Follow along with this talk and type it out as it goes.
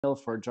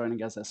for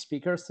joining us as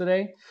speakers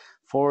today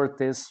for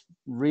this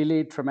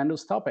really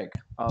tremendous topic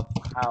of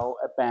how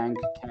a bank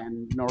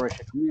can nourish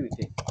a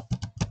community.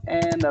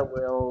 And I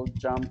will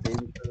jump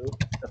into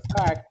the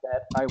fact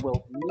that I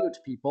will mute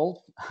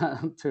people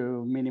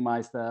to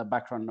minimize the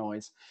background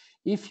noise.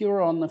 If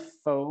you're on the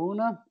phone,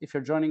 if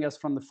you're joining us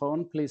from the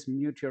phone, please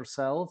mute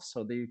yourself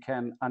so that you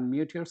can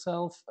unmute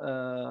yourself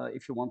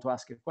if you want to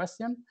ask a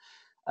question.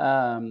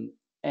 Um,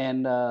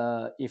 and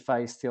if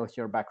I still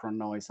hear background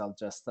noise, I'll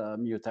just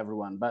mute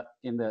everyone. But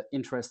in the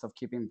interest of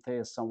keeping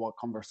this somewhat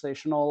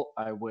conversational,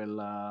 I will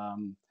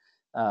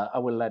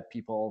let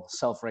people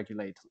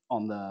self-regulate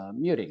on the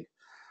muting.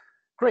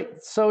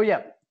 Great. So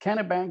yeah, can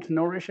a bank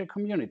nourish a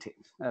community?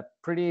 A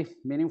pretty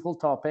meaningful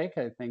topic,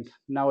 I think,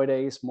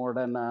 nowadays more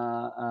than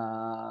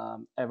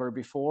ever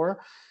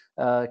before.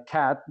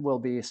 Kat will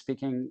be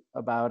speaking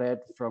about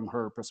it from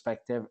her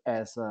perspective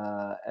as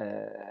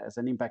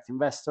an impact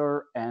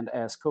investor and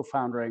as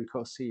co-founder and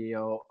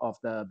co-CEO of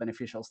the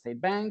Beneficial State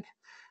Bank.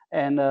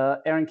 And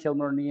Erin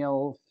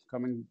Kilmer-Neal,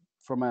 coming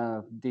from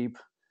a deep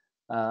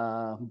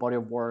body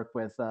of work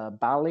with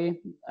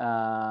Bali,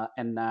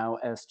 and now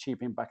as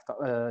Chief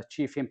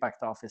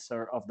Impact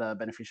Officer of the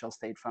Beneficial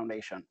State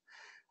Foundation.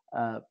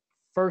 Uh,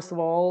 First of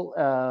all,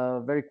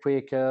 very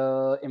quick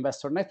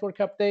investor network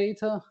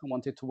update. I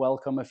wanted to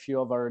welcome a few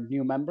of our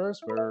new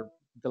members. We're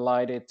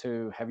delighted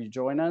to have you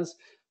join us.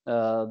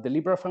 The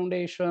Libra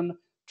Foundation,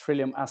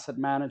 Trillium Asset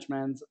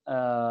Management,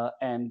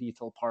 and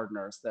Detail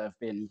Partners. They have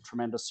been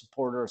tremendous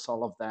supporters,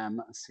 all of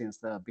them, since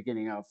the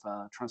beginning of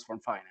Transform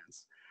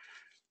Finance.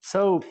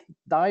 So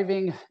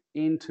diving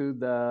into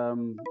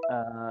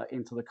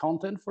the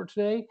content for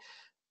today,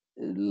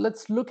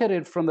 let's look at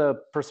it from the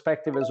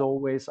perspective, as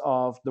always,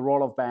 of the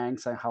role of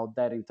banks and how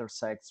that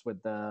intersects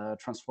with the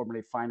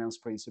transformative finance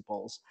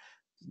principles.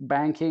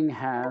 Banking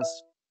has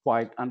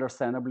quite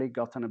understandably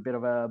gotten a bit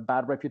of a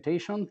bad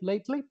reputation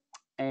lately,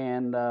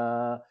 and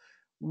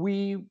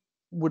we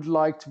would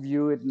like to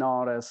view it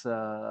not as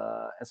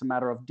a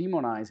matter of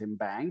demonizing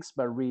banks,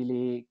 but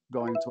really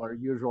going to our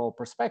usual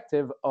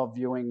perspective of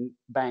viewing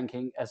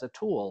banking as a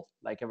tool,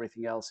 like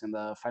everything else in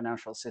the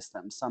financial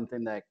system,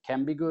 something that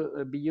can be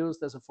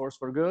used as a force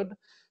for good,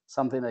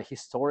 something that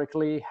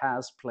historically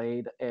has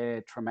played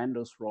a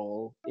tremendous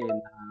role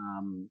in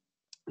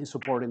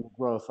supporting the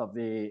growth of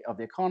the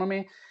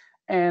economy,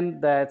 and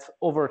that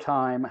over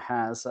time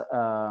uh,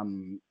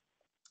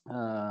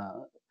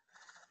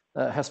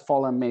 has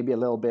fallen maybe a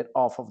little bit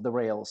off of the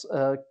rails.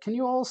 Can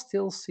you all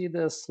still see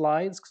the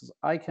slides? Because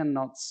I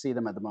cannot see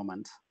them at the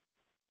moment.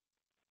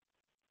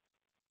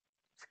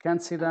 If you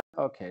can't see them,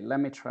 okay, let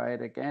me try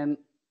it again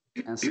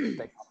and see if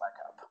they come back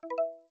up.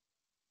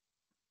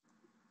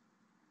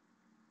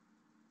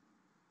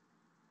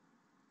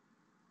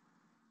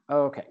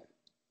 Okay,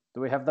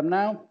 do we have them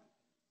now?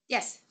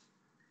 Yes.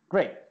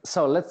 Great.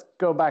 So let's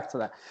go back to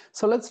that.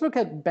 So let's look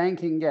at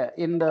banking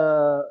in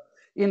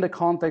the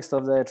context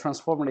of the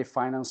transformative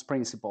finance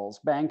principles.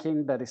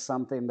 Banking, that is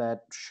something that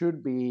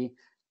should be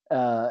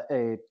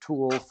a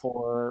tool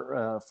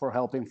for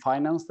helping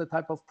finance the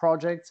type of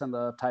projects and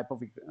the type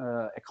of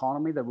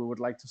economy that we would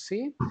like to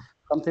see.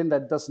 Something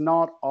that does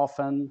not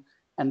often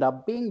end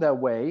up being that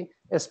way,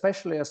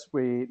 especially as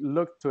we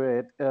look to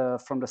it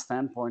from the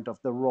standpoint of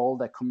the role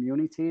that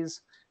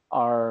communities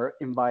are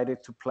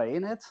invited to play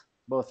in it,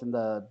 both in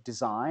the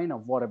design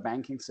of what a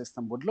banking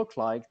system would look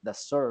like that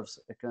serves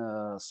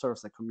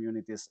the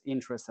community's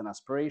interests and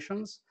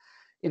aspirations,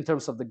 in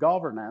terms of the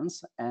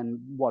governance and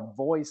what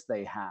voice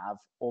they have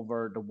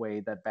over the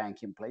way that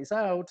banking plays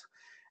out,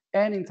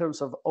 and in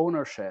terms of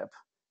ownership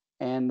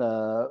and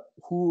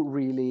who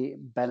really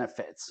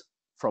benefits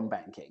from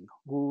banking,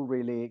 who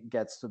really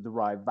gets to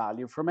derive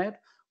value from it,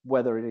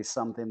 whether it is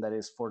something that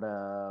is for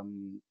to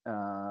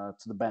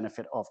the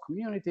benefit of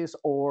communities,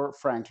 or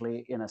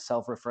frankly, in a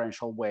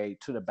self-referential way,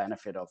 to the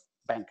benefit of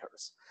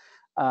bankers.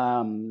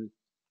 Um,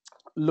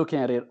 Looking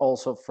at it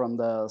also from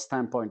the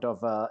standpoint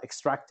of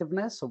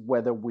extractiveness, of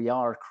whether we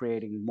are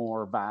creating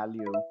more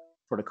value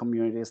for the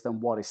communities than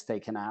what is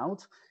taken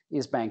out.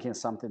 Is banking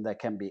something that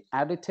can be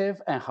additive,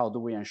 and how do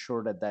we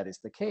ensure that that is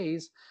the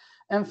case?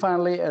 And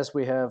finally, as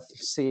we have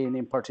seen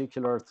in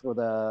particular through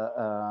the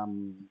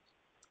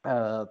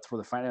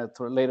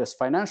latest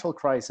financial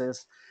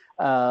crisis,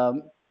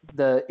 um,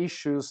 the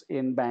issues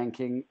in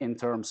banking in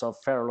terms of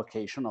fair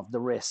allocation of the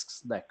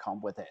risks that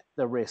come with it,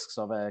 the risks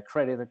of a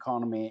credit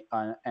economy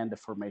and the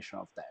formation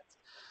of debt.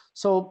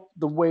 So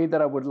the way that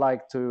I would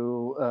like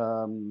to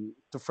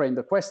frame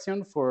the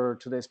question for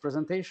today's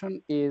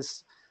presentation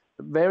is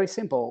very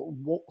simple.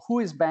 Who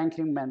is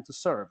banking meant to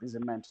serve? Is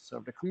it meant to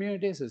serve the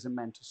communities? Is it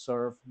meant to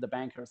serve the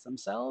bankers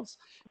themselves?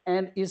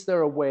 And is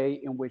there a way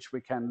in which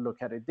we can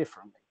look at it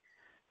differently?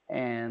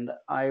 And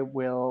I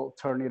will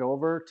turn it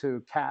over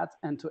to Kat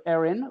and to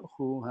Erin,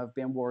 who have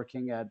been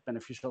working at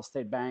Beneficial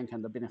State Bank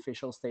and the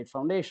Beneficial State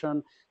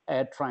Foundation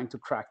at trying to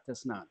crack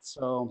this nut.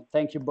 So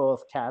thank you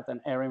both, Kat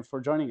and Erin, for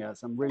joining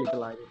us. I'm really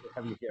delighted to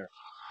have you here.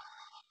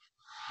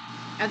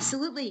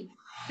 Absolutely.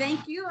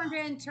 Thank you,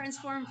 Andrea, and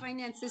Transform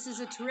Finance. This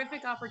is a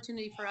terrific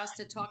opportunity for us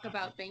to talk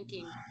about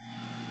banking.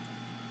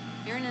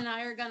 Aaron and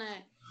I are going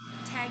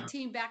to tag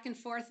team back and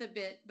forth a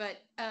bit.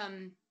 But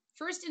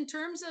first, in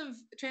terms of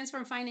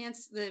Transform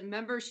Finance, the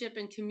membership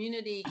and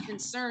community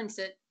concerns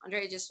that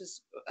Andrea just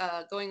was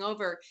going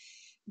over,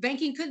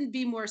 banking couldn't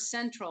be more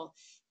central.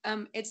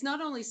 It's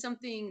not only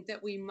something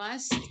that we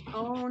must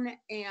own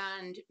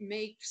and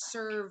make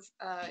serve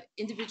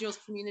individuals,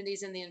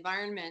 communities, and the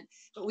environment,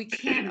 but we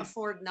can't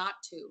afford not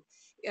to.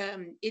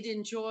 It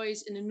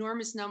enjoys an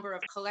enormous number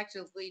of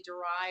collectively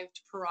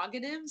derived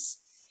prerogatives,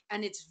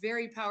 and it's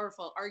very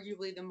powerful,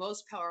 arguably the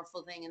most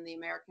powerful thing in the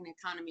American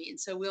economy. And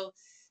so we'll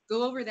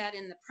go over that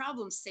in the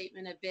problem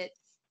statement a bit,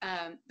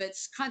 but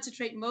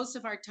concentrate most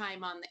of our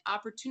time on the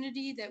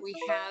opportunity that we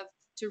have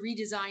to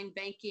redesign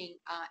banking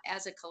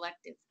as a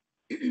collective.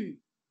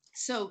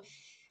 So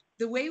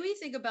the way we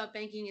think about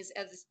banking is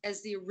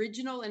as the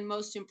original and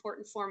most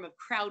important form of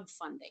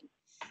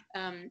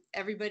crowdfunding.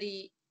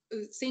 Everybody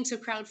thinks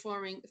of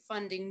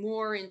crowdfunding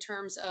more in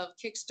terms of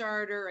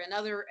Kickstarter and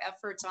other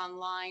efforts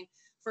online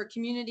for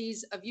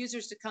communities of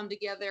users to come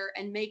together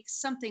and make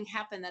something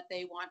happen that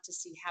they want to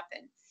see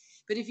happen.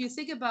 But if you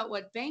think about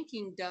what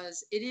banking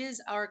does, it is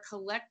our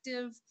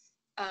collective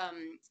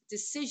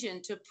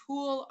decision to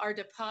pool our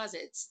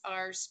deposits,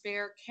 our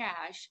spare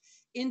cash,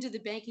 into the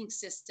banking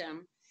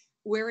system,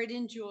 where it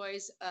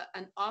enjoys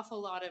an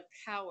awful lot of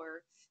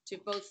power to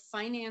both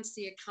finance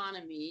the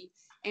economy,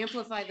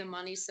 amplify the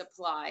money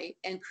supply,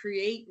 and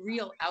create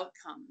real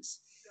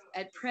outcomes.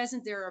 At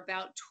present, there are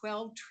about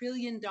 $12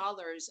 trillion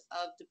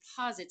of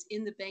deposits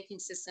in the banking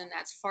system.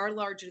 That's far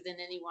larger than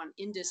any one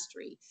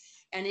industry.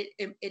 And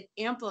it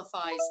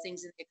amplifies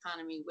things in the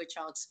economy, which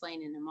I'll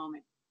explain in a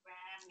moment.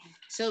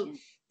 So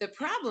the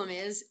problem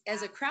is,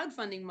 as a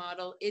crowdfunding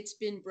model, it's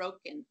been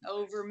broken.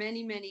 Over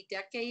many, many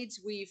decades,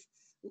 we've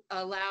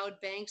allowed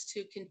banks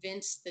to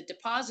convince the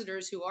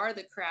depositors, who are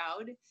the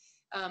crowd,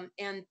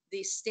 and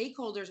the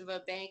stakeholders of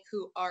a bank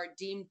who are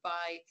deemed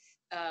by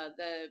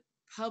the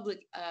public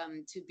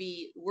to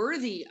be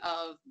worthy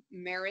of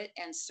merit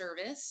and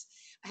service,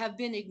 have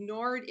been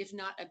ignored, if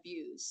not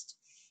abused.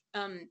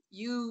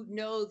 You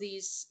know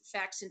these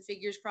facts and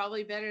figures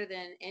probably better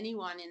than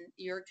anyone in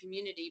your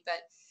community,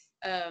 but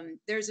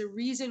there's a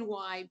reason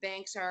why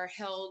banks are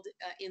held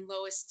in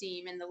low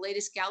esteem. In the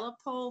latest Gallup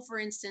poll, for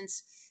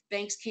instance,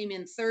 banks came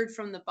in third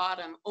from the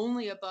bottom,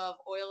 only above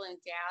oil and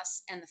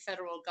gas and the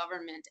federal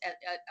government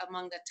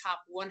among the top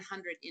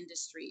 100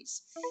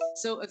 industries.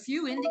 So a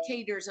few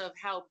indicators of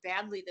how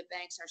badly the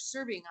banks are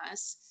serving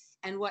us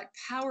and what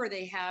power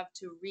they have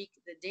to wreak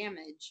the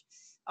damage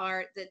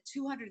are that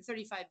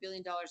 $235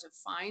 billion of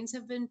fines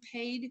have been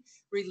paid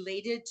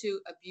related to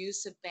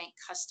abuse of bank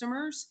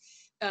customers.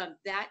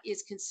 That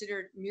is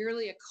considered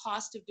merely a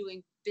cost of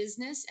doing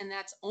business, and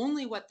that's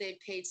only what they've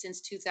paid since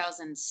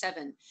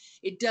 2007.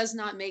 It does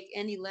not make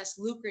any less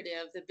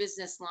lucrative the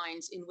business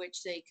lines in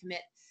which they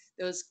commit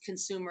those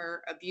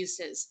consumer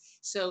abuses.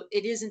 So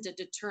it isn't a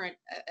deterrent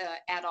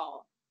at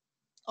all.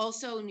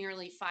 Also,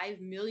 nearly 5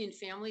 million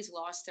families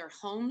lost their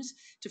homes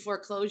to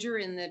foreclosure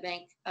in the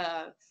bank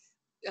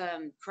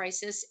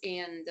crisis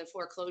and the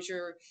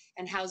foreclosure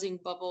and housing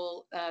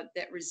bubble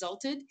that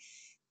resulted.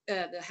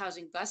 The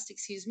housing bust,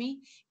 excuse me.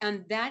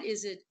 And that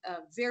is a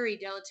very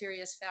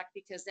deleterious fact,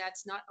 because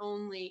that's not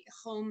only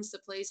homes, the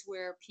place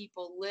where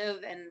people live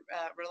and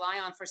rely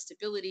on for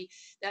stability,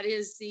 that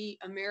is the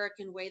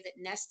American way that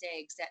nest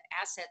eggs, that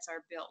assets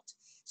are built.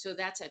 So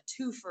that's a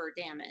twofer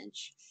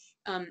damage.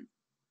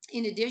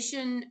 In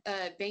addition,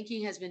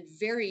 banking has been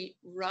very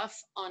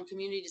rough on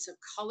communities of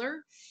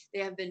color.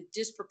 They have been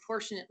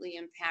disproportionately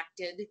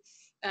impacted.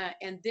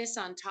 And this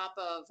on top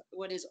of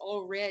what is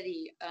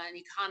already an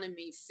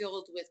economy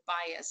filled with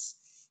bias.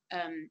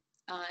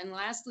 And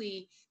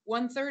lastly,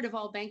 1/3 of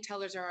all bank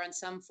tellers are on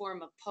some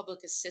form of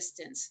public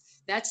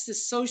assistance. That's the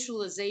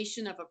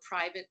socialization of a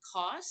private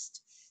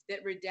cost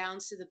that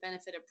redounds to the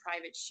benefit of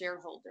private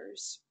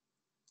shareholders.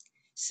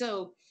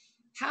 So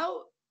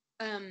how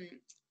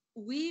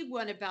we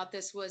went about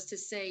this was to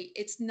say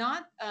it's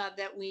not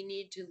that we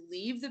need to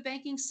leave the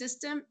banking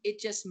system, it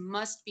just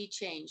must be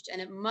changed,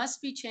 and it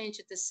must be changed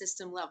at the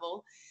system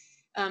level.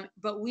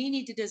 But we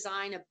need to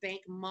design a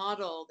bank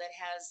model that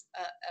has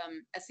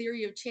a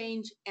theory of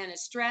change and a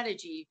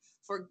strategy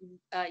for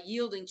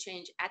yielding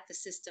change at the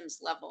systems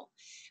level.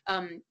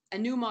 A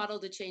new model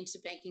to change the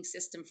banking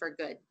system for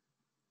good.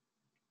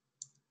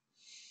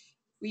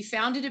 We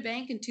founded a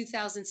bank in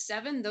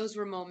 2007. Those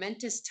were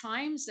momentous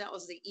times. That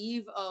was the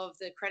eve of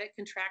the credit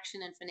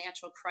contraction and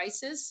financial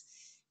crisis,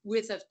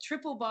 with a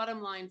triple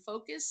bottom line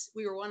focus.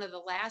 We were one of the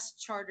last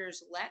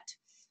charters let.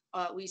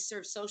 We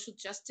serve social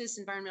justice,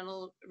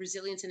 environmental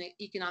resilience, and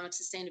economic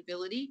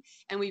sustainability.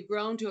 And we've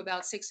grown to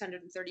about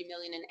 630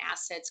 million in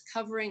assets,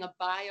 covering a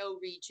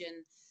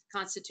bioregion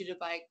constituted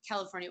by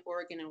California,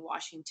 Oregon, and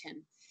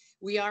Washington.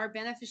 We are a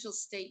beneficial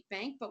state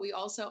bank, but we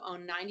also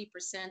own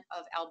 90%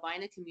 of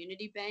Albina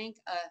Community Bank,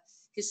 a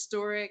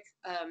historic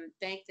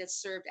bank that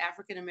served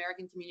African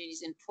American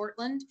communities in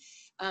Portland.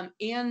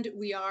 And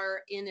we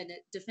are in a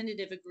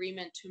definitive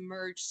agreement to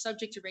merge,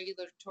 subject to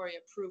regulatory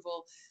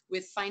approval,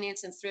 with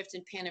Finance and Thrift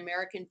and Pan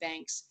American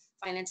Banks.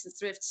 Finance and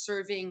Thrift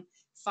serving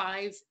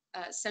 5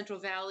 Central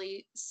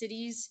Valley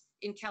cities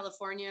in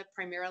California,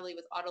 primarily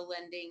with auto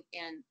lending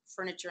and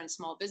furniture and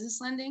small business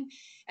lending,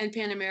 and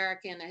Pan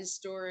American, a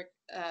historic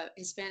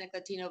Hispanic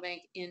Latino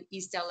bank in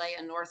East LA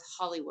and North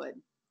Hollywood.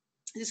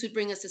 This would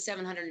bring us to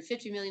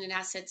 750 million in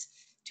assets,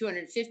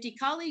 250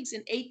 colleagues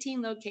in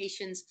 18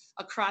 locations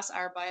across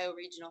our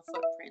bioregional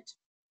footprint.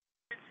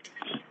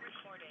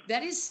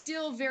 That is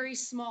still very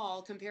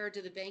small compared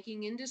to the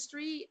banking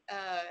industry.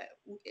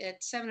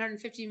 At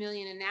 750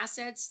 million in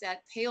assets,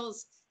 that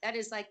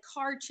is like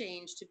car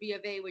change to B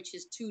of A, which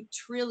is 2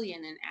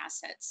 trillion in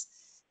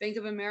assets. Bank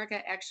of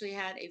America actually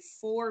had a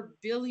 $4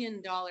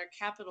 billion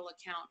capital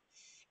account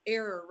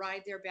error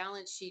ride their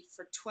balance sheet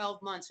for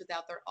 12 months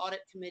without their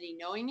audit committee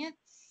knowing it.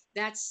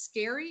 That's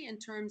scary in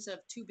terms of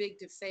too big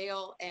to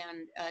fail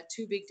and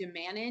too big to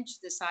manage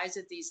the size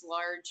of these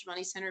large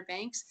money center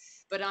banks.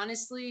 But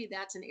honestly,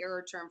 that's an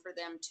error term for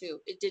them too.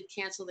 It did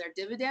cancel their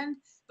dividend,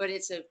 but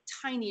it's a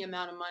tiny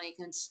amount of money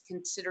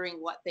considering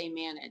what they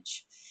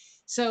manage.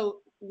 So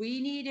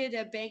we needed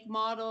a bank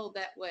model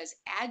that was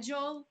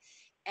agile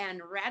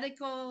and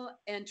radical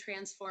and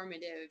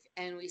transformative.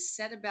 And we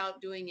set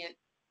about doing it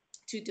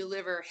to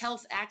deliver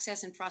health,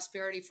 access, and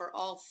prosperity for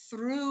all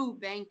through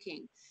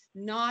banking,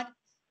 not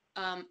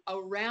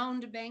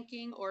around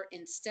banking or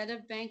instead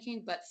of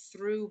banking, but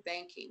through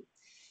banking.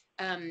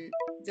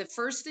 The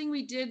first thing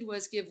we did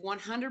was give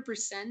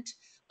 100%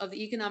 of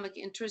the economic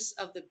interests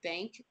of the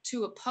bank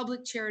to a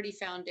public charity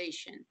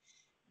foundation.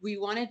 We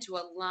wanted to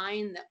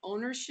align the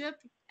ownership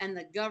and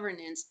the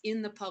governance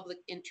in the public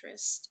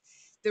interest.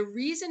 The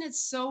reason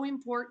it's so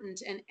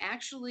important and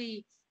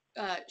actually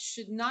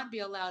should not be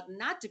allowed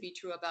not to be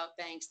true about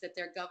banks, that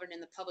they're governed in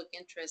the public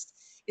interest,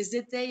 is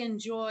that they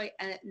enjoy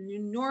an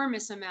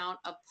enormous amount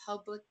of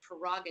public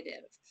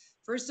prerogative.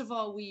 First of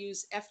all, we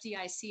use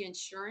FDIC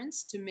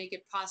insurance to make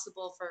it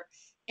possible for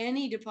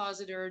any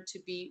depositor to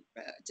be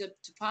to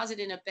deposit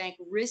in a bank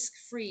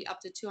risk-free up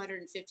to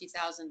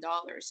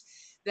 $250,000.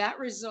 That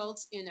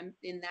results in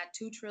that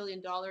 $2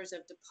 trillion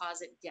of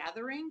deposit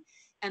gathering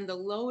and the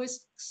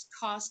lowest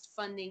cost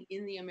funding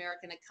in the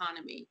American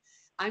economy.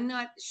 I'm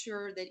not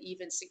sure that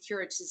even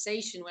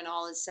securitization, when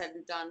all is said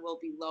and done, will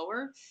be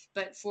lower.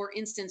 But for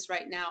instance,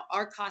 right now,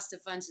 our cost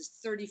of funds is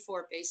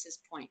 34 basis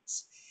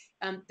points.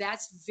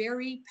 That's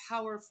very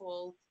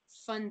powerful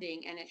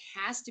funding, and it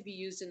has to be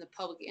used in the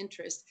public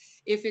interest.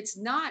 If it's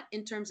not,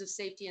 in terms of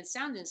safety and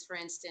soundness, for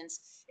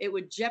instance, it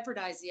would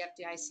jeopardize the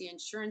FDIC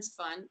insurance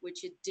fund,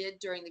 which it did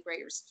during the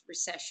Great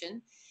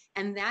Recession.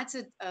 And that's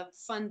a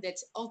fund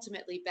that's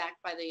ultimately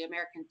backed by the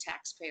American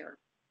taxpayer.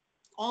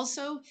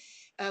 Also,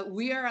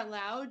 we are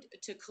allowed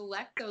to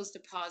collect those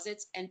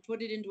deposits and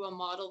put it into a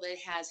model that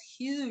has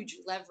huge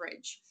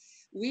leverage.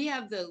 We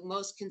have the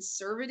most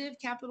conservative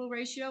capital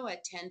ratio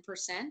at 10%,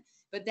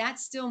 but that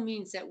still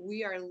means that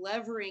we are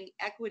levering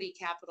equity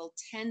capital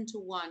 10 to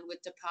 1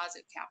 with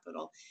deposit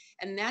capital.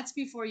 And that's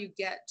before you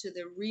get to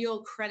the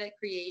real credit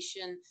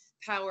creation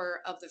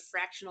power of the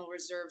fractional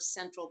reserve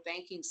central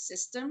banking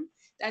system.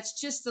 That's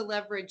just the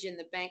leverage in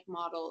the bank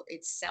model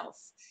itself.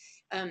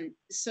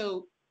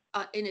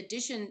 In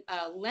addition,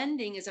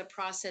 lending is a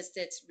process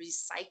that's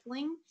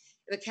recycling.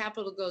 The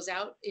capital goes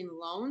out in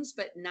loans,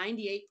 but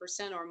 98%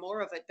 or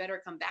more of it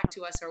better come back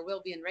to us or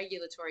we'll be in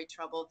regulatory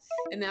trouble.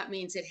 And that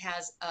means it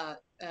has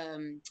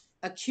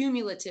a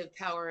cumulative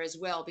power as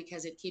well,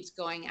 because it keeps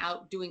going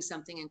out, doing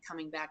something and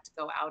coming back to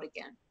go out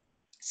again.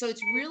 So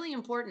it's really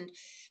important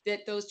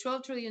that those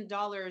 $12 trillion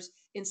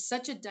in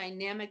such a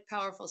dynamic,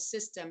 powerful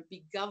system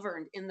be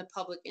governed in the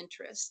public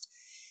interest.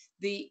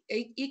 The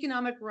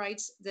economic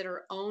rights that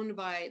are owned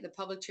by the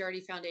public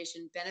charity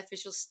foundation,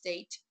 beneficial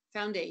state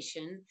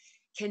foundation,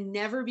 can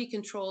never be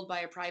controlled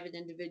by a private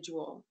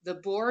individual. The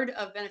board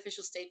of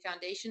Beneficial State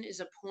Foundation is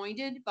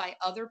appointed by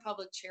other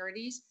public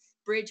charities,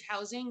 Bridge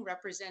Housing,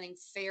 representing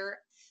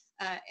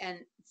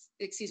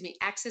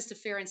access to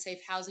fair and safe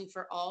housing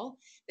for all,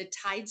 the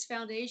Tides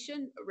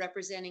Foundation,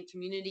 representing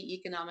community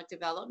economic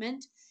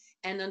development,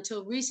 and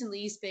until recently,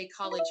 East Bay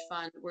College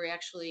Fund. We're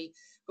actually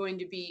going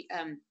to be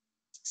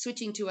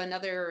switching to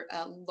another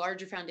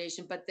larger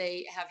foundation, but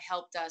they have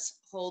helped us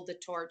hold the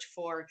torch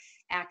for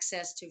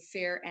access to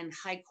fair and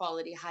high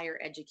quality higher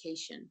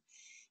education.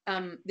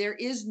 There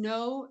is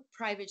no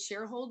private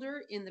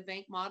shareholder in the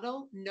bank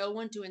model, no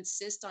one to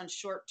insist on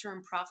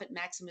short-term profit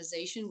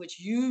maximization, which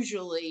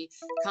usually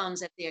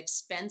comes at the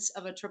expense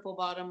of a triple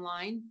bottom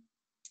line.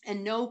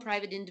 And no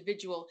private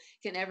individual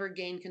can ever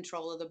gain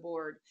control of the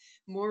board.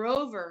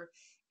 Moreover,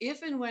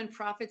 if and when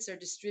profits are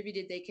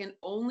distributed, they can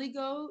only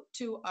go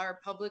to our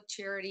public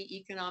charity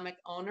economic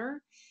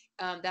owner.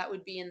 That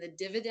would be in the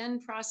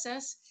dividend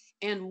process.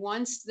 And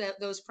once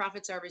those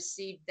profits are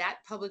received, that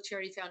public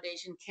charity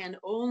foundation can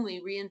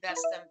only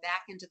reinvest them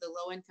back into the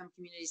low-income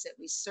communities that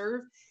we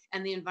serve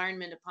and the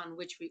environment upon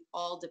which we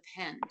all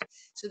depend.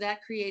 So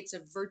that creates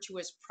a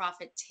virtuous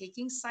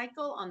profit-taking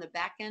cycle on the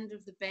back end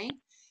of the bank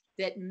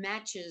that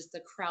matches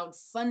the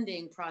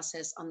crowdfunding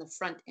process on the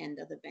front end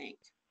of the bank.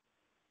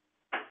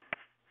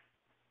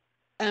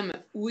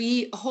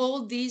 We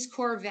hold these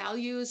core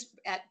values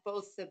at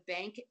both the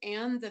bank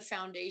and the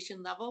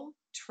foundation level.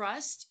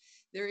 Trust.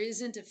 There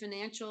isn't a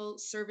financial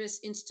service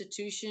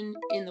institution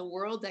in the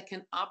world that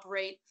can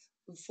operate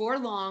for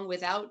long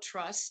without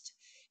trust.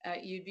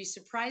 You'd be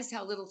surprised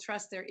how little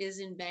trust there is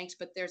in banks,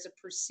 but there's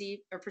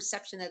a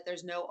perception that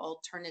there's no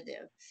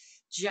alternative.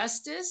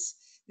 Justice.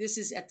 This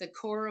is at the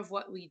core of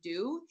what we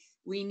do.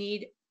 We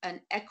need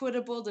an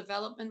equitable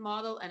development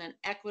model and an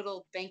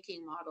equitable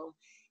banking model.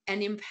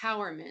 And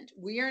empowerment.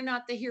 We are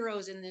not the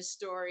heroes in this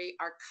story.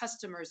 Our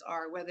customers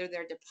are, whether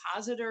they're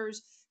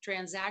depositors,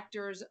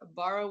 transactors,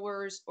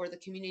 borrowers, or the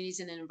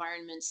communities and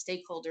environment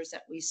stakeholders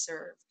that we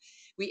serve.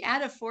 We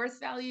add a fourth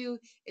value.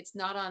 It's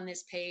not on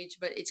this page,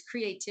 but it's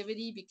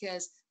creativity,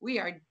 because we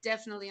are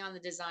definitely on the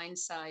design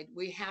side.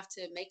 We have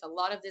to make a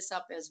lot of this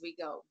up as we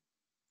go.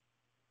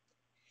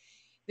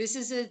 This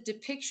is a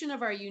depiction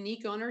of our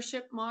unique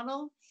ownership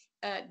model.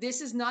 This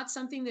is not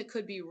something that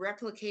could be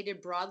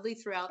replicated broadly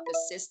throughout the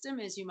system,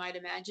 as you might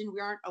imagine. We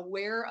aren't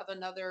aware of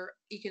another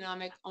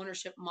economic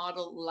ownership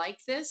model like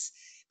this,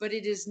 but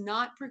it is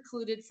not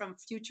precluded from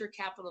future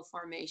capital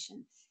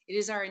formation. It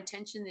is our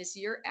intention this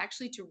year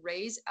actually to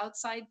raise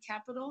outside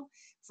capital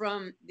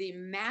from the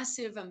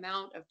massive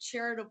amount of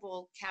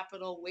charitable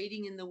capital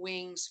waiting in the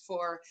wings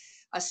for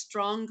a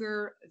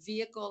stronger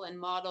vehicle and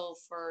model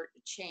for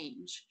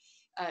change.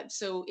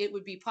 So it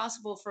would be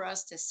possible for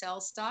us to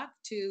sell stock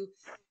to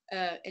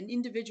an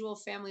individual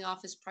family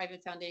office,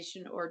 private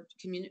foundation, or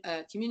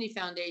community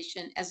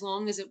foundation, as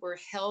long as it were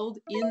held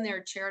in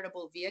their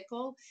charitable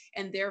vehicle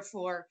and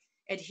therefore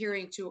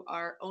adhering to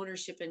our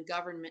ownership and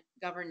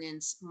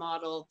governance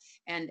model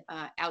and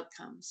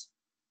outcomes.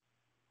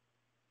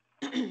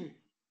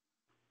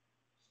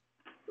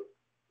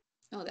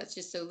 Oh, that's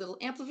just a little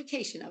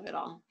amplification of it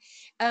all.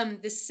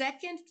 The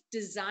second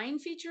design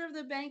feature of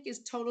the bank is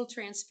total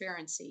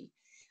transparency.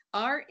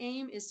 Our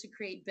aim is to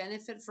create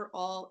benefit for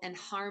all and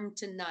harm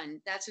to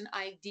none. That's an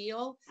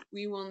ideal.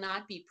 We will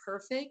not be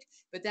perfect,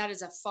 but that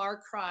is a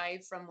far cry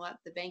from what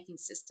the banking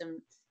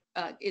system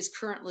is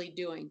currently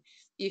doing.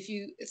 If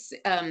you,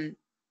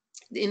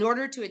 in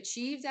order to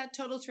achieve that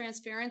total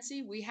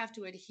transparency, we have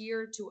to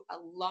adhere to a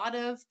lot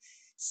of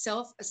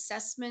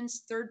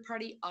self-assessments,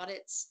 third-party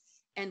audits,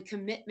 and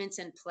commitments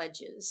and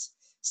pledges.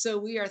 So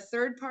we are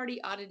third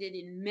party audited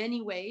in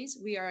many ways.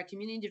 We are a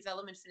community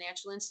development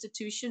financial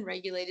institution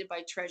regulated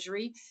by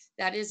Treasury.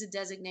 That is a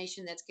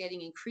designation that's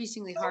getting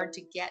increasingly hard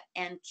to get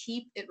and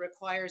keep. It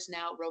requires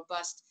now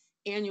robust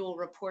annual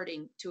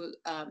reporting to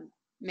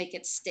make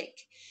it stick.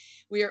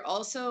 We are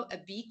also a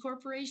B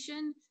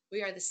corporation.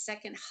 We are the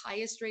second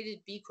highest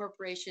rated B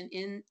corporation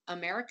in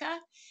America.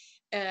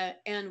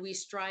 And we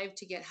strive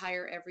to get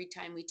higher every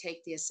time we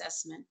take the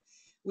assessment.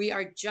 We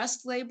are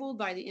just labeled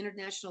by the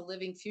International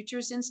Living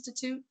Futures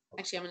Institute.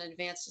 Actually, I'm going to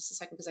advance just a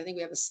second because I think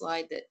we have a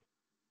slide that,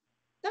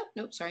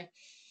 nope, sorry.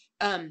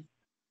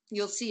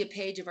 You'll see a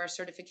page of our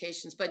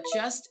certifications, but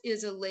just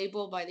is a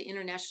label by the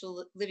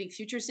International Living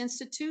Futures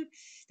Institute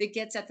that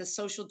gets at the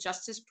social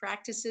justice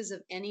practices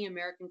of any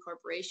American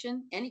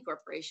corporation, any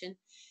corporation.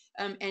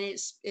 And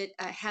it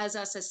has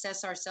us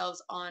assess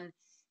ourselves on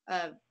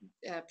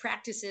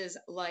practices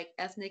like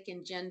ethnic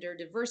and gender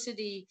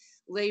diversity,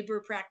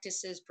 labor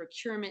practices,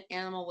 procurement,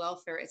 animal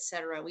welfare,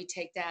 etc. We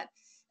take that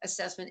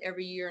assessment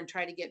every year and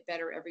try to get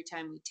better every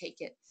time we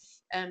take it.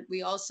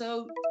 We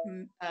also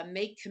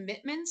make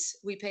commitments.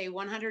 We pay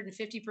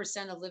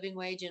 150% of living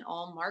wage in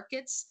all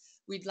markets.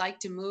 We'd like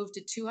to move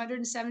to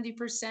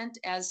 270%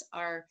 as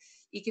our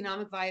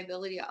economic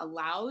viability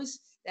allows.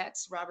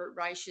 That's Robert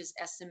Reich's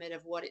estimate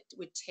of what it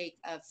would take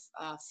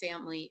a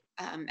family,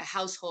 a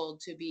household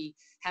to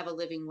have a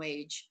living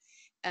wage.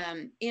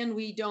 And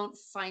we don't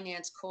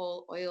finance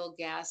coal, oil,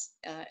 gas,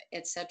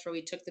 etc.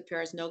 We took the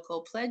Paris No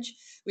Coal Pledge.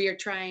 We are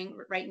trying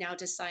right now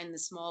to sign the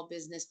Small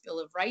Business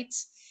Bill of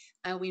Rights.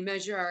 We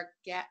measure our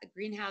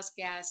greenhouse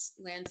gas,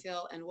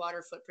 landfill, and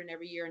water footprint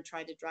every year and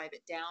try to drive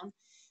it down.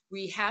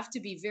 We have to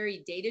be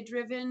very data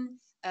driven.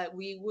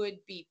 We would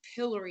be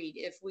pilloried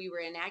if we were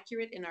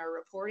inaccurate in our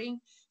reporting.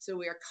 So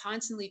we are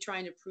constantly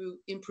trying to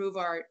improve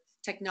our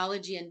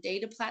technology and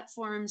data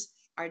platforms,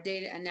 our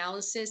data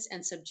analysis,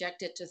 and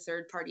subject it to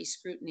third-party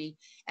scrutiny.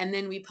 And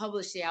then we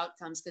publish the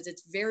outcomes because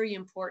it's very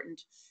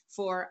important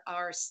for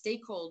our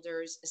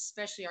stakeholders,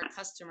 especially our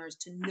customers,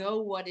 to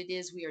know what it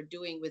is we are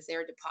doing with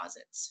their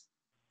deposits.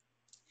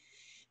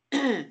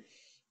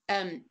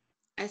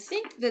 I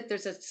think that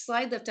there's a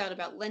slide left out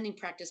about lending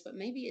practice, but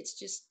maybe it's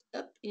just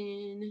up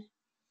in...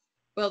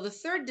 Well, the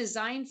third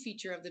design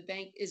feature of the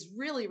bank is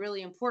really,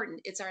 really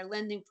important. It's our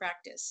lending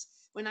practice.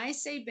 When I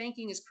say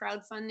banking is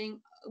crowdfunding,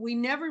 we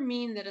never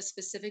mean that a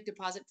specific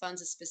deposit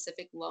funds a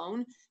specific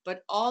loan,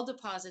 but all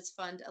deposits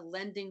fund a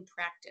lending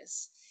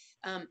practice.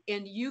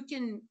 And you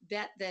can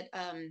bet that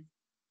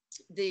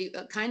the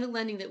kind of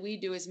lending that we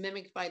do is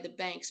mimicked by the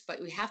banks,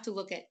 but we have to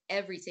look at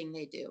everything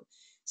they do.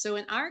 So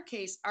in our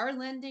case, our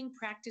lending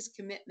practice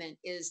commitment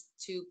is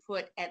to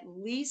put at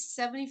least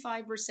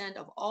 75%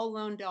 of all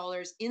loan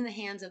dollars in the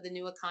hands of the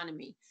new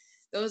economy.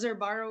 Those are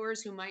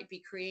borrowers who might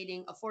be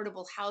creating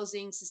affordable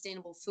housing,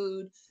 sustainable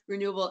food,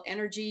 renewable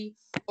energy,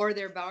 or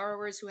they're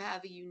borrowers who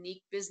have a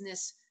unique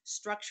business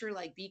structure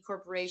like B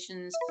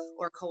corporations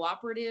or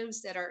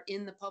cooperatives that are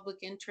in the public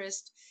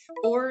interest,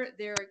 or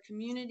there are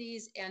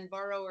communities and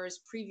borrowers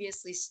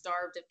previously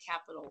starved of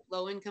capital,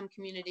 low income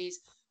communities,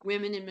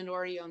 women and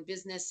minority owned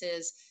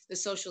businesses, the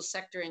social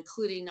sector,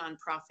 including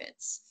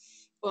nonprofits.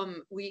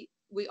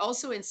 We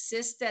also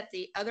insist that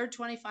the other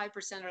 25%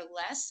 or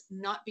less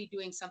not be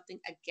doing something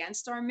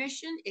against our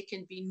mission. It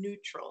can be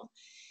neutral.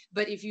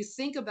 But if you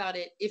think about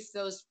it, if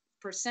those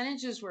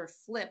percentages were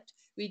flipped,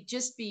 we'd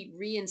just be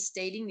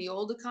reinstating the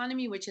old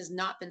economy, which has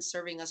not been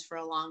serving us for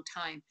a long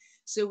time.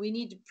 So we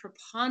need to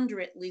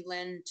preponderantly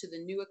lend to the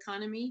new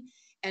economy,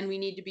 and we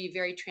need to be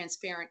very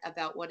transparent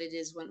about what it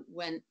is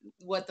when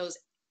what those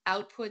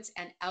outputs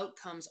and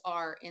outcomes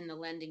are in the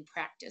lending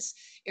practice.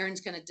 Erin's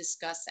going to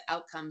discuss the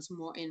outcomes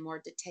in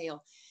more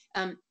detail.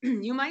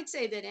 You might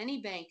say that any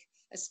bank,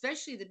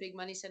 especially the big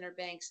money center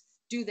banks,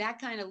 do that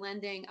kind of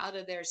lending out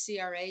of their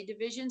CRA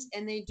divisions,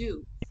 and they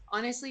do.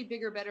 Honestly,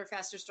 bigger, better,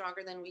 faster,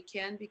 stronger than we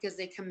can, because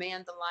they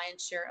command the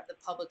lion's share of the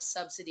public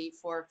subsidy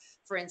for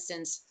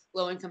instance,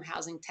 low-income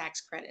housing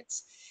tax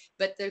credits.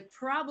 But the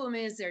problem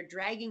is they're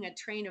dragging a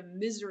train of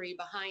misery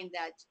behind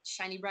that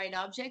shiny bright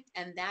object,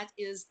 and that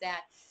is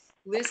that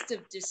list of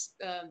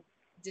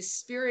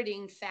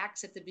dispiriting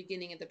facts at the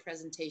beginning of the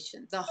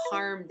presentation, the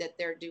harm that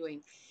they're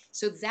doing.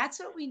 So that's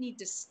what we need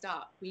to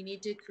stop. We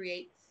need to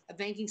create a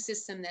banking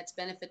system that's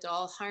benefit to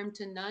all, harm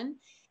to none.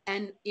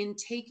 And in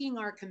taking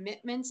our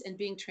commitments and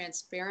being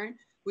transparent,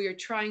 we are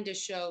trying to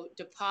show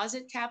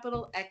deposit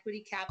capital,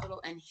 equity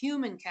capital, and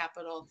human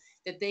capital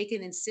that they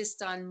can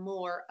insist on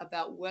more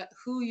about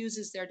who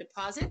uses their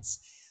deposits,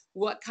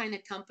 what kind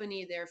of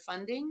company they're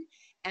funding,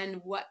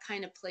 and what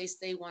kind of place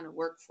they want to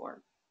work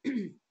for.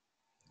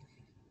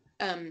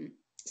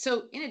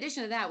 So in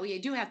addition to that, we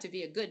do have to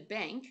be a good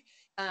bank.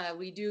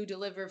 We do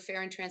deliver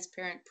fair and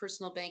transparent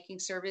personal banking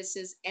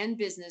services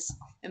and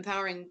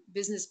empowering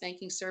business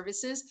banking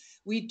services.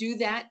 We do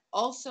that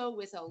also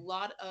with a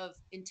lot of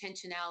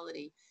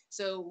intentionality.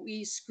 So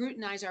we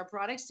scrutinize our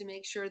products to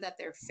make sure that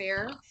they're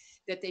fair,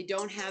 that they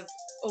don't have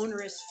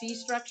onerous fee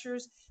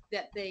structures,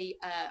 that they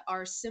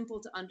are simple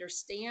to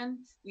understand.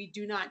 We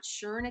do not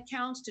churn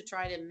accounts to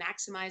try to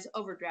maximize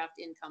overdraft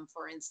income,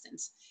 for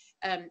instance.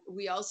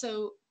 We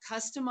also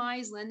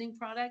customize lending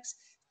products.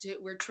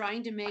 We're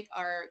trying to make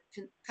our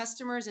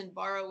customers and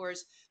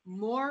borrowers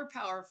more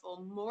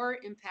powerful, more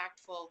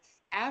impactful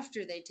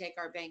after they take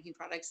our banking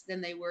products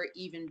than they were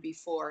even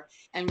before.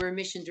 And we're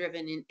mission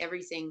driven in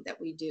everything that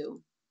we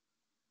do.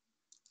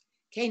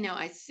 Okay, now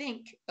I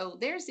think, oh,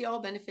 there's the all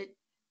benefit,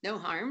 no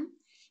harm.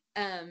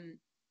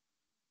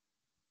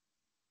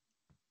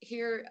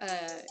 Here,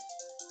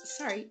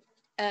 sorry.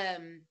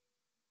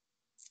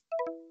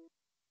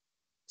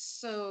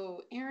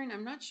 So, Erin,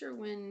 I'm not sure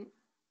when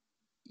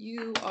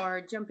you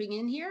are jumping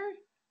in here.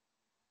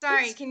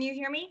 Sorry, oops. Can you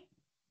hear me?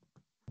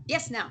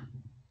 Yes, now.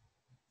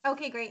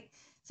 Okay, great.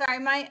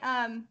 Sorry,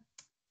 I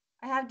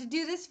have to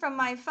do this from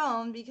my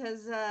phone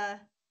because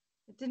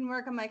it didn't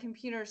work on my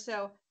computer,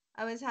 so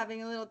I was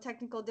having a little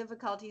technical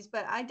difficulties,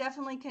 but I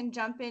definitely can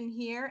jump in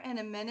here in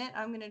a minute.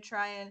 I'm going to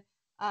try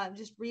and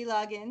just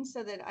re-log in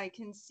so that I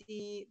can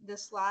see the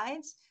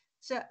slides.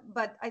 So,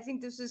 but I think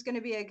this is going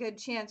to be a good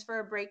chance for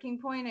a breaking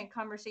point and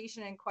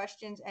conversation and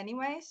questions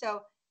anyway.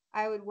 So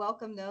I would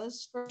welcome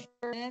those for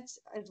minutes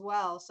as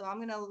well. So I'm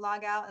going to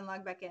log out and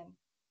log back in.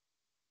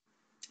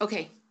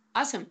 Okay,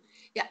 awesome.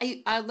 Yeah,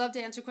 I'd love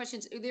to answer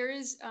questions. There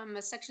is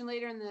a section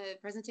later in the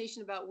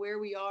presentation about where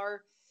we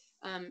are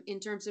in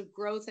terms of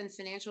growth and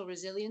financial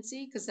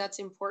resiliency, because that's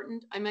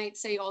important. I might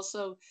say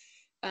also,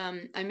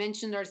 I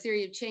mentioned our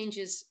theory of change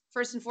is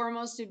first and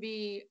foremost to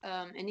be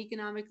an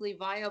economically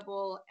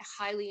viable,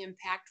 highly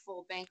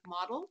impactful bank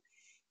model.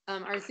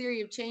 Our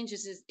theory of change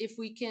is if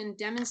we can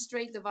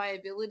demonstrate the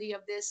viability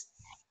of this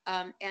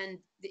and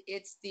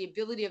it's the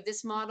ability of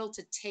this model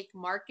to take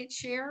market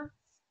share,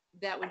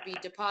 that would be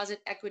deposit,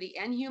 equity,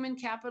 and human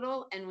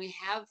capital, and we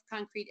have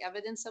concrete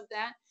evidence of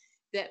that,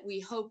 that we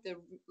hope the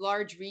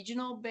large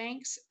regional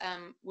banks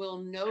will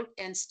note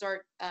and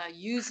start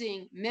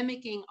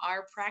mimicking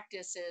our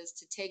practices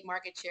to take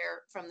market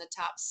share from the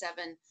top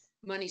 7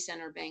 money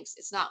center banks.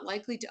 It's not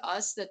likely to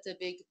us that the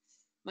big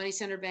money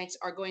center banks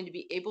are going to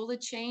be able to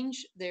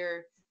change.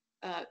 They're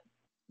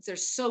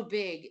so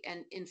big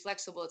and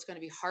inflexible, it's going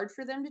to be hard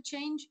for them to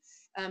change.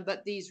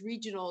 But these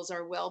regionals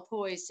are well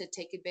poised to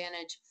take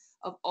advantage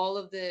of all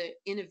of the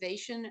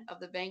innovation of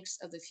the banks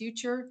of the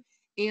future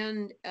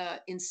and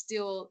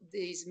instill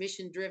these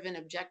mission-driven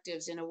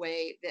objectives in a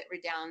way that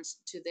redounds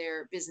to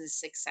their business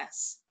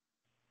success.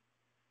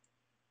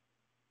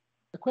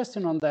 A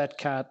question on that,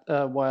 Kat,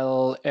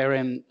 while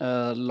Erin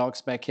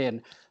logs back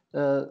in.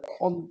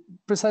 On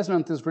precisely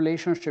on this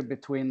relationship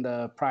between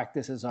the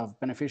practices of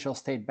beneficial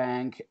state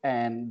bank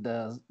and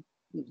the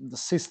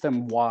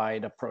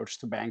system-wide approach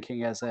to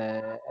banking as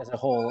a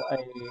whole.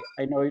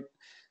 I know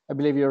I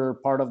believe you're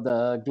part of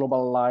the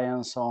Global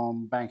Alliance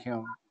on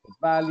Banking with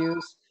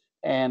Values,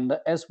 and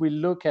as we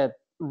look at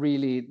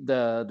really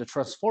the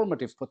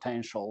transformative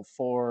potential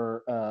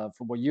for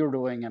what you're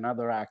doing and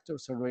other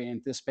actors are doing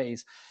in this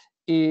space.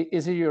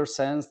 Is it your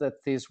sense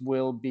that this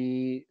will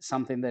be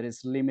something that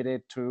is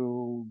limited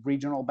to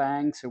regional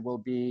banks? It will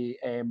be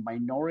a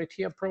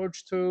minority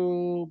approach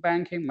to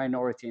banking,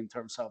 minority in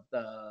terms of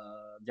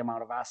the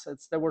amount of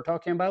assets that we're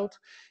talking about?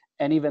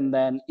 And even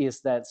then, is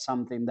that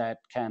something that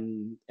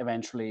can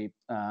eventually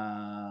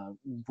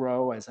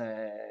grow as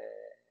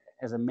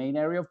a main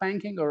area of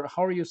banking, or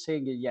how are you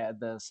seeing it, at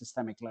the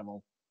systemic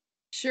level?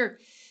 Sure.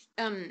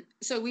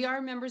 So we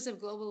are members of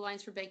Global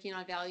Alliance for Banking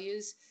on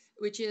Values,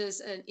 which is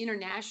an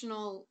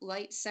international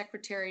light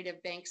secretariat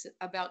of banks,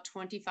 about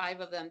 25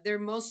 of them. They're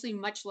mostly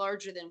much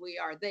larger than we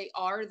are. They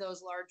are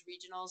those large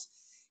regionals,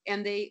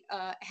 and they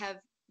have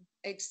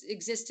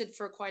existed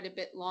for quite a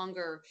bit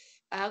longer.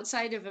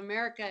 Outside of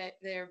America,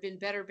 there have been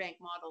better bank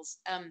models.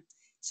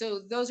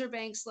 So those are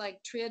banks like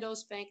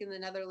Triodos Bank in the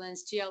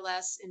Netherlands,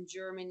 GLS in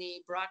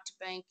Germany, Broct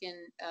Bank in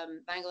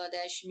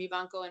Bangladesh,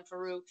 Mibanco in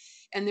Peru,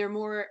 and they're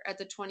more at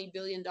the $20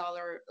 billion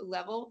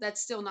level.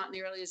 That's still not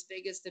nearly as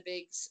big as the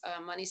big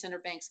money center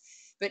banks.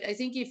 But I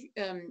think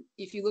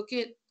if you look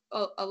at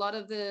a lot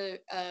of the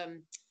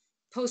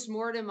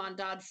post-mortem on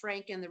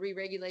Dodd-Frank and the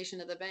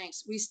re-regulation of the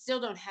banks, we still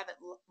don't have it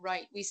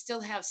right. We still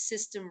have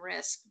system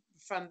risk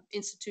from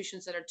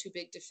institutions that are too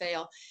big to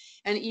fail.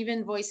 And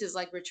even voices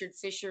like Richard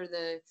Fisher,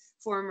 the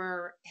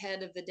former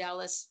head of the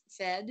Dallas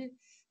Fed,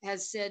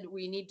 has said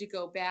we need to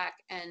go back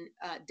and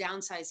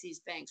downsize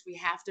these banks. We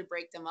have to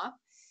break them up.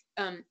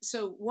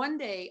 So one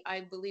day,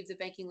 I believe the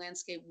banking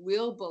landscape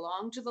will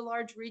belong to the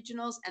large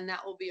regionals, and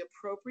that will be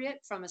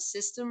appropriate from a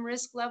system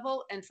risk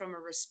level and from a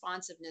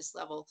responsiveness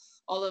level.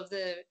 All of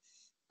the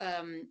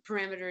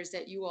parameters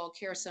that you all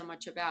care so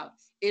much about.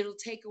 It'll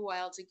take a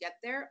while to get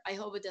there. I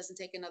hope it doesn't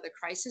take another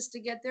crisis to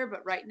get there.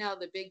 But right now,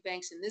 the big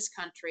banks in this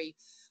country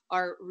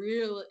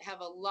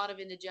have a lot of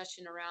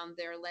indigestion around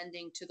their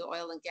lending to the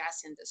oil and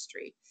gas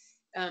industry.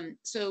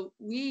 So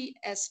we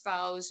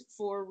espouse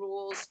four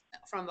rules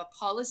from a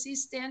policy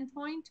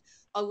standpoint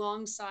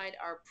alongside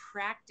our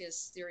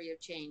practice theory of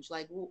change.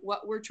 Like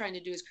what we're trying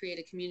to do is create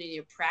a community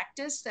of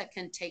practice that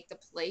can take the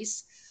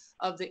place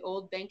of the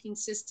old banking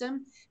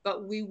system,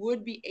 but we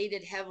would be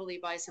aided heavily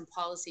by some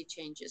policy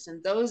changes.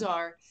 And those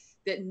are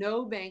that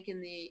no bank in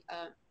the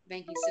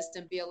banking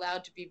system be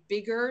allowed to be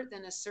bigger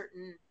than a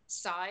certain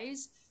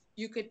size.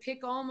 You could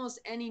pick almost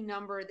any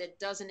number that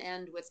doesn't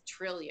end with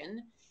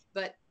trillion,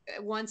 but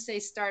once they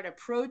start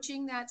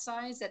approaching that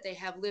size, that they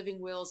have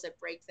living wills that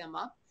break them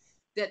up,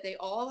 that they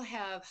all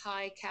have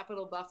high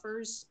capital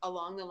buffers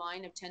along the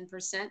line of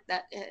 10%.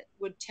 That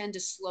would tend to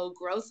slow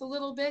growth a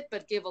little bit,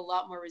 but give a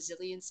lot more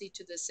resiliency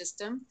to the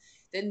system.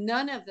 That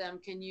none of them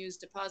can use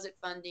deposit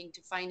funding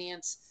to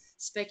finance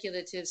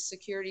speculative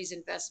securities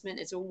investment.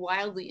 It's a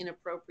wildly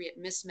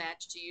inappropriate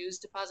mismatch to use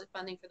deposit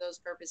funding for those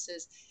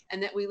purposes,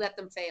 and that we let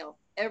them fail.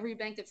 Every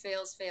bank that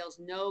fails,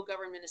 fails. No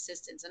government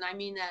assistance. And I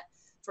mean that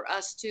for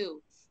us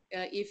too.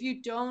 If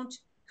you don't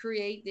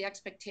create the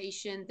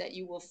expectation that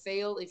you will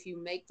fail if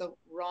you make the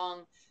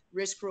wrong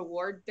risk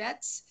reward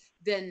bets,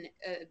 then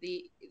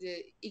the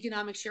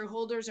economic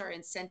shareholders are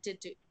incented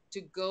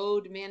to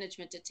goad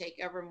management to take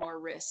ever more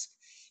risk.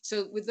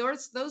 So with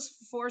those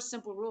four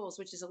simple rules,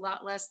 which is a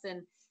lot less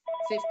than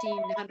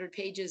 1,500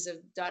 pages of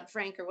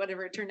Dodd-Frank or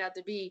whatever it turned out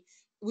to be,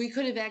 we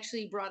could have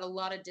actually brought a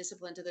lot of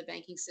discipline to the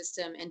banking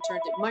system and turned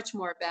it much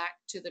more back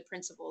to the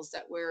principles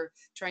that we're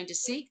trying to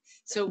seek.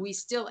 So we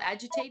still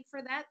agitate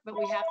for that, but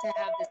we have to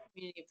have this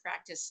community of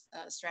practice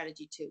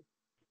strategy too.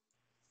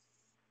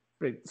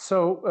 Great.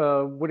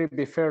 So would it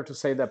be fair to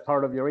say that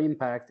part of your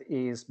impact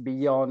is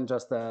beyond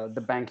just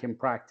the banking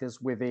practice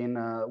within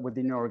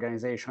your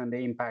organization and the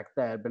impact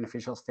that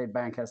Beneficial State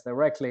Bank has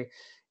directly?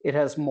 It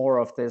has more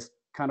of this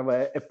kind of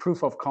a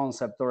proof of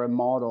concept or a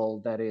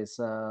model that is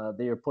that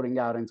you're putting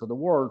out into the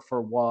world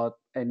for what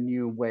a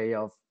new way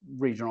of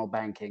regional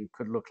banking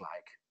could look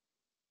like.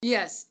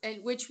 Yes,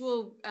 and which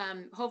will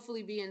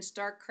hopefully be in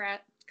stark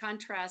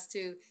contrast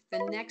to the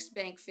next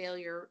bank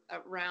failure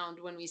round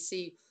when we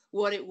see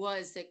what it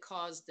was that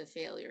caused the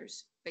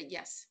failures. But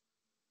yes.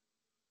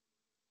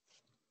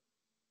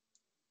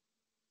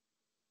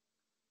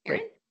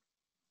 Erin?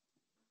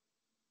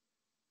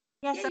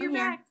 Yes, Yeah, I'm you're here.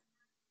 back.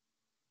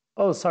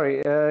 Oh,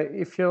 sorry.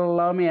 If you'll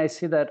allow me, I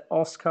see that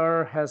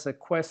Oscar has a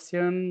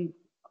question.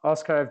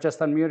 Oscar, I've just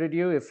unmuted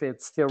you. If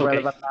it's still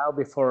relevant now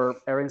before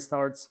Erin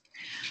starts.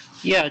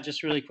 Yeah,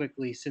 just really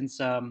quickly, since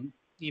I'm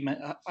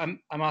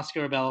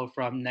Oscar Abello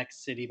from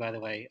Next City, by the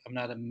way. I'm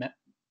not a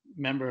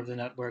member of the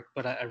network,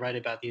 but I write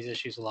about these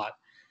issues a lot.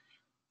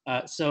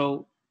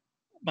 So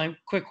my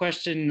quick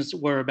questions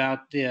were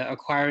about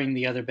acquiring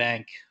the other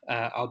bank,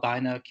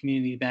 Albina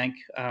Community Bank.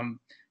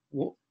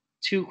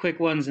 Two quick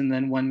ones and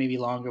then one maybe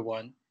longer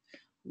one.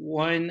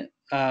 One,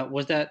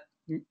 was that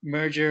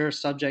merger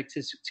subject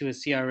to a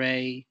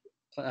CRA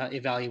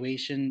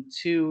evaluation?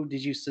 Two,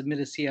 did you submit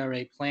a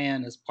CRA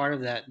plan as part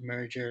of that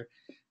merger?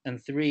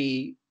 And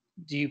three,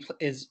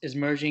 is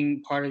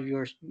merging part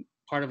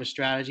of a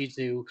strategy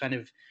to kind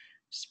of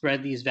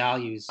spread these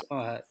values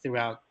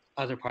throughout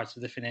other parts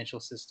of the financial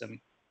system?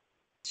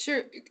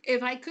 Sure.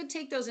 If I could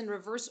take those in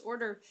reverse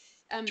order,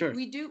 Sure.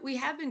 we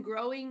have been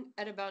growing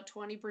at about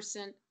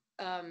 20%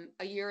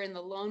 a year in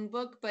the loan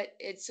book, but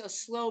it's a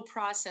slow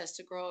process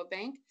to grow a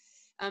bank.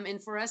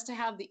 And for us to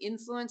have the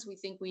influence we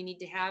think we need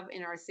to have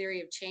in our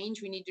theory of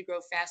change, we need to grow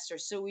faster.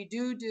 So we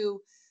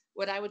do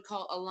what I would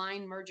call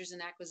aligned mergers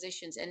and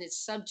acquisitions, and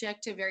it's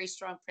subject to very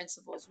strong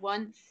principles.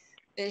 One,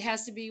 it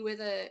has to be with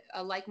a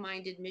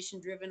like-minded,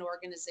 mission-driven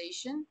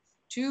organization.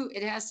 Two,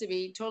 it has to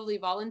be totally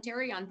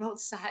voluntary on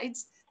both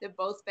sides, that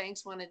both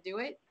banks want to do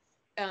it.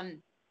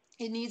 Um,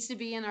 it needs to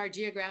be in our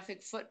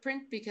geographic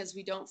footprint because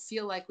we don't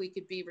feel like we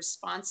could be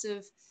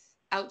responsive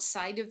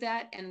outside of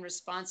that. And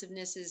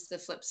responsiveness is the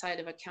flip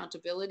side of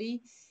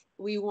accountability.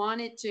 We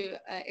want it to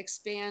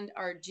expand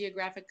our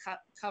geographic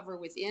cover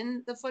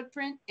within the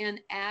footprint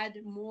and add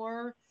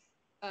more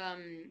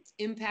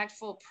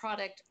impactful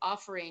product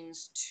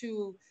offerings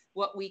to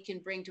what we can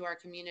bring to our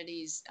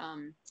communities.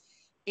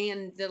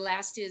 And the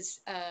last is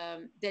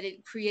that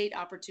it create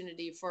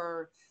opportunity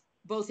for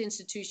both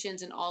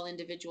institutions and all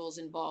individuals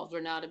involved. We're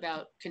not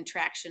about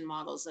contraction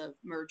models of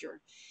merger.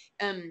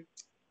 Um,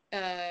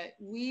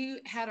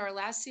 we had our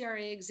last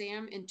CRA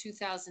exam in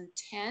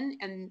 2010,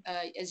 and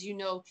as you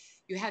know,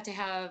 you had to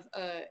have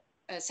a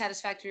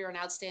satisfactory or an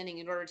outstanding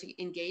in order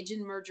to engage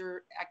in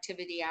merger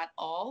activity at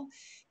all.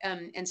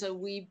 And so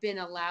we've been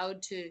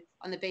allowed to,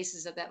 on the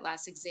basis of that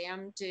last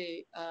exam,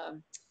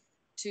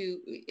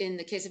 in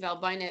the case of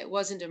Albina, it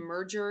wasn't a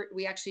merger.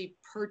 We actually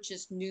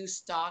purchased new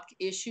stock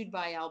issued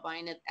by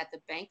Albina at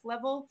the bank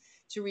level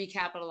to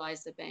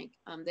recapitalize the bank.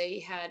 They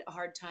had a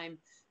hard time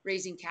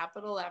raising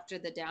capital after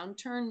the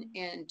downturn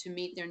and to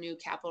meet their new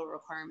capital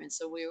requirements.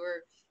 So we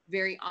were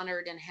very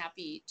honored and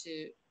happy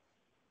to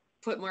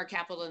put more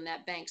capital in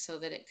that bank so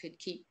that it could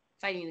keep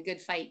fighting the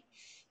good fight.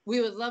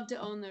 We would love to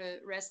own the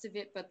rest of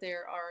it, but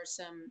there are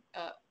some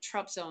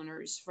TRUPS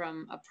owners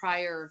from a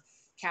prior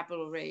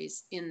capital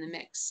raise in the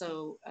mix.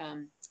 So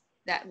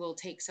that will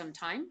take some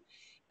time.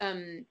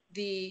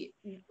 The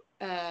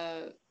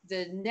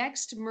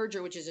next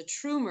merger, which is a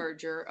true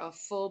merger, a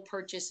full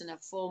purchase and a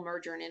full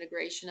merger and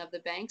integration of the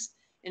banks,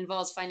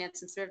 involves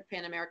Finance and Thrift,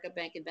 Pan America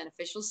Bank, and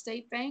Beneficial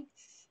State Bank.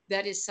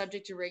 That is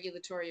subject to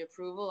regulatory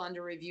approval,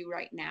 under review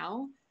right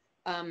now.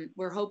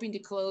 We're hoping to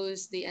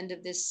close the end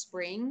of this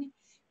spring.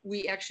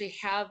 We actually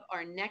have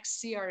our next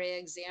CRA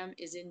exam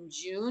is in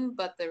June,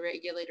 but the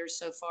regulators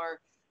so far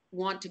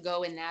want to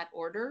go in that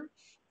order.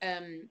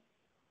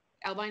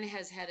 Albina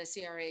has had a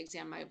CRA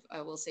exam,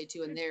 I will say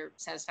too, and they're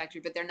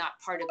satisfactory, but they're not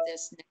part of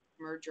this next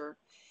merger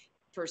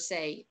per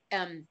se.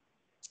 And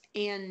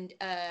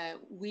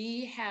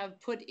we have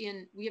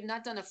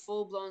not done a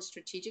full-blown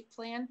strategic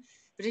plan,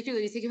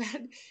 particularly if you think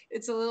about it.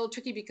 It's a little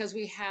tricky because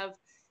we have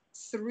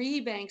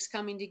 3 banks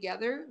coming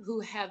together who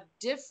have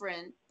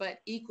different but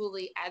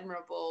equally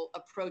admirable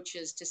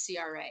approaches to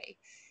CRA.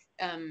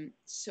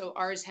 So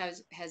ours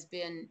has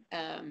been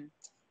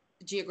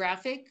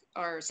geographic.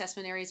 Our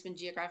assessment area has been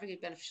geographic and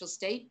Beneficial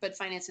State, but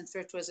Finance and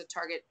Thrift was a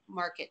target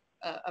market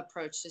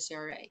approach to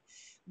CRA.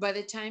 By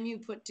the time you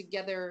put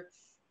together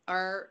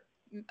our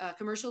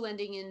commercial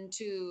lending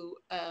into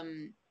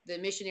the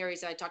mission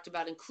areas I talked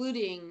about,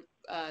 including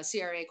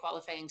CRA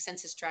qualifying,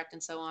 census tract,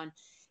 and so on,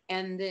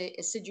 and the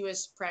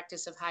assiduous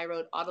practice of high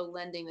road auto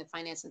lending that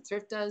Finance and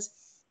Thrift does,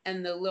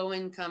 and the low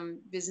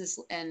income business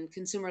and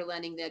consumer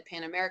lending that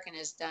Pan American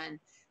has done,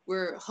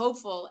 we're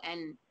hopeful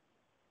and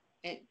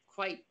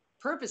quite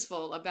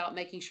purposeful about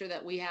making sure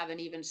that we have an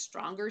even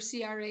stronger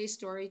CRA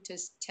story to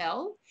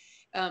tell.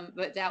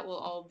 But that will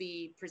all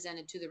be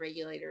presented to the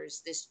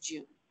regulators this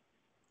June.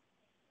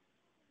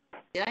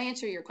 Did I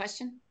answer your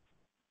question?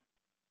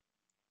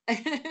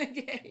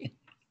 Okay.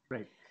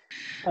 Great.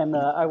 And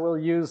I will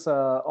use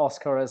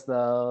Oscar as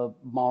the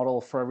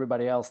model for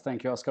everybody else.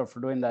 Thank you, Oscar,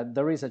 for doing that.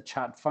 There is a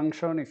chat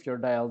function if you're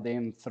dialed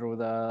in through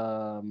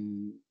the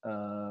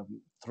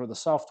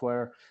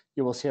software.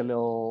 You will see a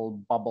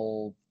little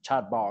bubble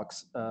chat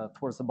box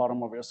towards the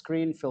bottom of your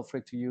screen. Feel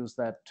free to use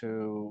that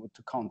to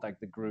contact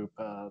the group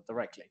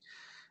directly.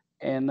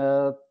 And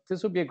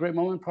this would be a great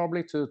moment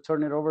probably to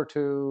turn it over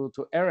to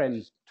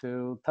Erin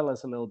to tell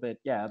us a little bit,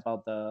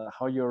 about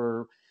how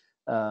you're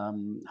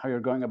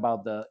going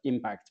about the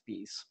impact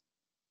piece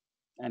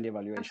and the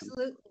evaluation.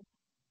 Absolutely.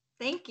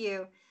 Thank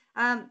you.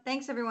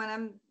 Thanks, everyone.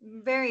 I'm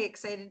very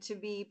excited to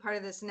be part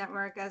of this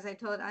network. As I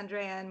told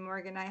Andrea and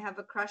Morgan, I have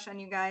a crush on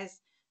you guys,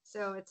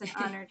 so it's an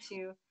honor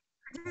to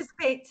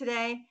participate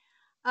today.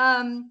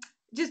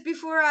 Just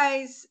before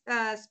I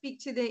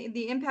speak to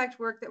the impact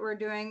work that we're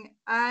doing,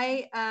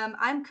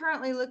 I'm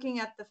currently looking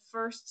at the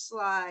first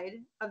slide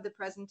of the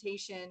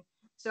presentation,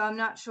 so I'm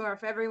not sure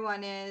if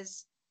everyone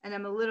is, and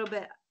I'm a little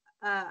bit,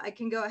 I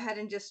can go ahead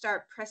and just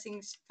start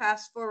pressing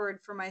fast forward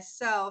for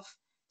myself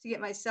to get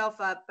myself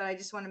up, but I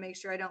just want to make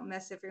sure I don't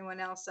mess everyone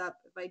else up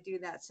if I do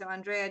that. So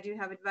Andrea, do you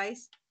have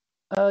advice?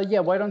 Yeah,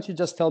 why don't you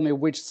just tell me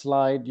which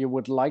slide you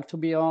would like to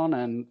be on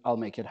and I'll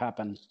make it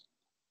happen.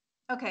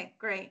 Okay,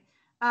 great.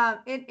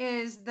 It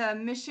is the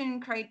mission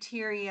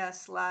criteria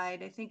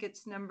slide. I think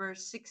it's number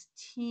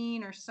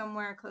 16 or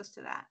somewhere close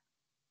to that.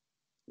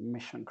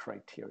 mission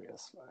criteria.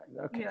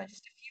 Right? Okay.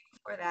 Just a few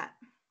before that.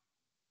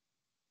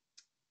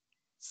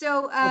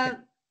 So, Okay.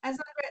 as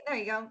Andrea, there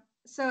you go.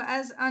 So,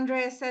 as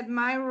Andrea said,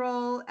 my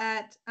role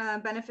at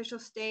Beneficial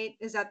State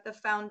is at the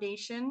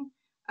foundation.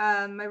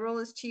 My role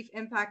is Chief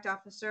Impact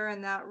Officer,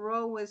 and that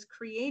role was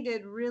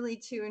created really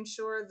to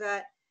ensure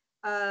that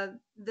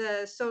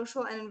the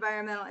social and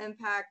environmental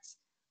impact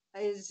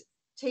is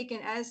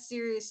taken as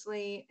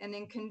seriously and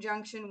in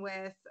conjunction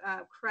with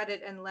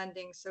credit and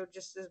lending. So,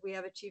 just as we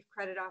have a Chief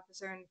Credit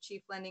Officer and a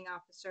Chief Lending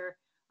Officer,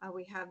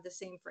 we have the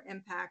same for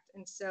impact.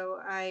 And so,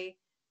 I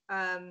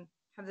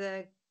have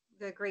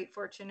the great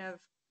fortune of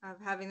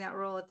having that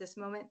role at this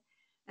moment,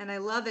 and I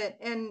love it.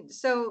 And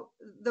so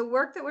the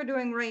work that we're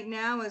doing right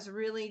now is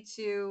really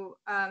to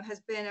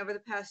has been over the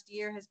past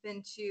year has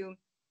been to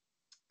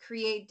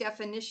create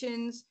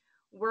definitions,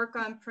 work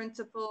on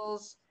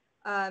principles,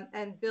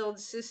 and build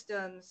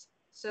systems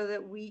so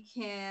that we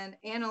can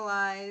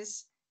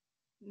analyze,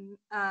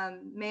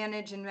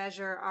 manage, and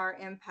measure our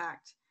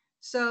impact.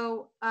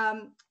 So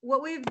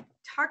what we've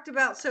talked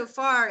about so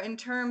far in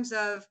terms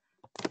of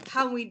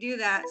how we do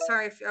that.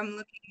 Sorry if I'm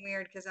looking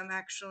weird because I'm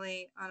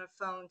actually on a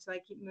phone, so I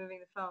keep moving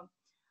the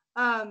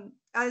phone.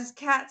 As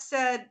Kat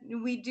said,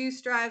 we do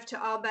strive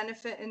to all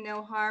benefit and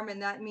no harm,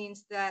 and that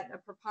means that a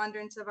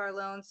preponderance of our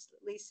loans,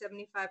 at least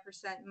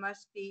 75%,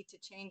 must be to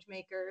change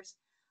makers,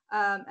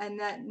 and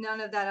that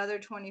none of that other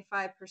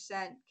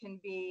 25% can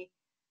be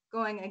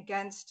going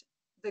against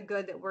the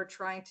good that we're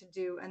trying to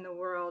do in the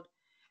world.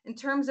 In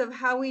terms of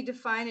how we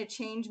define a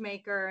change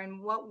maker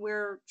and what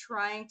we're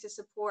trying to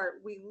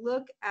support, we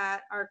look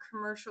at our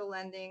commercial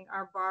lending,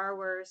 our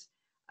borrowers,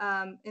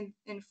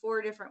 in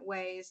four different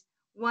ways.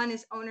 One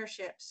is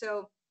ownership.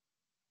 So,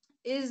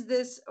 is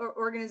this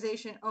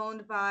organization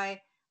owned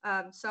by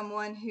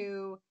someone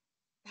who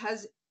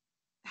has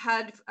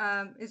had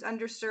is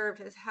underserved,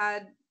 has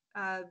had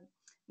uh,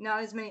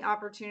 not as many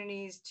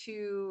opportunities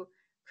to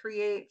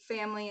create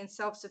family and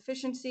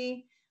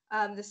self-sufficiency?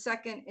 The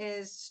second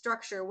is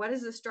structure. What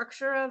is the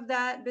structure of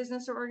that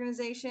business or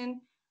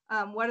organization?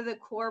 What are the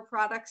core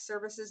products,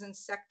 services, and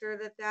sector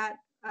that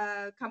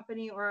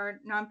company or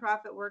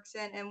nonprofit works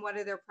in, and what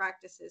are their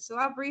practices? So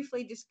I'll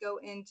briefly just go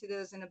into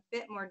those in a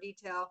bit more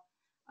detail,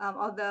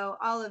 although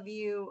all of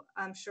you,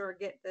 I'm sure,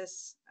 get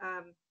this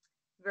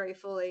very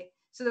fully.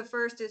 So the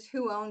first is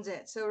who owns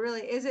it. So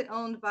really, is it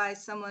owned by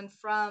someone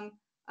from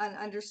an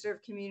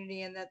underserved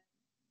community, and that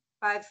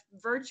by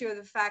virtue of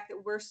the fact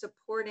that we're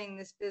supporting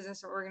this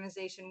business or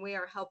organization, we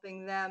are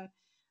helping them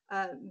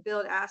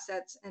build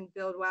assets and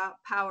build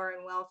power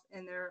and wealth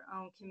in their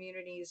own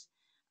communities.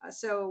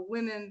 So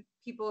women,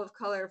 people of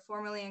color,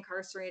 formerly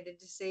incarcerated,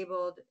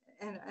 disabled,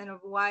 and a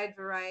wide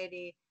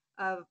variety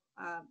of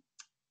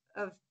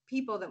of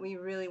people that we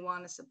really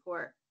want to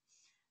support.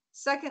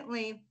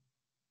 Secondly,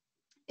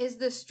 is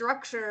the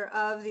structure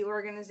of the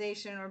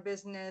organization or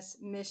business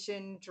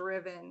mission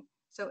driven?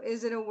 So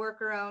is it a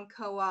worker owned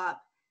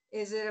co-op?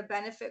 Is it a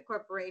benefit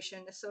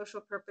corporation, a social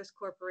purpose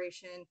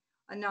corporation,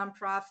 a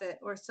nonprofit,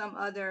 or some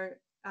other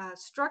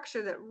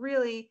structure that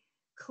really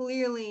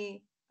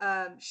clearly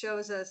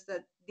shows us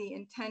that the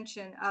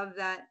intention of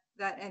that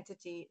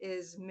entity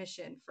is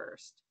mission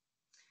first?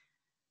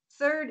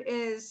 Third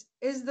is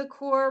the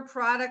core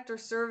product or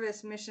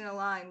service mission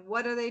aligned?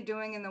 What are they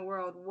doing in the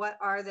world? What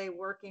are they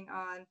working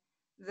on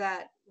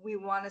that we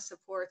want to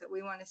support, that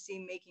we want to see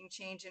making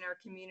change in our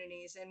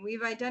communities? And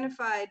we've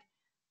identified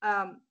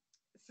um,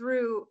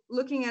 through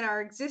looking at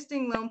our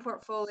existing loan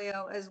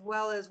portfolio as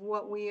well as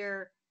what we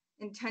are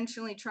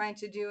intentionally trying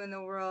to do in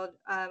the world,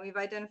 we've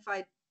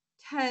identified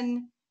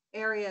 10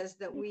 areas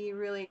that we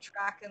really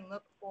track and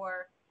look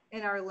for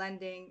in our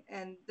lending,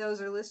 and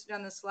those are listed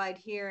on the slide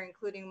here,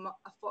 including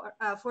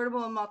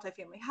affordable and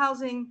multifamily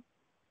housing,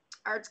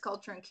 arts,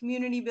 culture, and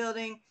community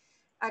building,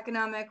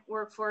 economic,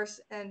 workforce,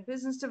 and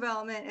business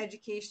development,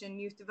 education and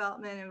youth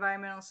development,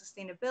 environmental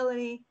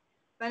sustainability,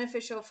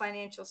 beneficial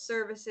financial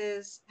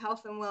services,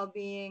 health and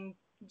well-being,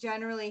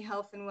 generally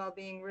health and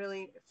well-being,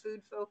 really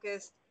food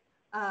focused,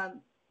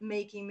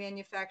 making,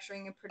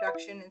 manufacturing, and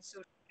production, and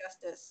social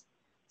justice.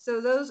 So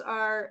those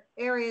are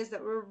areas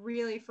that we're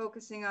really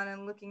focusing on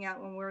and looking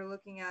at when we're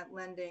looking at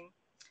lending.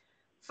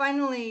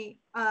 Finally,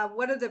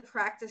 what are the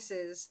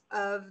practices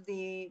of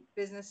the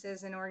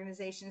businesses and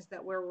organizations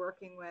that we're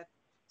working with?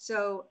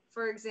 So,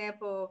 for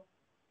example,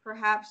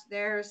 perhaps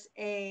there's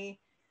a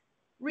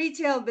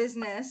retail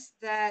business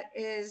that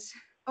is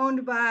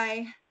owned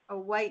by a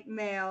white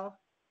male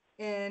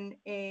in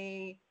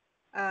a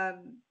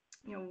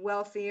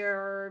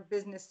wealthier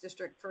business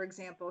district, for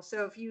example.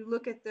 So if you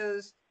look at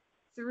those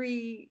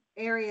three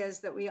areas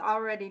that we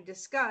already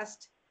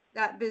discussed,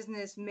 that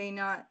business may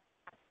not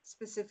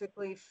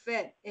specifically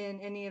fit in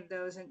any of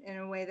those in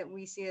a way that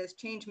we see as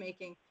change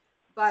making.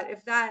 But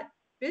if that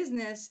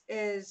business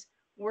is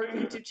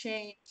working to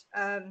change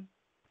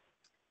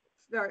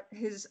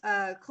his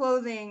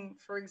clothing,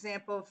 for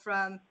example,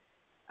 from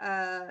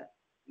uh,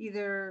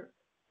 either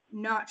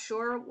not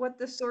sure what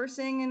the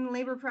sourcing and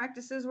labor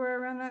practices were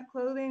around that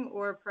clothing,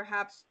 or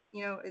perhaps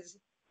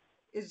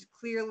is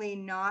clearly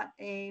not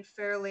a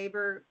fair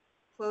labor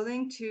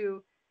clothing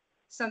to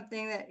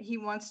something that he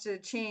wants to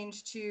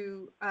change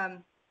to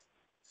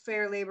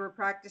fair labor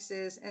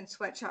practices and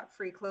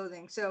sweatshop-free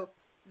clothing. So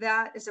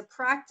that is a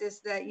practice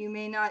that you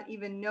may not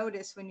even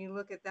notice when you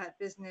look at that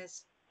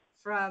business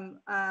from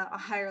a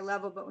higher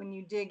level, but when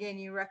you dig in,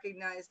 you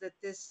recognize that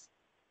this,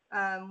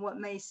 what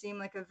may seem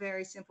like a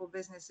very simple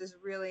business, is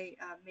really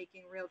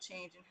making real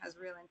change and has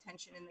real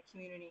intention in the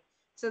community.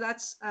 So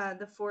that's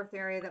the fourth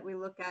area that we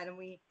look at, and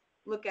we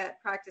look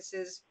at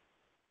practices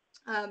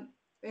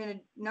in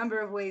a number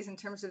of ways in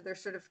terms of their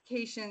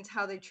certifications,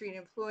 how they treat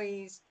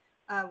employees,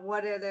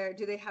 what are their,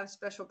 do they have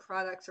special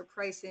products or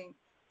pricing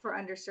for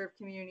underserved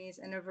communities,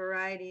 and a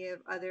variety of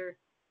other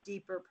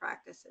deeper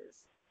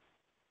practices.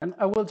 And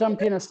I will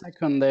jump in a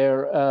second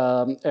there,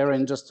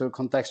 Erin, just to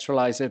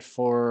contextualize it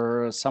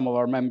for some of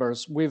our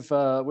members. We've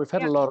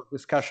had Yeah. a lot of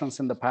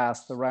discussions in the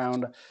past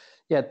around,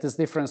 yeah, this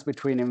difference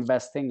between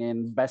investing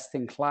in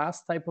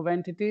best-in-class type of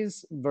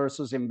entities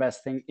versus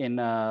investing in,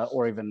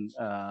 or even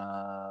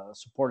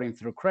supporting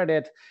through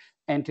credit,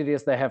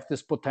 entities that have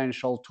this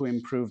potential to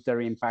improve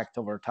their impact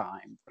over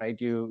time, right?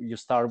 You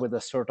start with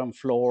a certain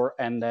floor,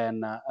 and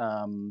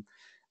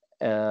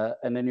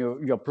then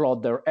you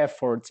applaud their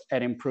efforts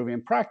at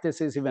improving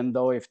practices, even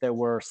though if they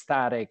were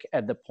static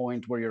at the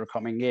point where you're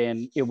coming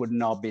in, it would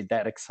not be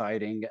that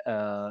exciting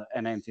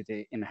an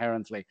entity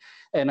inherently.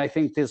 And I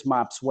think this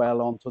maps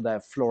well onto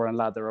that floor and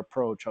ladder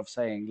approach of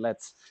saying,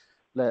 let's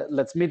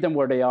meet them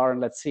where they are, and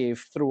let's see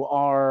if through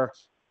our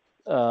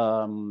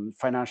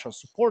financial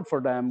support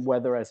for them,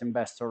 whether as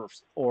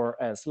investors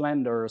or as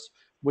lenders,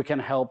 we can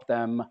help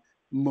them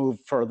move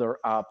further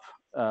up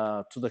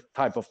to the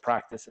type of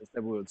practices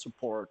that we would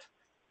support.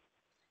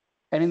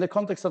 And in the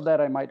context of that,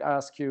 I might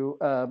ask you,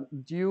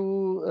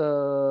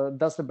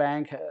 does the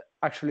bank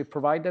actually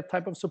provide that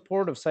type of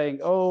support of saying,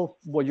 oh,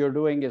 what you're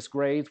doing is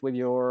great with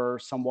your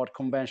somewhat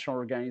conventional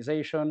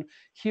organization.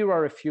 Here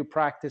are a few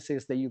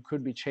practices that you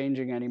could be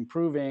changing and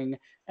improving,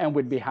 and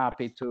we'd be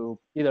happy to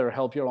either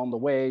help you along the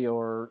way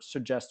or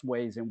suggest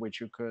ways in which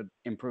you could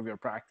improve your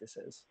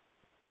practices?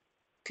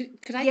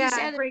 Could I just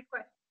add? Great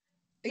question.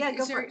 Yeah,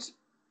 go for it.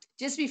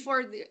 Just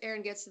before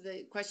Erin gets to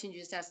the question you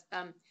just asked,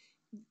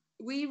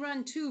 we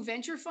run 2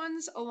 venture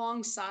funds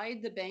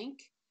alongside the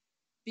bank,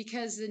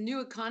 because the new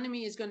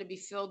economy is going to be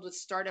filled with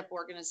startup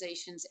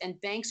organizations, and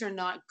banks are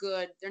not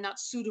good. They're not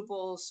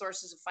suitable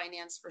sources of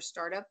finance for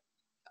startup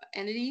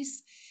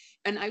entities.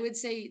 And I would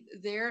say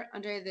there,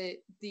 Andre,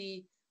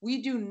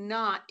 we do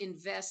not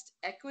invest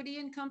equity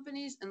in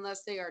companies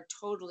unless they are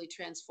totally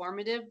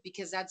transformative,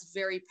 because that's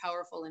very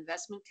powerful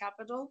investment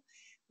capital.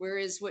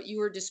 Whereas what you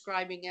were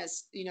describing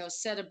as,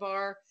 set a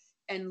bar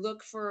and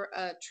look for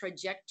a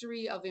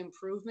trajectory of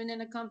improvement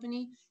in a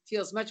company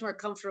feels much more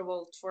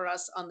comfortable for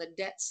us on the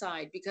debt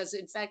side, because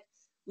in fact,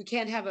 we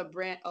can't have a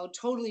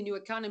totally new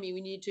economy.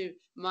 We need to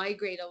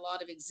migrate a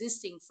lot of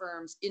existing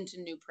firms into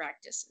new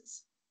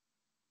practices.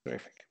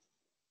 Terrific.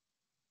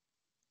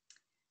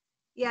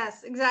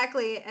 Yes,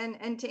 exactly.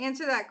 And to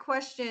answer that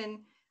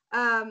question,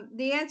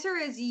 the answer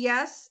is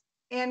yes,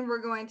 and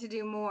we're going to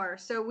do more.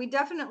 So we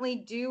definitely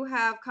do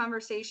have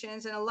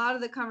conversations, and a lot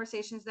of the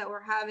conversations that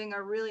we're having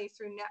are really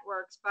through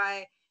networks,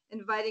 by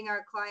inviting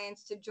our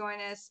clients to join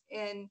us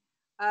in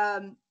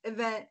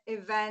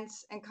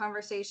events and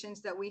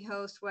conversations that we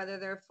host, whether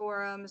they're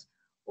forums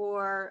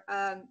or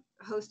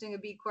hosting a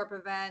B Corp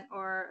event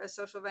or a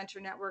social venture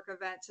network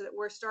event, so that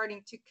we're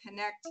starting to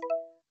connect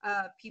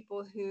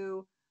people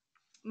who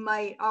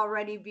might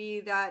already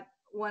be that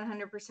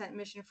 100%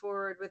 mission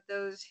forward with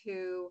those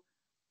who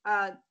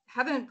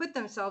haven't put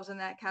themselves in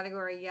that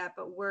category yet,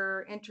 but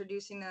we're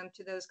introducing them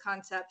to those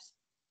concepts.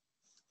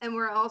 And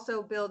we're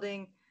also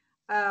building,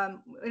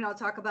 and I'll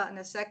talk about in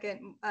a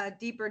second,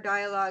 deeper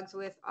dialogues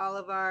with all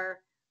of our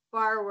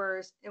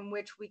borrowers, in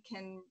which we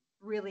can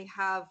really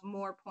have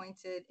more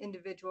pointed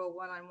individual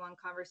one-on-one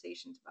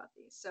conversations about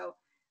these. So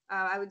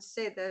I would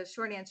say the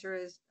short answer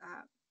is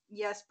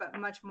yes, but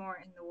much more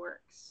in the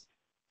works.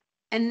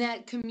 And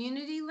that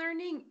community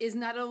learning is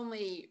not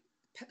only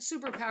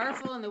super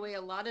powerful in the way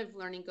a lot of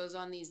learning goes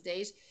on these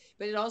days,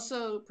 but it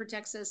also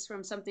protects us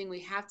from something we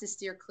have to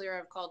steer clear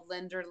of, called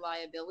lender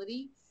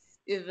liability.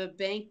 If a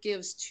bank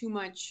gives too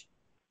much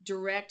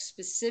direct,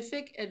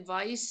 specific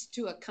advice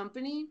to a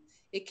company,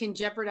 it can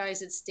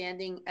jeopardize its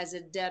standing as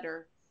a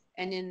debtor.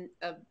 And in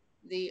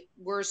the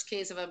worst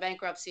case of a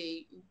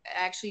bankruptcy,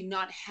 actually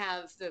not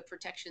have the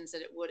protections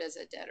that it would as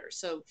a debtor.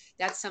 So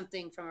that's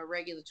something from a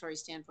regulatory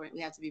standpoint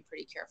we have to be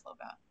pretty careful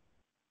about.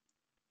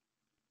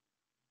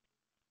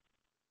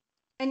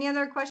 Any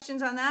other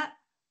questions on that?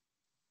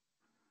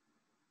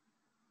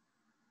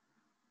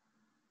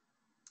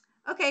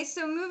 Okay,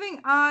 so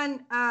moving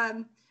on,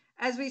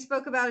 as we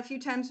spoke about a few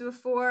times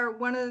before,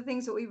 one of the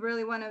things that we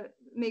really want to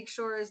make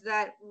sure is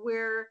that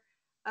we're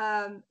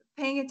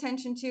paying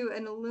attention to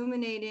and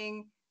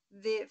illuminating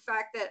the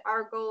fact that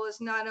our goal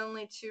is not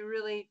only to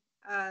really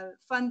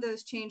fund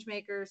those change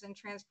makers and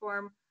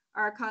transform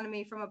our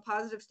economy from a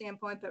positive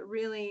standpoint, but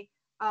really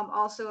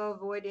also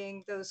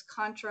avoiding those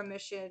contra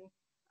mission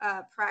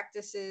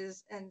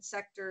practices and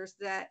sectors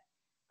that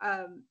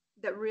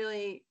that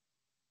really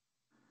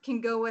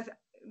can go with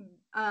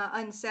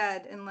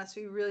unsaid unless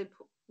we really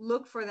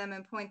look for them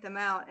and point them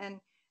out. And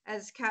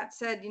as Kat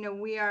said,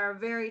 we are a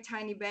very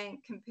tiny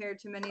bank compared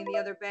to many of the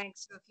other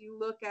banks. So if you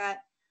look at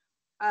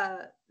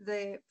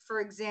for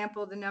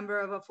example, the number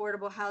of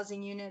affordable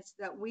housing units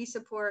that we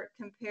support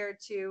compared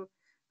to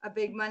a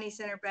big money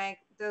center bank,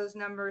 those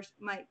numbers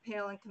might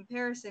pale in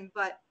comparison.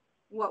 But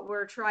what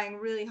we're trying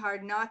really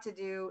hard not to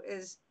do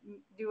is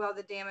do all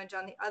the damage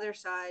on the other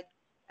side.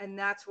 And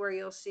that's where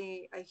you'll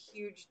see a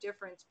huge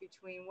difference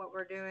between what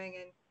we're doing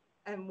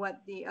and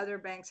what the other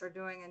banks are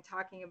doing and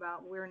talking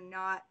about. We're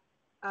not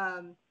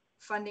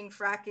funding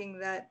fracking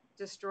that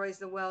destroys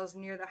the wells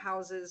near the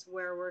houses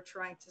where we're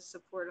trying to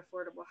support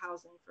affordable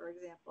housing, for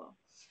example.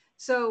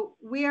 So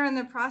we are in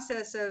the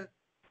process of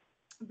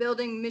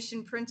building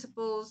mission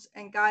principles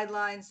and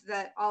guidelines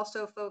that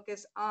also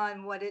focus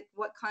on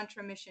what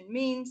contra mission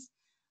means.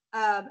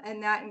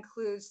 And that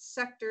includes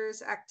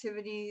sectors,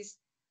 activities,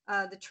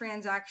 the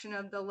transaction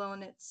of the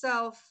loan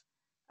itself,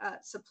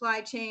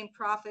 supply chain,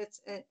 profits,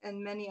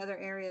 and many other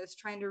areas,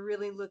 trying to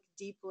really look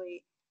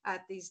deeply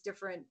at these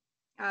different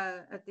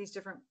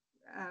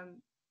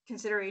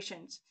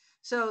considerations.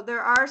 So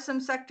there are some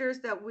sectors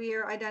that we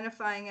are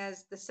identifying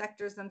as the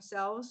sectors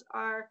themselves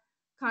are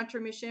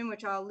contra mission,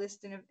 which I'll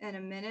list in a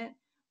minute,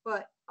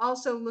 but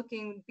also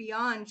looking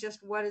beyond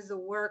just what is the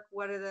work,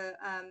 what are the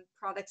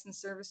products and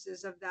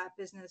services of that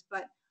business,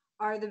 but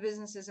are the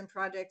businesses and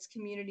projects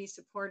community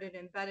supported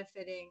and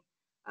benefiting?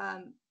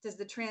 Does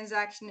the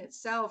transaction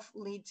itself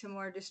lead to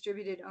more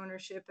distributed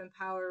ownership and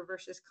power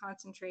versus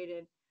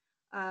concentrated?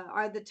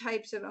 Are the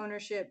types of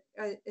ownership,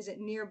 is it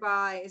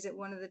nearby? Is it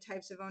one of the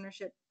types of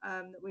ownership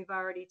that we've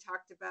already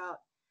talked about?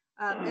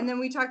 And then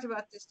we talked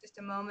about this just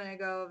a moment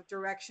ago of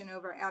direction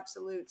over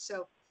absolute.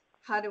 So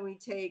how do we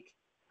take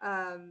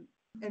and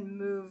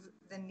move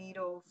the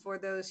needle for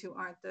those who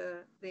aren't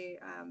the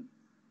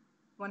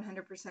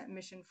 100%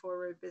 mission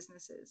forward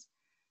businesses?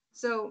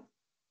 So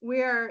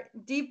we are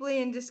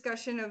deeply in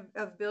discussion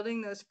of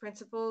building those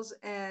principles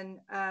and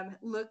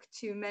look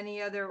to many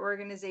other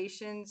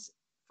organizations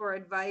for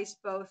advice,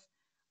 both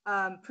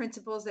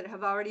principles that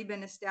have already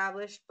been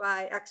established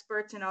by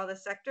experts in all the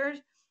sectors,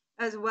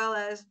 as well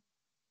as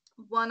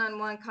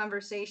one-on-one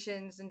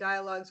conversations and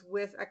dialogues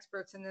with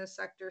experts in those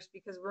sectors,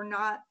 because we're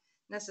not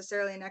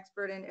necessarily an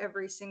expert in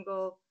every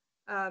single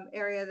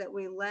area that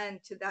we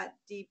lend to that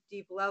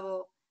deep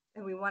level.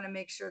 And we want to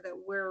make sure that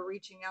we're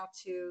reaching out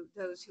to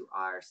those who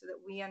are, so that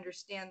we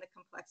understand the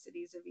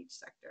complexities of each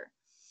sector.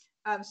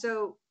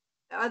 So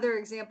other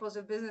examples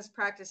of business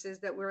practices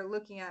that we're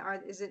looking at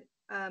are,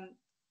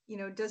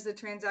 does the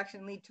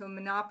transaction lead to a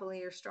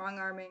monopoly or strong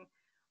arming?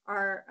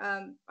 Are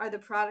the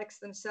products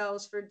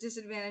themselves for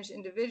disadvantaged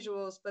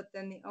individuals, but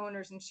then the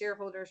owners and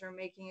shareholders are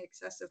making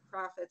excessive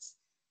profits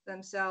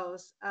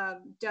themselves?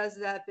 Does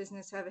that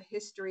business have a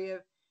history of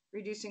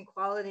reducing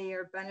quality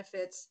or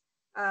benefits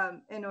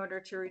in order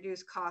to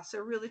reduce costs? So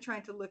really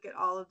trying to look at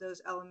all of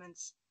those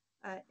elements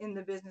in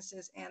the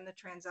businesses and the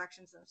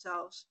transactions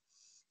themselves.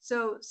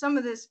 So some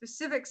of the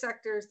specific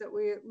sectors that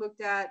we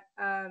looked at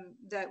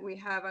that we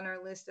have on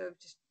our list of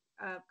just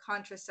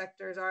contra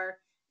sectors are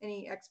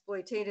any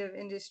exploitative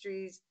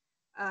industries,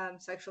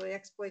 sexually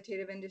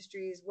exploitative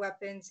industries,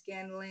 weapons,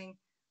 gambling,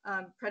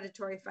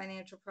 predatory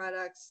financial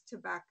products,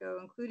 tobacco,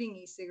 including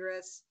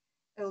e-cigarettes,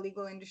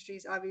 illegal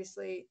industries,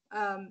 obviously,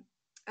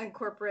 and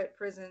corporate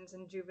prisons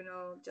and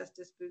juvenile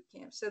justice boot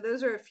camps. So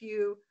those are a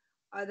few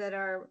that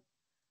are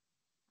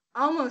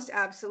almost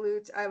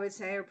absolutes, I would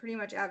say, or pretty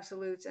much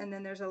absolutes. And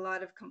then there's a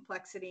lot of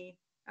complexity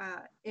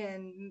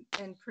in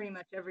pretty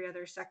much every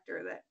other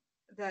sector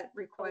that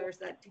requires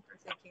that deeper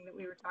thinking that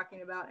we were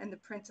talking about, and the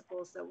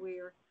principles that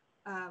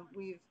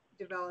we've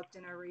developed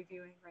and are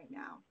reviewing right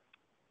now.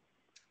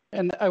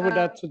 And I would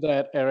add to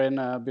that,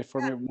 Erin,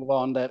 before we move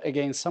on, that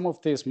again, some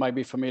of this might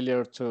be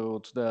familiar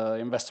to the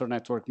Investor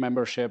Network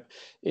membership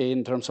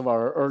in terms of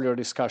our earlier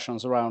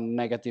discussions around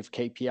negative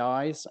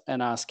KPIs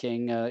and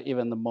asking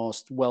even the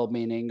most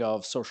well-meaning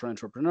of social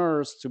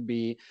entrepreneurs to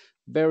be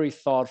very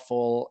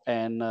thoughtful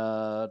and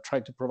try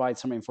to provide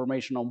some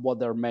information on what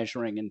they're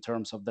measuring in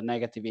terms of the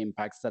negative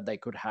impacts that they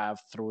could have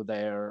through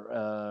their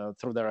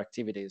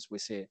activities. We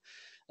see.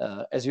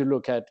 As you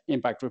look at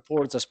impact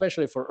reports,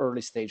 especially for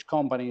early stage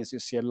companies, you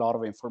see a lot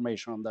of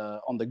information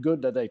on the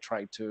good that they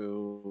try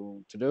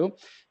to do.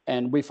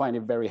 And we find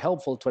it very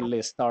helpful to at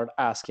least start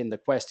asking the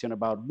question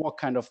about what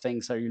kind of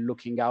things are you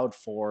looking out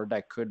for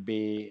that could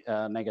be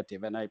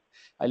negative. And I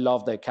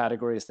love the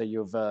categories that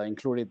you've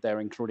included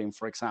there, including,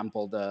 for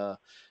example, the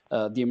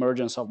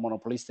emergence of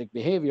monopolistic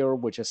behavior,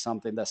 which is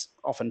something that's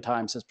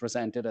oftentimes is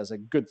presented as a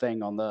good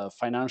thing on the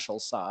financial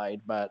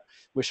side, but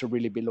we should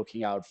really be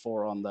looking out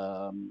for on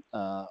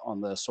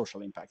the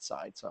social impact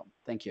side. So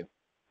thank you.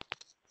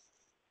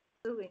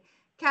 Absolutely.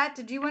 Kat,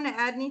 did you want to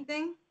add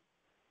anything?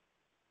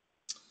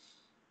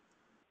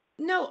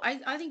 No,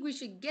 I think we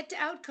should get to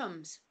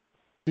outcomes.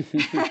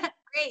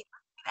 Great.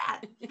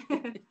 That.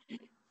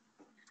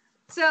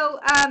 So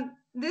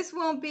this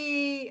won't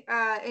be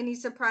any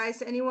surprise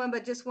to anyone,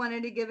 but just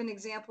wanted to give an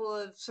example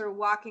of sort of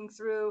walking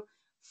through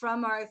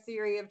from our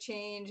theory of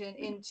change and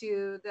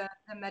into the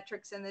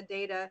metrics and the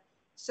data.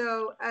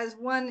 So as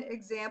one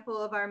example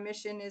of our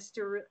mission is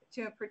to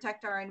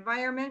protect our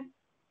environment.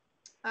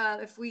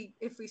 If we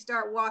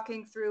start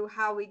walking through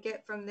how we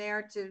get from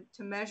there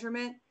to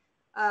measurement,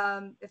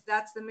 if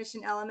that's the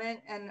mission element,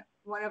 and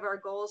one of our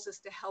goals is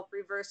to help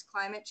reverse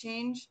climate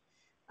change,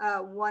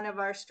 one of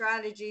our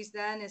strategies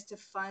then is to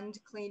fund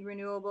clean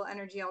renewable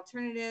energy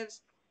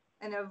alternatives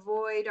and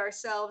avoid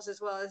ourselves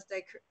as well as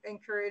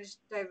encourage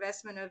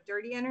divestment of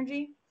dirty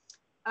energy.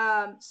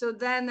 So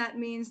then that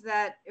means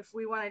that if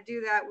we want to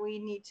do that, we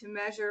need to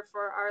measure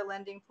for our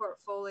lending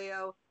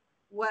portfolio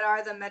what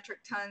are the metric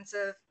tons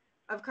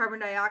of carbon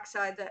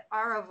dioxide that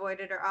are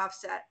avoided or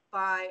offset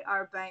by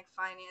our bank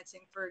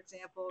financing, for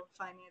example,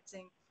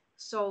 financing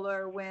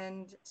solar,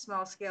 wind,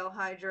 small scale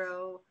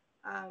hydro,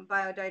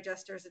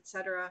 biodigesters,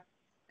 etc.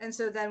 And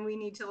so then we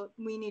need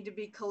to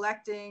be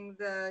collecting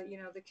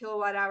the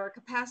kilowatt hour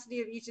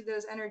capacity of each of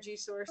those energy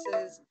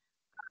sources.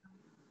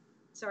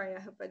 Sorry, I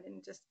hope I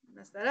didn't just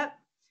mess that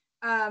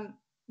up.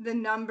 The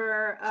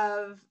number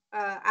of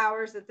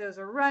hours that those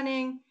are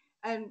running,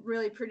 and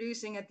really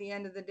producing at the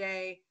end of the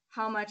day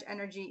how much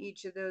energy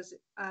each of those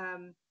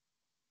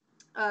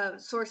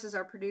sources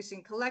are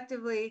producing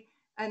collectively,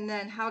 and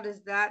then how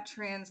does that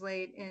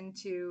translate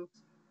into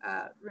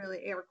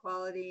really air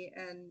quality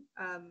and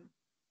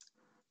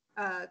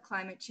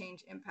climate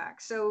change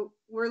impacts. So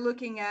we're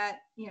looking at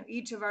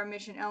each of our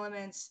mission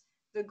elements,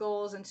 the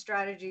goals and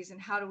strategies,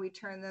 and how do we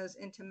turn those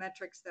into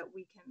metrics that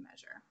we can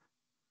measure.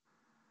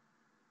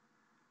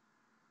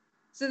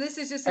 So this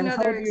is just And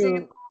another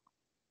example.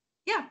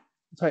 Yeah.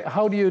 Sorry,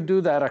 how do you do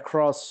that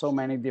across so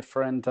many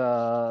different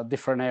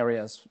different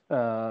areas?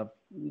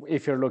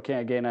 If you're looking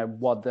again at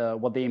what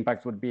the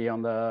impact would be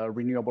on the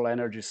renewable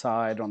energy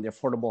side, on the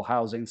affordable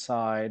housing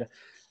side,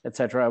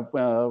 etc.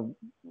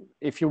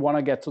 If you want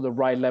to get to the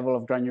right level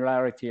of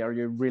granularity, are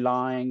you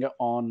relying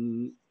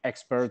on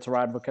experts or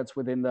advocates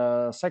within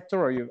the sector,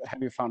 or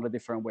have you found a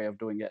different way of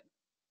doing it?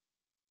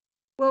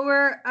 Well,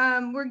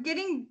 we're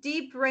getting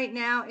deep right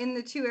now in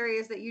the two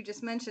areas that you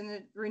just mentioned,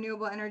 the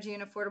renewable energy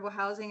and affordable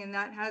housing, and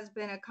that has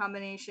been a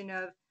combination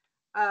of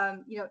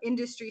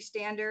industry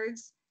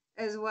standards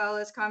as well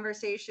as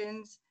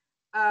conversations,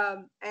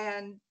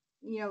 and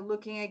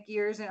looking at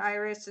gears and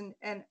iris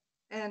and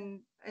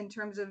in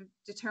terms of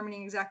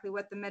determining exactly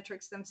what the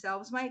metrics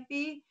themselves might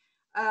be.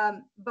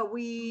 But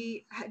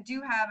we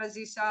do have, as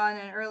you saw in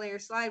an earlier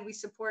slide, we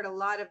support a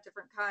lot of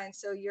different kinds.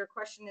 So your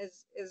question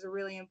is a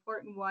really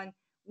important one.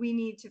 We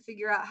need to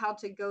figure out how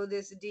to go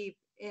this deep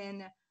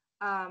in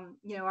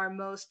our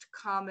most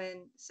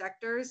common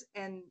sectors,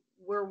 and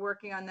we're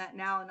working on that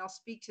now, and I'll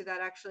speak to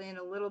that actually in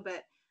a little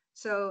bit.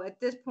 So at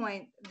this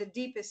point, the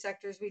deepest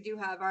sectors we do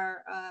have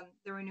are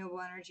the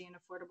renewable energy and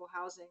affordable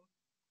housing.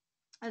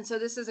 And so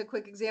this is a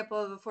quick example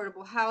of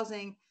affordable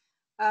housing.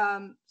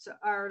 So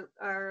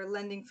our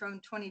lending from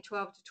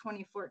 2012 to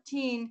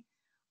 2014,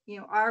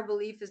 our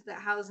belief is that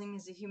housing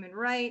is a human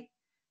right.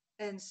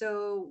 And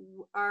so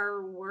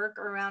our work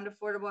around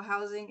affordable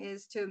housing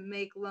is to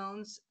make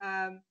loans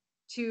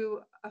to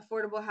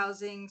affordable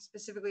housing,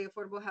 specifically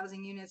affordable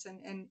housing units,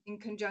 and in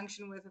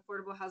conjunction with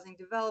affordable housing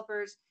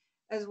developers,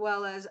 as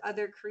well as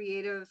other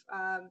creative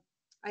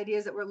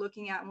ideas that we're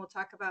looking at and we'll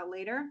talk about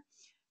later.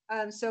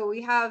 So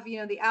we have,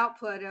 the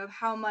output of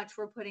how much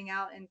we're putting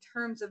out in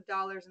terms of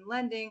dollars in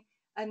lending,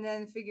 and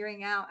then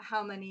figuring out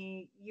how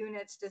many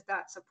units does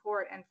that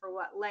support and for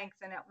what length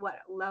and at what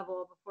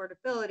level of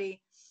affordability.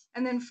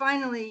 And then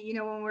finally,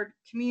 when we're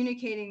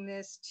communicating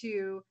this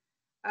to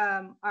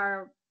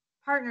our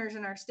partners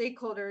and our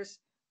stakeholders,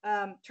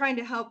 trying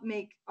to help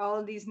make all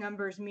of these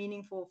numbers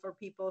meaningful for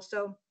people.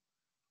 So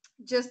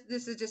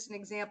this is just an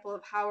example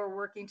of how we're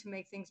working to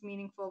make things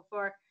meaningful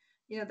for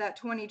that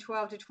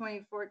 2012 to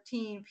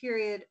 2014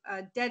 period.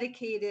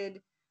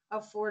 Dedicated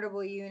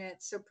affordable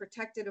units, so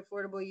protected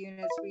affordable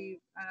units,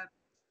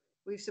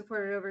 we've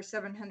supported over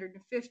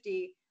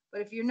 750. But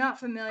if you're not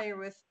familiar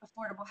with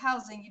affordable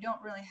housing, you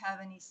don't really have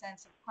any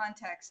sense of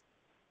context.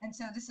 And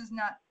so this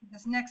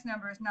next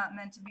number is not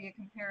meant to be a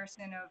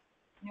comparison of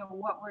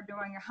what we're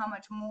doing or how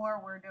much more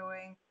we're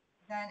doing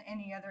than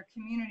any other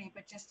community,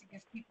 but just to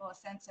give people a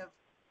sense of,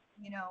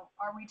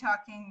 are we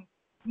talking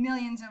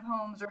millions of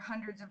homes or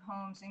hundreds of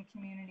homes in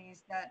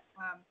communities that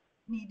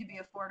need to be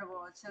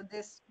affordable? And so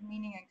this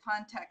meaning and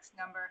context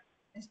number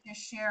is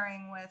just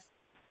sharing with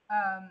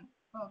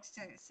folks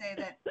to say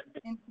that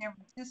in San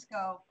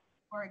Francisco,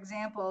 for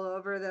example,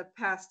 over the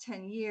past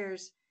 10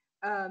 years,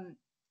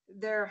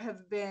 there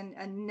have been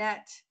a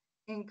net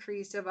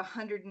increase of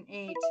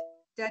 108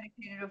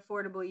 dedicated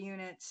affordable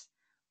units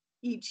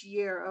each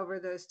year over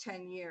those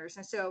 10 years.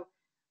 And so,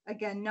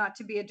 again, not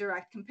to be a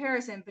direct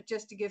comparison, but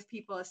just to give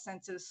people a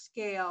sense of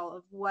scale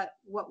of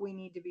what we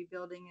need to be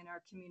building in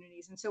our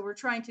communities. And so we're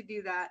trying to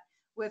do that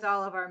with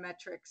all of our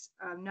metrics,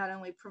 not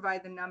only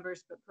provide the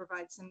numbers, but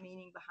provide some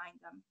meaning behind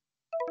them.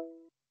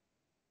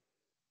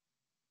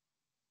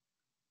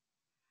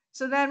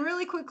 So then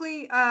really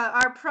quickly,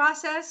 our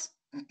process.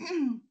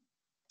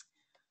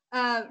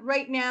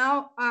 Right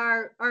now,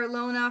 our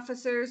loan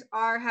officers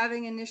are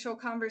having initial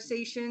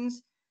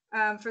conversations.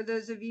 For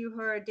those of you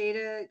who are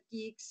data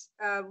geeks,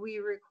 we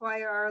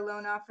require our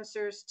loan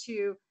officers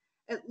to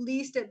at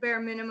least at bare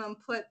minimum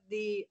put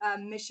the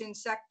mission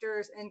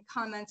sectors and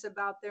comments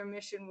about their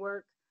mission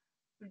work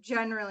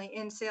generally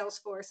in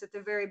Salesforce at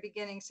the very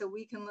beginning, so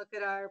we can look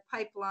at our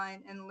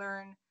pipeline and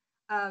learn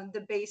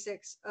the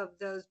basics of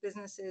those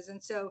businesses.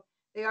 And so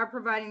they are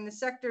providing the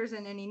sectors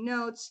and any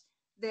notes.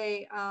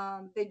 They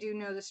do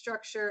know the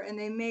structure, and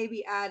they may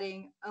be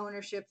adding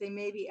ownership. They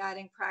may be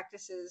adding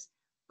practices,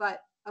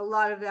 but a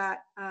lot of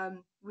that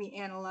we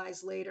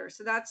analyze later.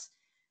 So that's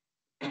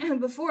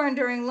before and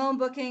during loan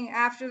booking.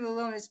 After the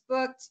loan is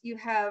booked, you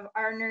have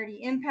our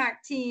nerdy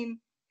impact team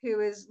who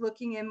is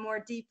looking in more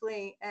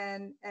deeply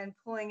and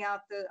pulling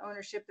out the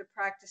ownership, the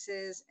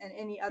practices, and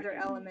any other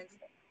elements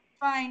that we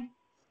find.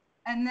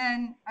 And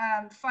then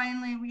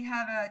finally, we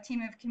have a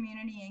team of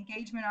community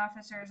engagement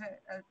officers,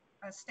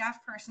 a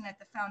staff person at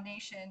the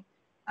foundation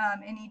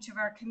in each of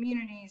our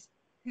communities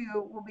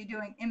who will be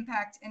doing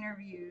impact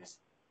interviews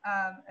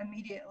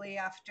immediately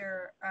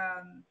after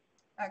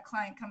a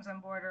client comes on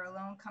board or a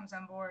loan comes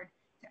on board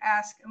to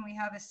ask. And we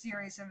have a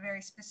series of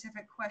very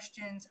specific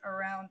questions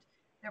around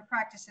their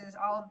practices,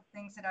 all of the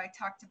things that I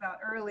talked about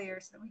earlier,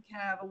 so that we can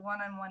have a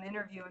one-on-one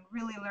interview and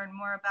really learn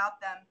more about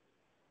them.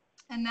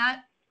 And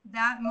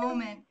that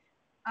moment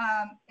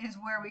is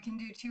where we can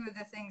do the two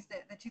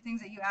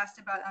things that you asked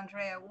about,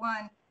 Andrea.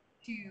 One,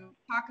 to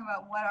talk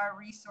about what are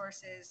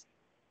resources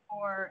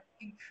for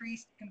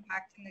increased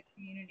impact in the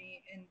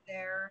community in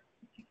their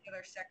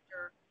particular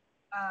sector,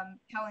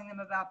 telling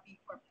them about B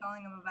Corp,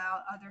 telling them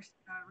about other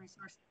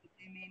resources that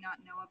they may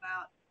not know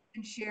about,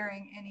 and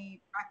sharing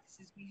any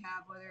practices we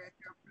have, whether it's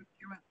our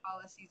procurement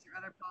policies or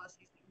other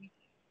policies that we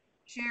can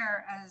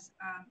share as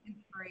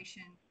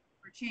inspiration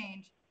for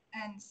change.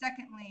 And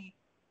secondly,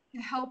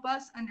 to help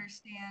us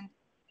understand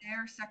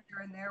their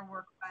sector and their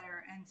work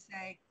better and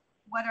say,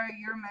 what are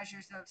your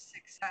measures of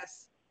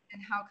success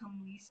and how can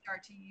we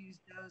start to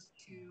use those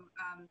to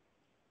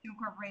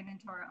incorporate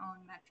into our own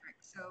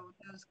metrics? So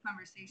those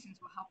conversations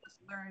will help us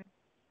learn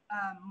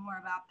more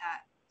about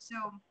that. So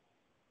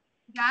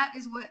that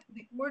is what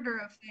the order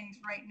of things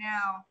right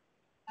now,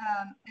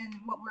 and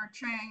what we're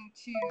trying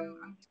to,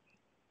 I'm just going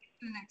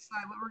to the next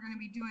slide, what we're going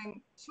to be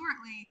doing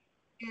shortly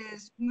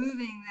is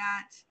moving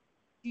that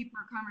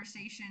deeper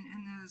conversation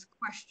and those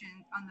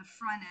questions on the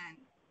front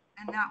end.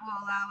 And that will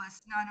allow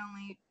us not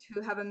only to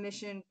have a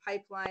mission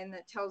pipeline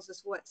that tells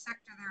us what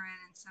sector they're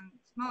in and some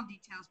small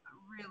details, but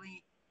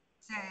really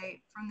say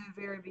from the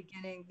very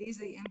beginning,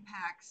 these are the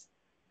impacts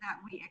that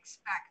we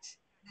expect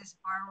this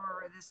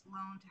borrower or this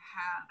loan to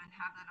have, and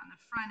have that on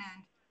the front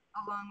end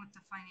along with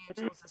the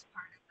financials as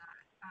part of the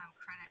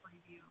credit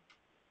review.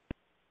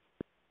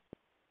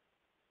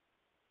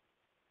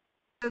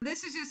 So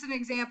this is just an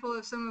example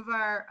of some of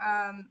our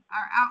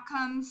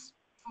outcomes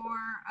for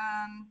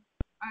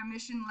our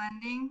mission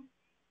lending.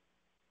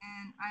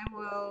 And I'm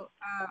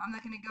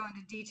not going to go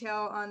into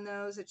detail on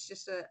those. It's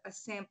just a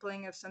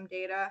sampling of some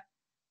data.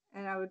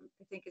 And I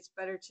think it's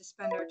better to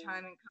spend our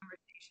time in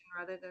conversation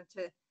rather than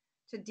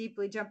to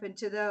deeply jump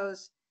into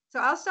those. So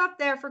I'll stop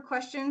there for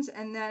questions.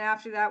 And then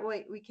after that,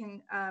 we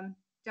can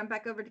jump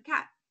back over to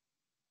Kat.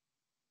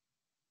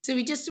 So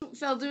we just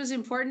felt it was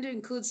important to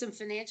include some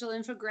financial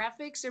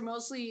infographics. They're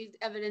mostly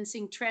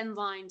evidencing trend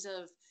lines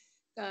of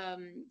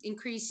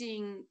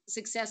increasing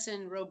success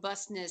and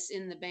robustness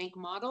in the bank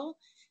model.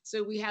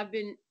 So we have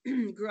been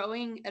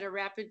growing at a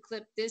rapid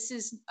clip. This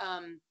is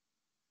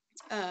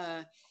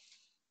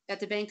at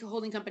the bank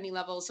holding company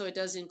level. So it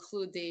does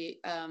include the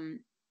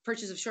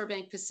purchase of Shore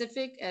Bank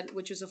Pacific,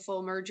 which was a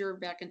full merger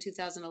back in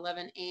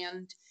 2011,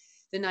 and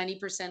the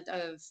 90%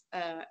 of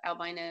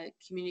Albina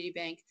Community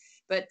Bank.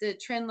 But the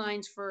trend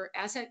lines for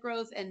asset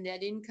growth and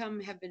net income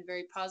have been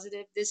very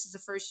positive. This is the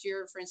first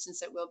year, for instance,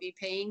 that we'll be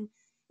paying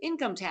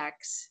income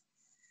tax.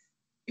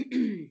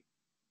 In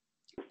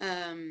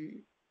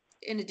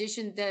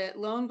addition, the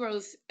loan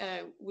growth,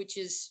 which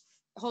is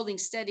holding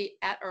steady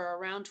at or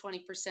around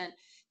 20%,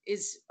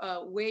 is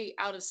way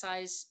out of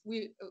size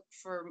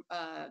for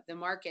the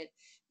market.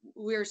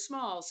 We're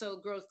small, so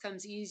growth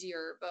comes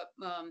easier, but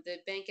the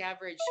bank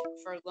average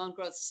for loan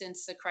growth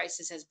since the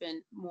crisis has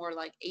been more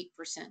like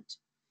 8%.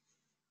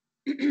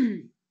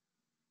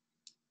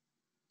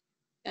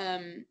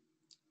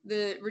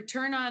 The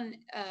return on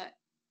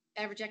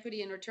average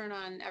equity and return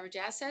on average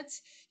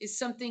assets is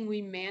something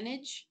we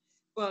manage,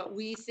 but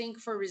we think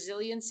for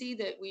resiliency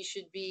that we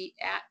should be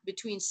at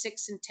between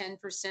 6 and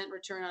 10%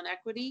 return on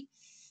equity.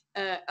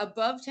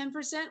 Above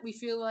 10%, we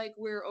feel like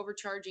we're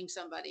overcharging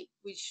somebody.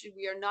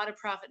 We are not a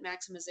profit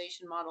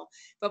maximization model,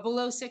 but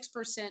below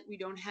 6%, we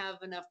don't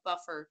have enough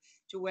buffer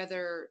to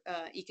weather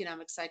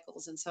economic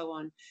cycles and so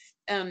on.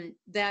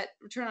 That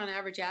return on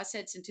average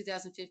assets in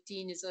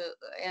 2015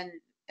 and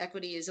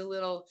equity is a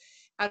little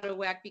out of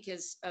whack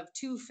because of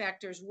two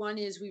factors. One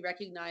is we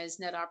recognize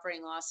net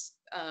operating loss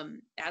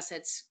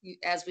assets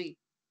as we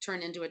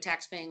turn into a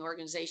tax-paying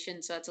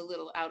organization, so that's a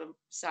little out of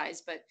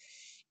size.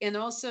 And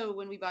also,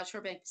 when we bought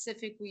Shore Bank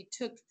Pacific, we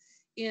took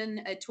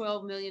in a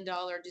 $12 million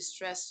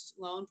distressed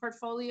loan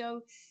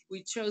portfolio.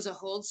 We chose a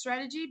hold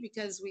strategy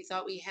because we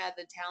thought we had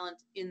the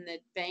talent in the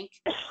bank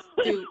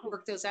to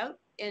work those out.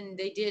 And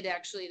they did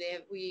actually.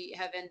 We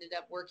have ended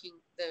up working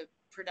the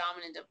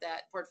predominant of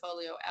that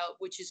portfolio out,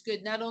 which is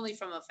good, not only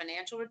from a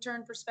financial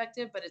return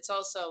perspective, but it's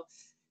also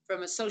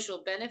from a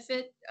social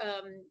benefit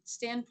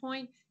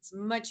standpoint. It's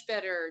much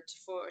better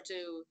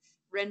to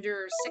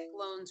render sick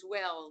loans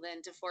well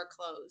than to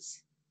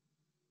foreclose.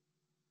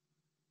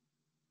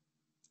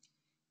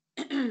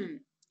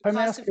 If I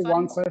may Cost ask of you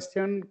one funds.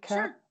 question,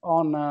 Kat,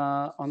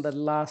 Sure. on the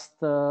last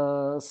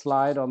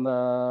slide on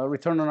the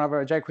return on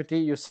average equity,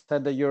 you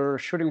said that you're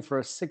shooting for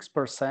a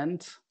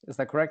 6%. Is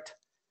that correct?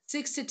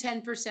 6 to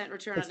 10%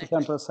 return 6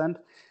 on to equity.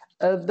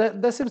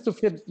 10%. That seems to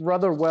fit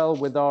rather well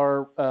with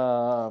our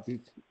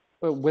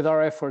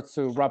efforts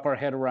to wrap our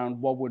head around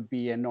what would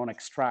be a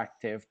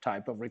non-extractive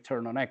type of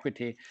return on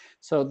equity.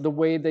 So the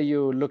way that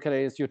you look at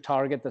it is you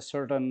target a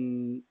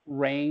certain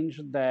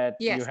range that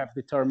Yes. you have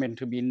determined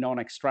to be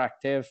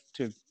non-extractive,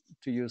 to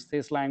use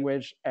this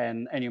language,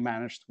 and you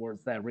manage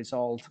towards that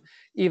result,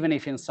 even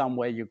if in some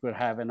way you could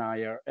have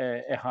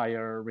a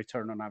higher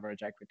return on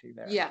average equity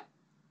there. Yeah,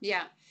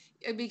 yeah,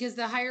 because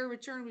the higher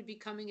return would be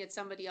coming at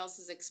somebody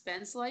else's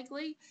expense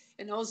likely,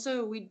 and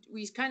also we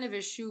kind of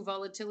eschew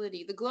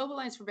volatility. The Global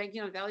Alliance for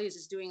Banking on Values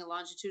is doing a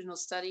longitudinal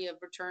study of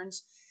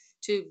returns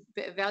to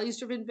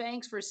values-driven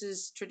banks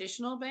versus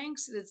traditional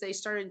banks that they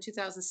started in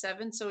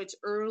 2007. So it's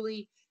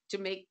early to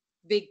make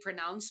big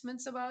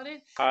pronouncements about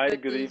it. Hi,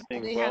 But good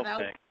evening. they Well, have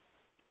thanks.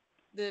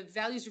 the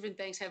values-driven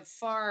banks have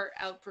far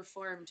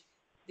outperformed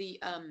the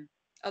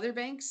other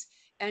banks,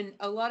 and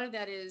a lot of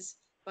that is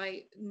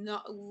by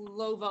not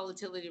low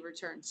volatility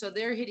return. So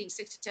they're hitting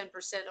 6 to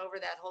 10% over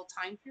that whole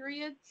time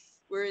period,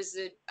 whereas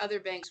the other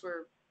banks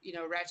were,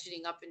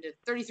 ratcheting up into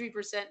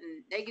 33%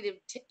 and negative,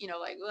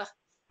 like, ugh.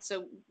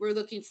 So we're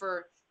looking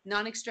for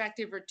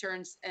non-extractive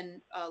returns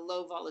and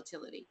low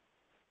volatility.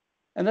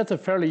 And that's a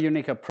fairly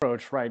unique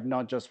approach, right?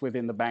 Not just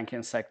within the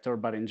banking sector,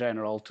 but in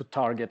general, to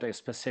target a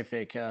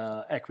specific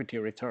equity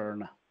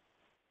return.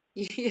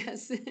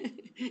 Yes,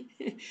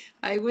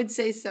 I would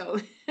say so.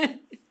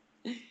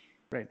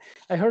 Great.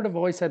 I heard a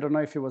voice. I don't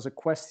know if it was a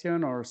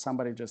question or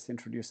somebody just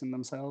introducing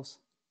themselves.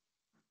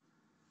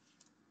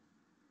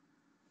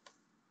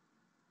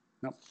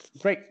 No.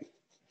 Great.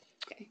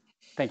 Okay.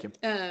 Thank you.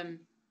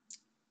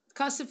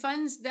 Cost of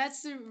funds,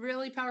 that's the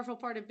really powerful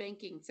part of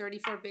banking,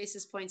 34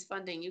 basis points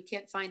funding. You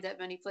can't find that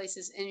many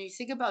places. And you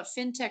think about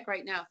fintech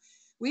right now,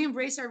 we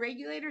embrace our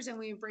regulators and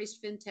we embrace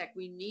fintech.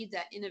 We need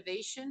that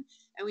innovation,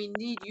 and we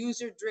need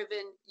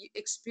user-driven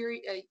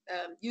experience,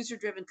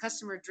 user-driven,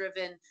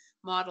 customer-driven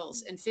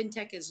models. And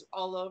fintech is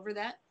all over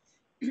that.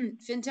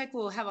 Fintech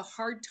will have a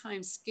hard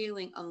time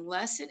scaling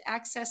unless it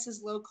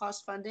accesses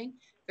low-cost funding.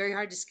 Very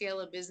hard to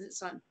scale a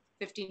business on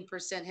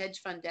 15% hedge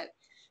fund debt.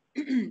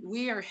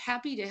 We are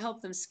happy to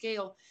help them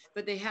scale,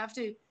 but they have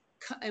to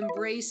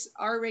embrace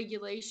our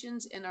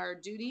regulations and our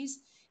duties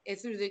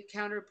through the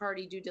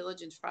counterparty due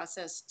diligence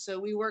process. So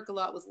we work a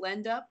lot with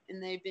LendUp,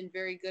 and they've been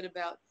very good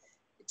about.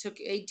 It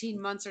took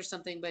 18 months or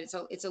something, but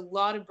it's a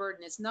lot of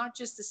burden. It's not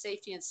just the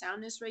safety and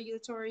soundness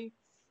regulatory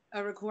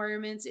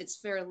requirements. It's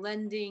fair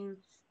lending,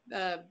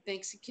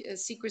 bank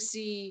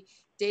secrecy,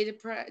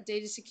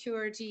 data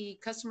security,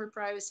 customer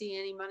privacy,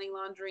 anti-money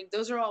laundering.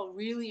 Those are all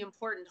really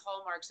important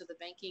hallmarks of the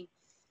banking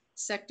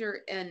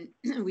sector, and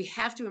we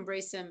have to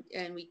embrace them,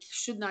 and we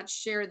should not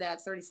share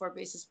that 34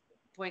 basis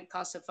point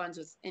cost of funds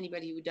with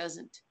anybody who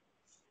doesn't.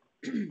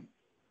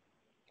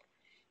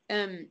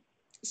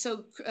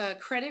 So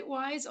credit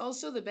wise,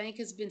 also the bank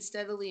has been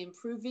steadily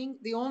improving.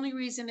 The only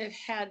reason it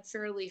had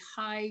fairly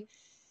high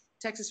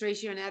Texas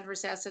ratio and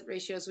adverse asset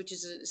ratios, which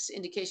is an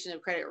indication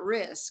of credit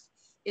risk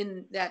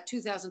in that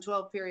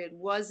 2012 period,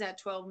 was that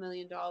 $12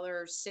 million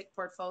SIC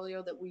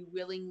portfolio that we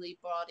willingly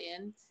bought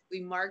in.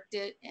 We marked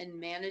it and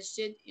managed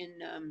it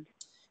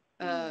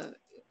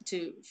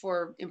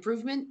for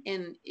improvement,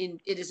 and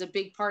it is a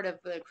big part of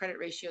the credit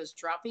ratios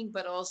dropping.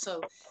 But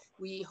also,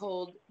 we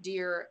hold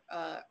dear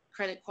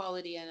credit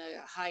quality and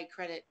a high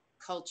credit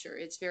culture.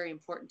 It's very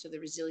important to the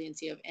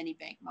resiliency of any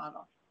bank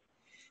model.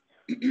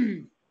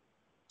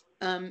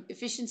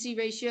 Efficiency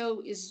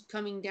ratio is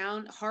coming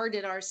down hard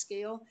at our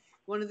scale.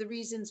 One of the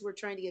reasons we're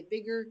trying to get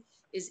bigger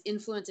is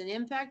influence and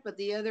impact, but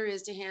the other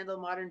is to handle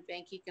modern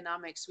bank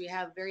economics. We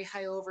have very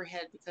high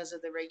overhead because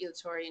of the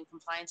regulatory and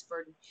compliance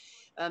burden.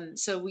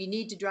 So we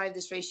need to drive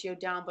this ratio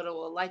down, but it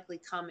will likely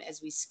come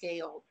as we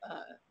scale,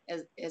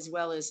 as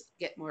well as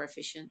get more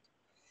efficient.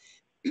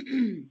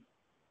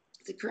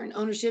 The current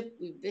ownership,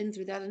 we've been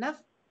through that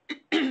enough.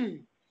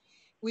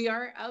 We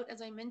are out,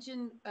 as I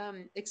mentioned,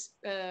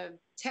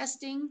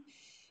 testing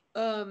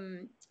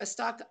a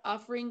stock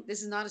offering.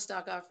 This is not a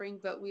stock offering,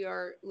 but we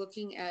are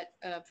looking at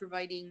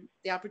providing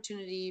the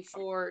opportunity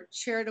for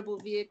charitable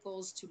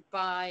vehicles to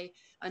buy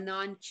a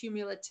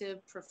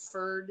non-cumulative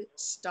preferred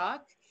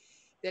stock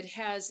that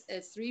has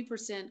a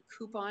 3%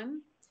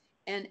 coupon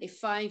and a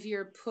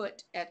 5-year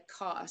put at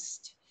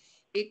cost.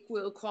 It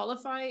will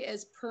qualify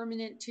as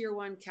permanent Tier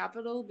 1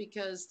 capital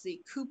because the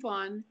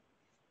coupon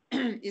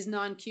is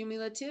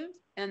non-cumulative,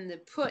 and the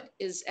put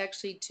is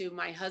actually to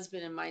my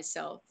husband and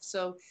myself.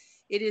 So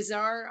it is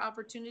our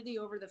opportunity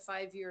over the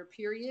 5-year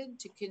period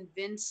to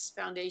convince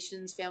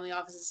foundations, family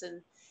offices,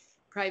 and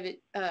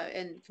private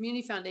and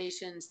community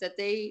foundations that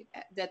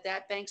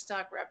that bank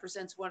stock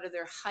represents one of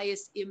their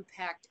highest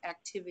impact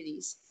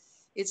activities.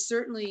 It's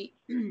certainly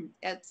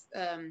at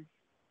a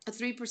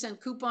 3%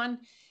 coupon.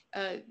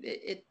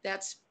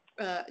 That's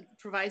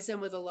provides them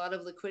with a lot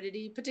of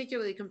liquidity,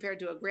 particularly compared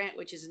to a grant,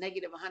 which is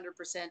negative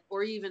 100%,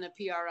 or even a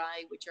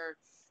PRI, which are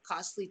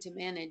costly to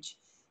manage.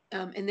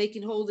 And they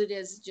can hold it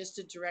as just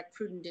a direct,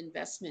 prudent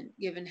investment,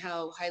 given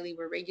how highly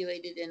we're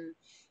regulated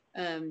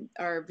and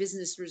our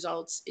business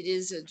results. It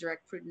is a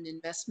direct, prudent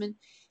investment.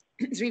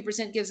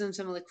 3% gives them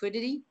some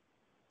liquidity.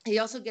 They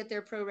also get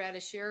their pro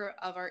rata share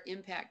of our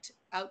impact,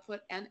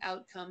 output, and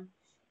outcome,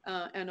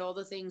 and all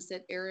the things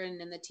that Erin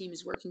and the team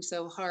is working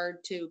so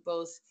hard to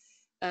both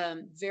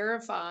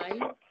verify,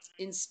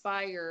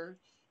 inspire,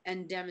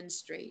 and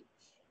demonstrate.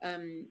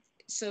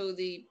 So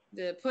the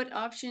put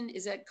option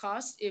is at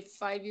cost. If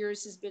 5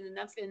 years has been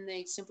enough and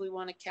they simply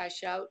want to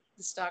cash out,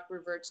 the stock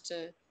reverts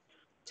to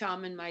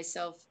Tom and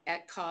myself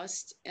at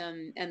cost,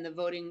 and the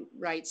voting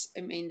rights,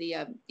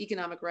 the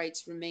economic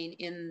rights remain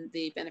in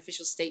the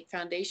beneficial state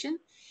foundation.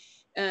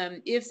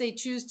 If they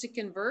choose to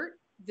convert,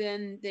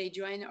 then they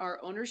join our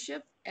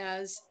ownership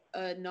as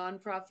a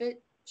nonprofit,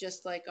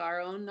 just like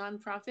our own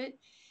nonprofit.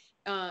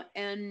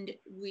 And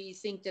we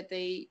think that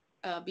they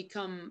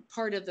become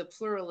part of the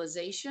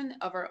pluralization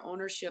of our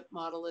ownership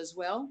model as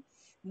well.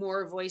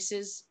 More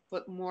voices,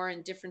 but more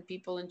and different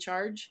people in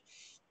charge.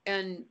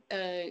 And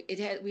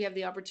we have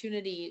the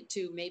opportunity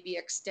to maybe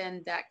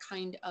extend that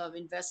kind of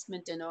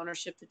investment and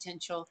ownership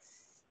potential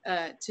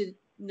to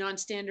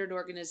non-standard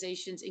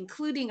organizations,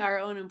 including our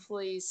own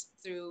employees,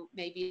 through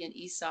maybe an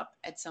ESOP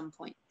at some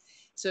point.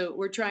 So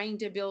we're trying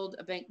to build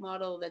a bank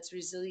model that's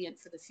resilient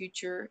for the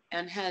future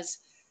and has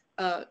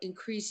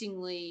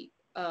increasingly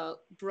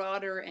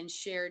broader and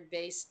shared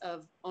base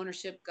of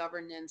ownership,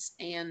 governance,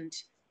 and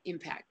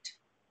impact.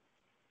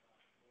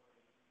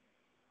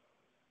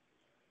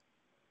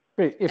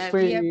 Great. If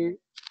we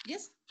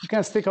yes. You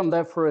can stick on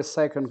that for a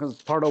second,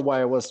 because part of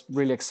why I was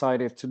really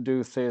excited to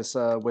do this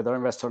with our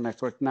investor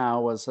network now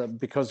was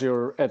because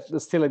you're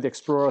still at the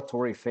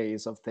exploratory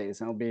phase of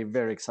this, and it'll be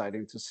very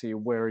exciting to see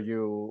where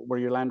you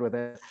land with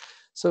it.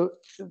 So,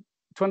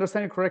 to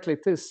understand it correctly,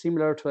 it is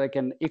similar to like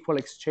an equal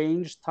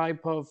exchange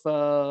type of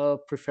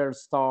preferred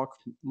stock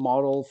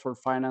model for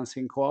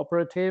financing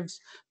cooperatives,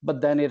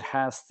 but then it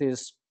has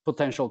this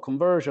potential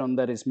conversion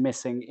that is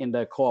missing in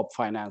the co-op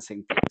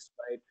financing piece,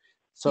 right?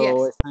 So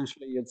yes.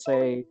 essentially, you'd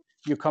say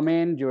you come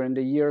in during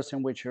the years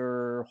in which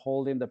you're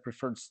holding the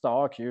preferred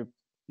stock.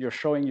 You're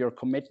showing your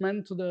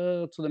commitment to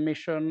the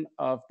mission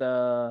of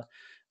the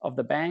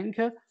bank,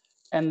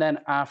 and then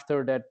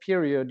after that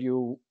period,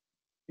 you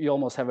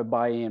almost have a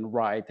buy-in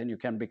right, and you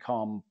can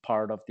become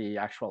part of the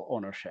actual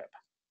ownership.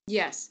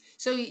 Yes.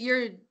 So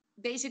you're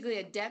basically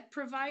a debt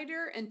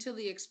provider until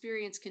the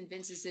experience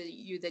convinces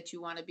you that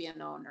you want to be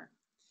an owner.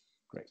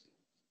 Great.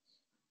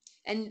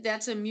 And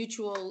that's a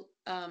mutual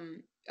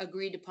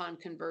agreed upon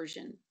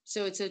conversion.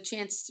 So it's a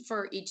chance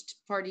for each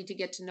party to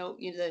get to know,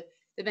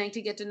 the bank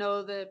to get to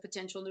know the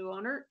potential new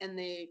owner, and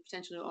the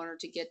potential new owner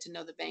to get to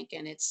know the bank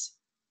and its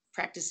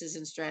practices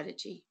and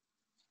strategy.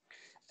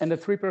 And the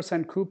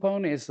 3%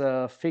 coupon is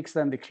fixed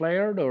and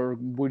declared, or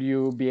would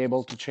you be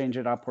able to change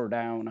it up or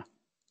down?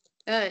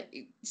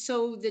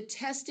 So the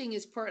testing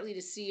is partly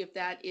to see if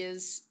that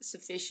is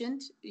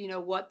sufficient,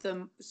 what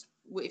the,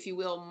 if you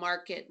will,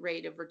 market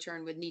rate of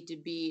return would need to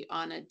be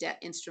on a debt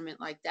instrument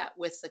like that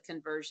with the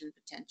conversion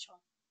potential.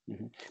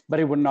 Mm-hmm. But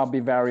it would not be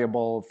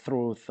variable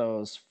through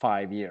those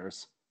 5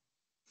 years.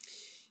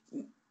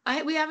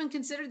 We haven't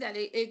considered that.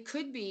 It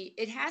could be.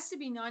 It has to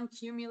be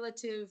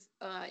non-cumulative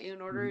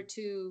in order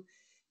to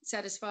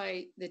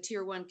satisfy the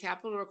tier 1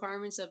 capital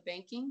requirements of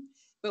banking.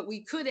 But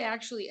we could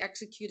actually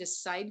execute a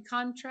side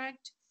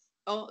contract.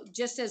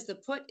 Just as the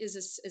put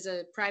is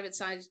a private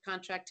side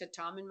contract to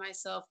Tom and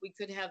myself, we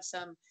could have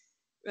some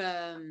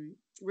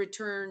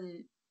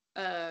return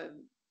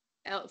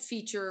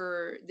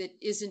feature that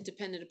isn't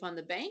dependent upon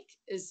the bank,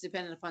 is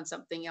dependent upon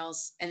something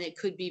else. And it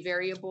could be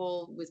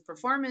variable with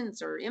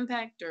performance or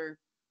impact, or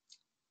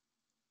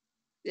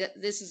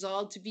this is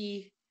all to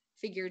be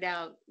figured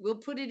out. We'll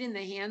put it in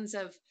the hands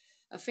of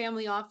a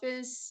family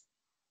office,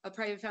 a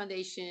private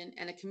foundation,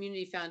 and a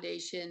community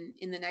foundation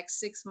in the next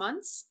 6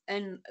 months,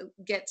 and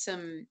get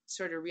some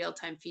sort of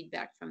real-time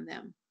feedback from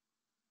them.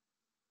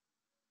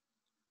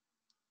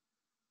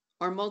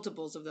 Or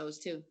multiples of those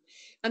too.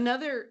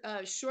 Another,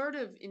 short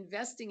of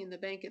investing in the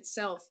bank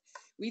itself,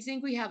 we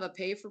think we have a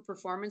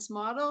pay-for-performance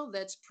model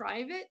that's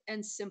private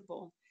and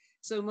simple.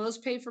 So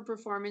most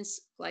pay-for-performance,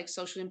 like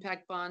social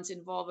impact bonds,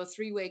 involve a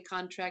 3-way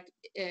contract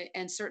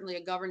and certainly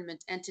a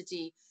government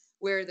entity,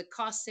 where the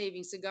cost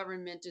savings to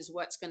government is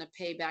what's going to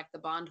pay back the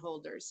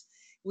bondholders.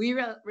 We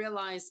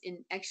realized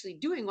in actually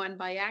doing one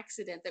by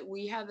accident that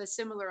we have a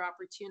similar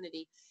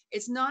opportunity.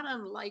 It's not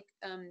unlike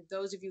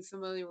those of you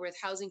familiar with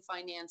housing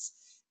finance.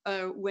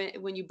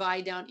 when you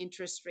buy down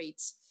interest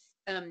rates.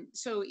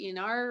 So in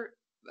our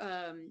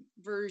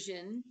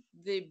version,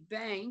 the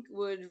bank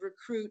would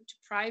recruit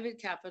private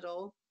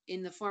capital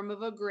in the form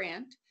of a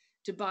grant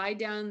to buy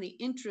down the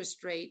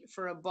interest rate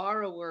for a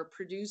borrower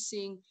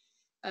producing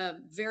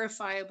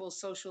verifiable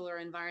social or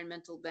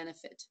environmental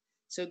benefit.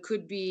 So it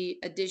could be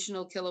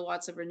additional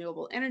kilowatts of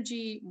renewable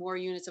energy, more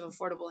units of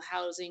affordable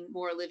housing,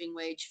 more living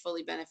wage,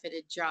 fully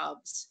benefited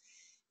jobs.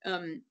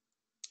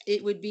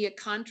 It would be a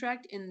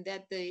contract in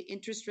that the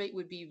interest rate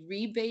would be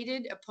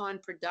rebated upon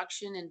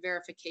production and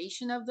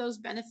verification of those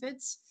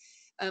benefits,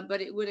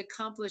 but it would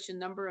accomplish a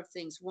number of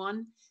things.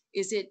 One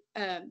is it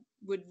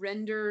would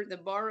render the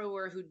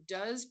borrower who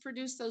does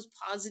produce those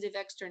positive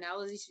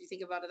externalities, if you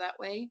think about it that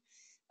way,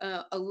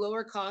 a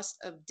lower cost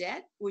of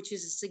debt, which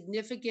is a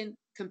significant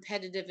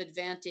competitive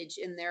advantage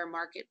in their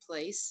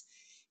marketplace.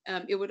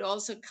 It would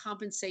also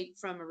compensate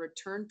from a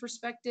return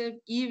perspective,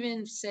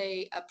 even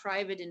say a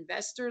private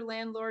investor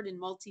landlord in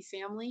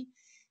multifamily.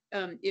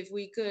 If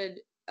we could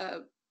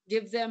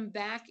give them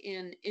back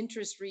in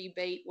interest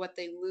rebate what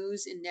they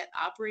lose in net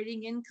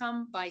operating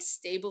income by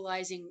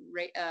stabilizing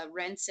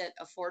rents at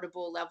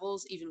affordable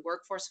levels, even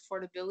workforce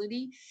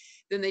affordability,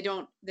 then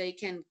they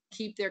can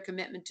keep their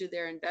commitment to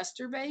their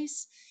investor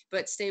base,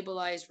 but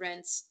stabilize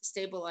rents,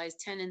 stabilize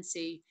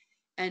tenancy,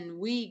 and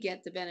we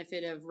get the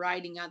benefit of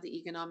riding out the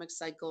economic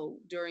cycle,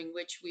 during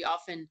which we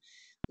often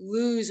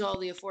lose all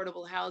the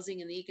affordable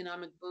housing and the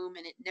economic boom,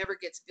 and it never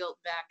gets built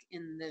back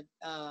in the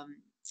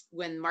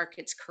when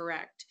markets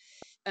correct.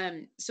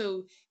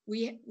 So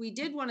we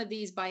did one of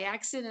these by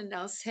accident,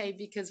 I'll say,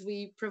 because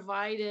we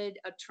provided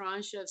a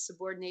tranche of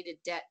subordinated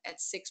debt at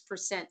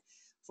 6%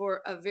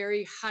 for a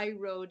very high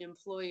road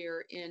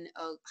employer in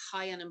a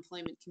high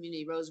unemployment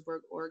community, Roseburg,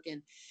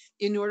 Oregon,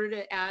 in order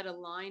to add a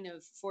line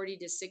of 40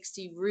 to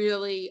 60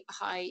 really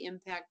high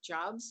impact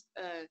jobs,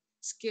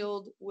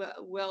 skilled,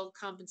 well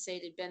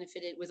compensated,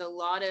 benefited, with a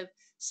lot of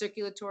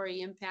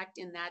circulatory impact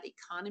in that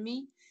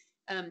economy.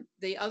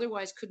 They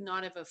otherwise could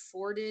not have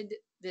afforded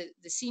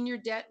the senior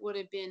debt, would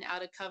have been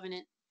out of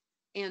covenant,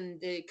 and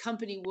the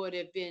company would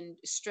have been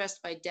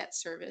stressed by debt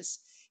service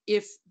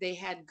if they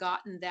had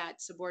gotten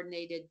that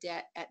subordinated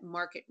debt at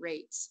market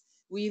rates.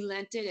 We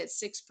lent it at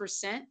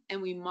 6%,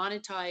 and we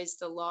monetized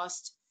the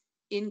lost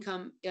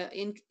income,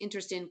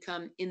 interest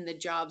income in the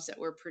jobs that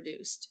were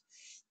produced.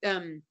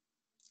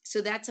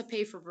 So that's a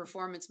pay for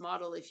performance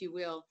model, if you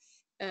will.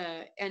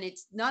 And it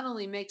not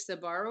only makes the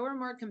borrower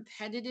more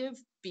competitive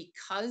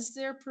because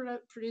they're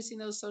producing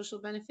those social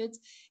benefits,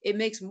 it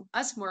makes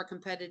us more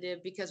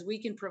competitive because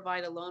we can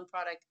provide a loan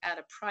product at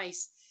a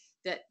price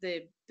that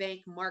the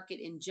bank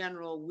market in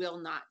general will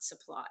not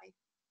supply.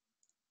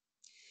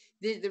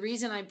 The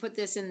reason I put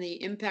this in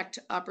the impact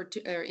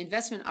or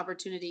investment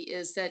opportunity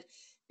is that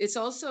it's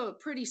also a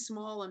pretty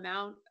small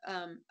amount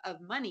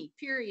of money,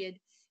 period.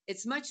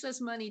 It's much less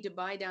money to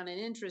buy down an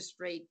interest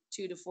rate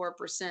 2 to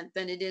 4%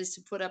 than it is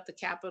to put up the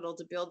capital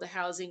to build the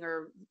housing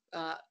or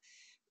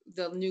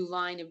the new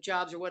line of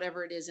jobs or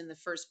whatever it is in the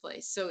first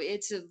place. So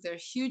it's a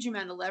huge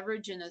amount of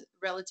leverage in a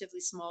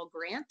relatively small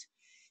grant.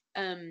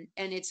 And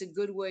it's a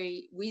good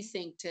way, we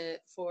think,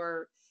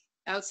 for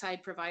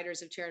outside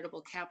providers of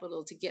charitable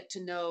capital to get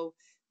to know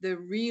the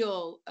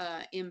real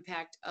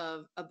impact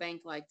of a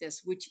bank like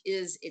this, which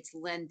is its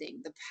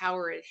lending, the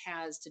power it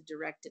has to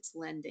direct its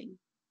lending.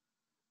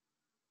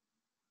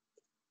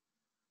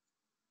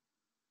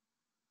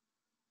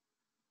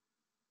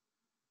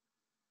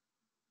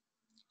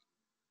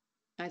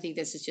 I think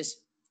this is just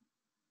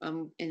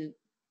in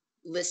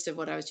list of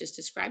what I was just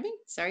describing.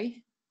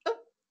 Sorry.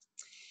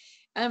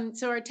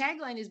 So our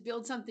tagline is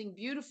build something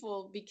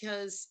beautiful,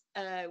 because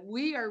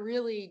we are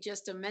really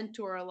just a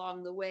mentor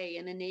along the way,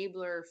 an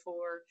enabler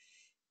for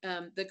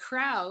the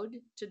crowd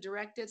to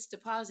direct its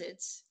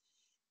deposits,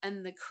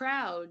 and the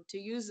crowd to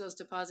use those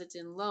deposits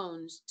in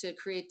loans to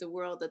create the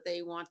world that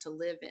they want to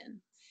live in.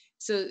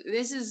 So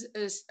this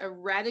is a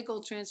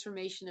radical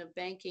transformation of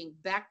banking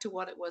back to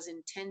what it was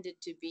intended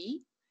to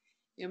be.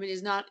 I mean, it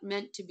is not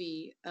meant to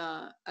be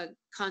a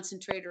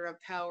concentrator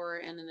of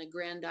power and an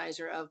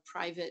aggrandizer of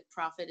private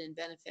profit and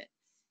benefit.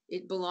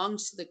 It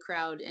belongs to the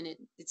crowd, and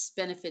its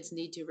benefits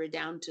need to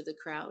redound to the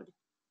crowd.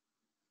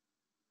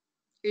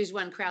 Here's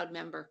one crowd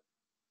member.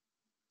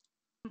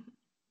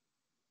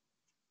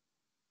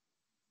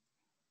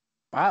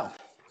 Wow.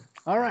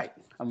 All right.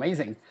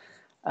 Amazing.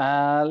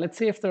 Let's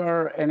see if there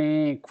are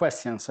any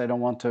questions. I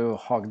don't want to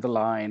hog the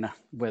line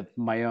with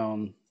my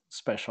own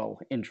special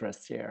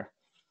interests here.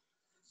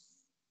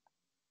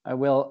 I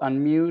will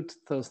unmute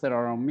those that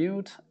are on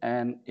mute,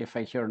 and if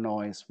I hear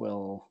noise,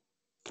 we'll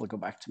go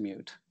back to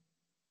mute.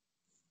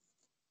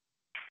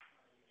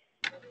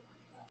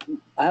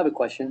 I have a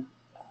question.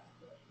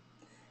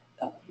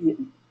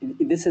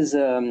 This is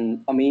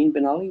Amin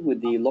Ben Ali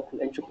with the Local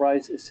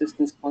Enterprise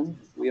Assistance Fund.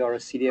 We are a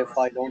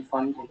CDFI loan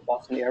fund in the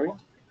Boston area.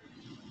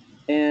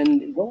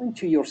 And going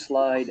to your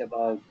slide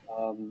about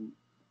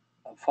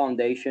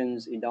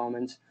foundations,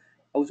 endowments,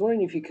 I was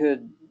wondering if you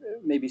could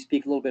maybe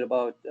speak a little bit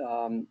about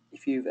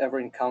if you've ever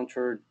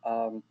encountered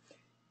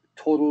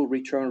total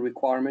return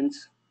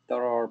requirements that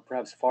are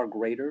perhaps far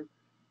greater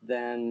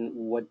than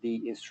what the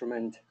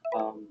instrument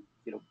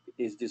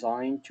is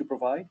designed to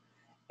provide,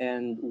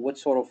 and what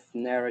sort of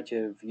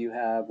narrative you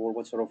have or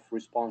what sort of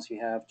response you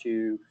have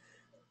to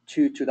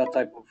that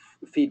type of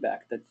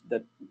feedback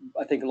that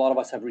I think a lot of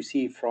us have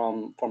received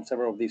from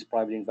several of these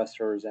private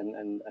investors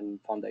and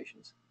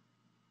foundations.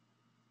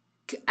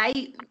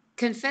 I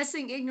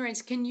confessing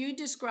ignorance, can you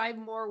describe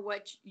more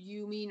what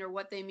you mean or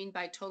what they mean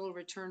by total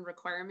return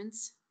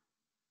requirements?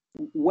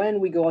 When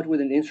we go out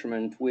with an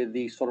instrument with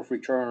the sort of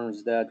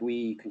returns that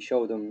we can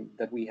show them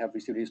that we have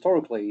received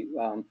historically,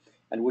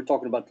 and we're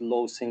talking about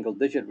low single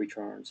digit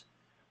returns,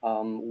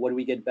 what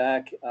we get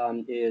back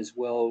is,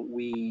 well,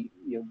 we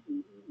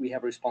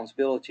have a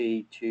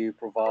responsibility to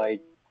provide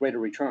greater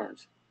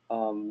returns,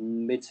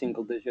 mid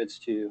single digits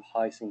to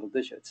high single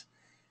digits.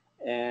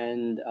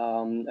 And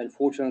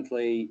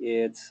unfortunately,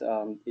 it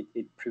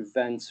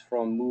prevents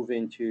from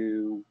moving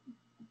to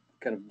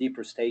kind of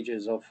deeper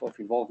stages of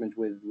involvement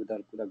with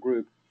that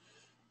group.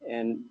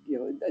 And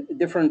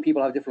different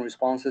people have different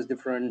responses,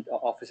 different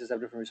offices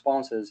have different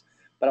responses,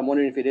 but I'm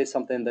wondering if it is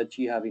something that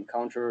you have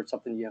encountered,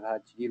 something you have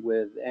had to deal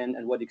with,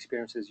 and what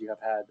experiences you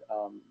have had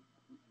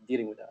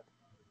dealing with that.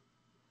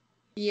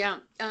 Yeah,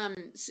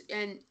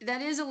 and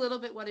that is a little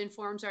bit what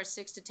informs our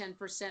 6 to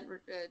 10%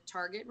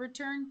 target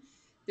return.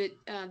 That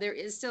there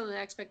is still an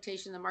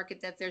expectation in the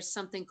market that there's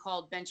something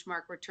called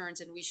benchmark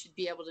returns, and we should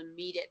be able to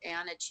meet it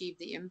and achieve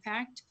the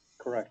impact.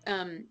 Correct.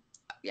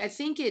 I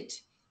think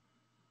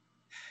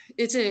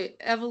it's a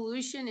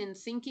evolution in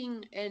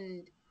thinking,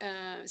 and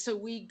so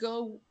we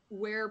go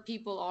where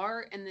people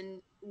are, and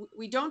then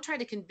we don't try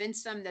to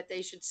convince them that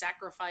they should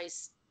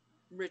sacrifice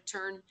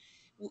return.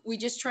 We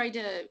just try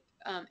to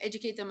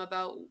educate them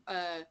about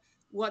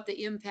what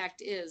the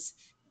impact is,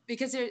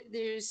 because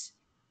there's,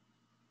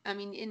 I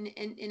mean,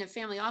 in a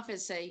family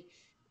office, say,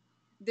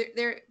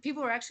 there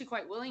people are actually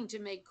quite willing to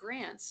make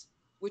grants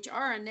which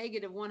are a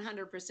negative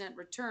 100%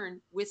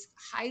 return with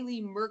highly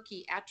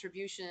murky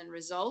attribution and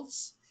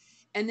results,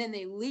 and then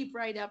they leap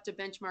right up to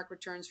benchmark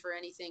returns for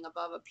anything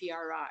above a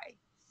PRI.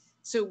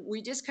 So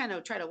we just kind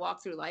of try to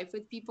walk through life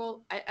with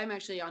people. I'm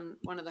actually on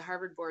one of the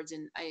Harvard boards,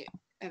 and I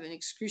have an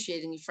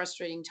excruciatingly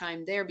frustrating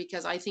time there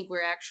because I think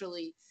we're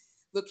actually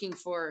looking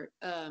for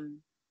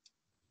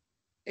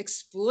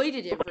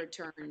exploitative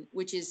return,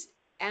 which is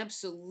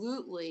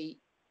absolutely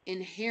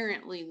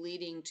inherently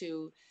leading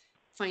to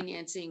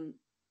financing,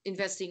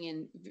 investing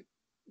in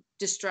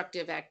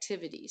destructive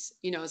activities.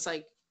 It's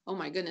like, oh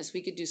my goodness,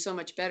 we could do so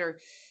much better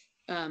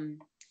um,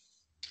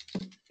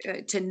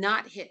 to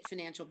not hit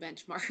financial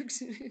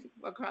benchmarks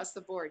across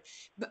the board.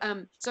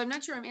 So I'm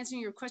not sure I'm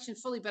answering your question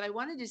fully, but I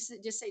wanted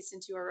to just say,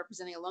 since you are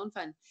representing a loan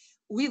fund,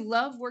 we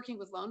love working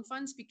with loan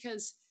funds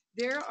because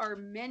there are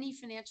many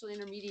financial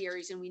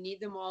intermediaries and we need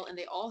them all, and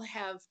they all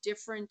have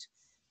different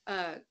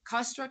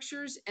cost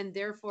structures and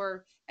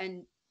therefore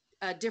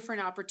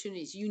different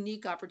opportunities,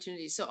 unique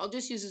opportunities. So I'll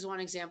just use as one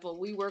example.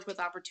 We work with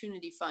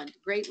Opportunity Fund,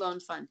 great loan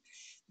fund.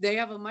 They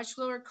have a much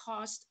lower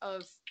cost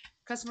of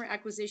customer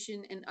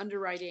acquisition and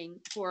underwriting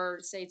for,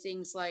 say,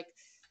 things like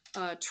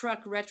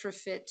truck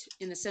retrofit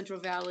in the Central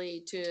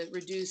Valley to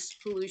reduce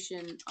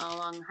pollution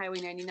along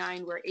Highway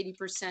 99, where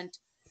 80%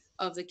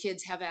 of the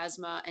kids have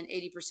asthma and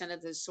 80%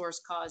 of the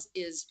source cause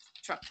is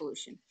truck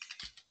pollution.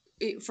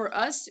 For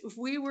us, if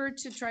we were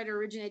to try to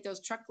originate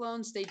those truck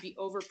loans, they'd be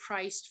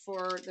overpriced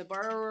for the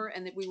borrower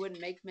and that we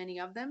wouldn't make many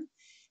of them.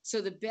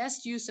 So the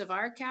best use of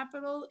our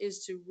capital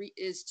is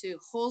to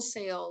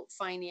wholesale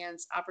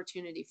finance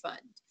Opportunity Fund.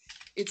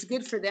 It's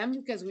good for them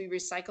because we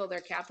recycle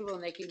their capital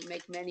and they can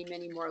make many,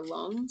 many more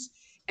loans.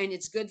 And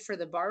it's good for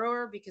the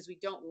borrower because we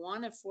don't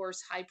want to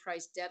force high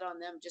priced debt on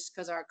them just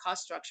because our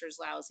cost structure is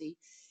lousy.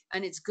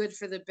 And it's good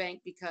for the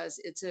bank because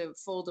it's a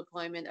full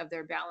deployment of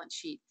their balance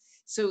sheet.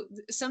 So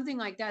something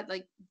like that,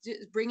 like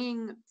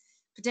bringing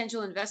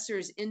potential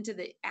investors into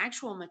the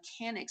actual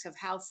mechanics of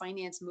how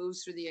finance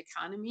moves through the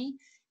economy,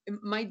 it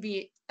might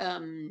be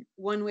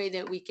one way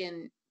that we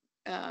can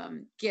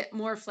get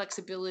more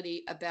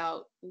flexibility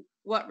about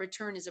what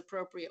return is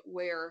appropriate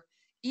where,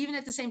 even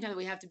at the same time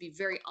we have to be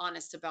very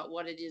honest about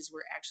what it is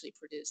we're actually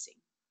producing.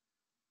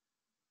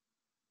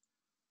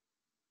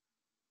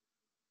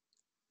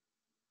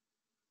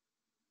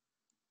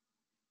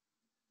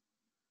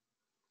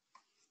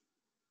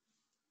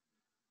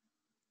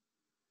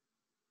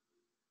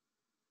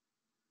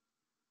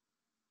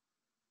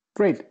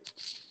 Great.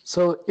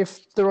 So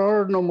if there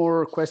are no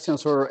more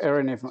questions, or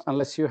Erin,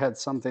 unless you had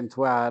something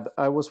to add,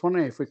 I was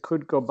wondering if we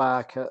could go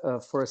back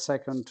for a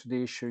second to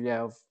the issue,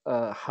 of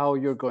how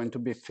you're going to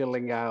be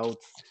filling out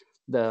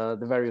the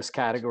various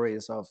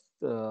categories of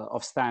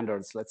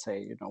standards. Let's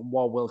say,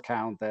 what will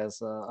count as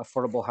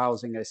affordable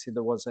housing. I see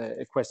there was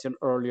a question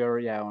earlier,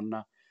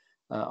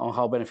 on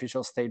how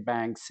beneficial state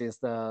banks is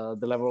the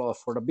level of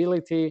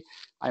affordability.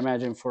 I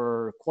imagine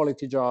for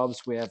quality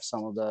jobs, we have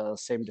some of the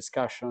same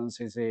discussions.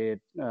 Is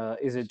it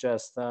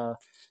just a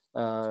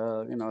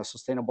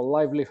sustainable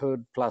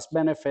livelihood plus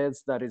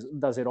benefits?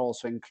 Does it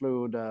also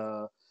include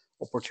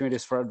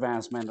opportunities for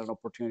advancement and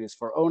opportunities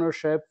for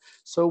ownership.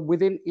 So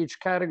within each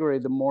category,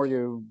 the more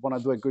you want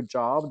to do a good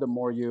job, the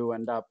more you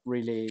end up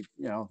really,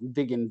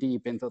 digging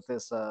deep into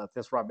this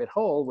rabbit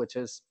hole, which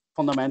is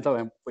fundamental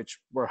and which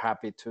we're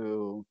happy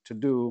to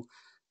do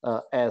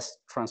as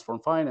Transform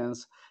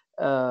Finance.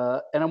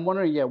 And I'm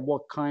wondering, yeah,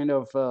 what kind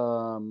of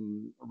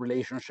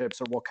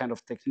relationships or what kind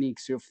of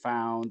techniques you've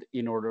found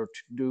in order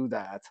to do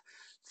that.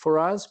 For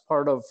us,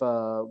 part of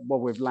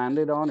what we've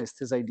landed on is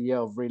this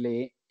idea of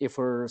really, if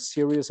we're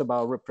serious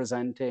about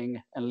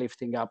representing and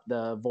lifting up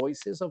the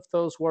voices of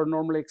those who are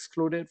normally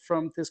excluded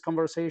from these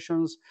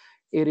conversations,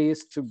 it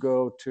is to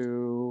go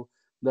to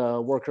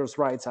the workers'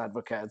 rights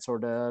advocates or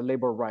the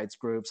labor rights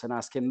groups and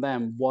asking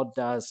them, what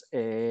does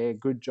a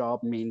good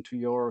job mean to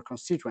your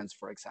constituents,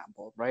 for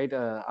example, right?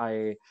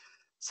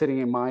 Sitting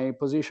in my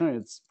position,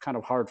 it's kind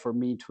of hard for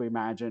me to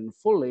imagine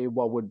fully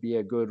what would be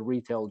a good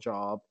retail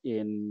job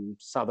in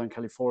Southern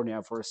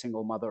California for a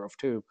single mother of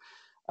two.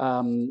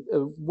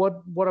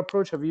 What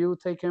approach have you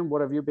taken?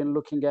 What have you been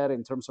looking at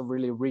in terms of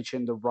really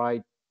reaching the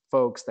right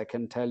folks that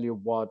can tell you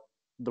what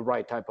the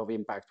right type of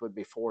impact would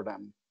be for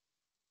them?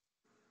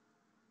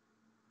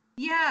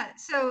 Yeah,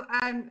 so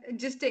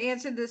just to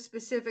answer the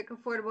specific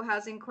affordable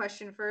housing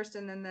question first,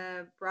 and then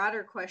the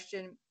broader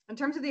question. In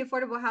terms of the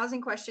affordable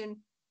housing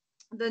question,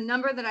 the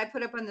number that I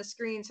put up on the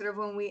screen, sort of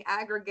when we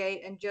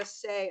aggregate and just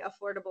say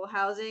affordable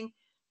housing,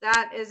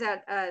 that is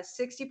at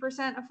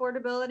 60%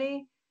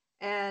 affordability.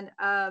 And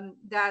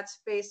that's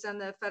based on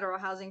the Federal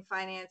Housing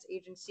Finance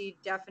Agency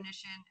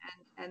definition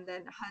and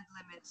then HUD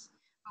limits.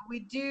 But we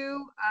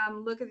do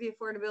look at the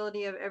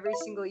affordability of every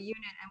single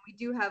unit, and we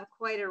do have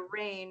quite a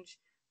range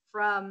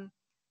from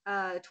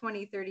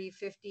 20, 30,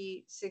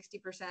 50,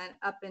 60%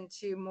 up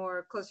into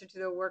more closer to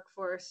the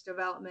workforce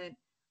development,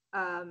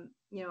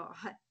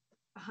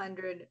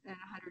 100 and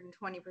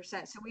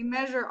 120%. So we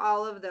measure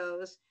all of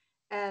those.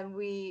 And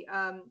we,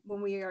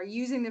 when we are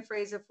using the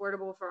phrase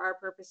affordable for our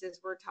purposes,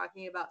 we're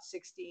talking about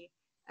 60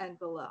 and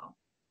below.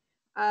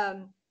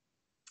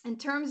 In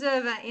terms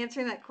of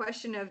answering that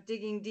question of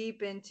digging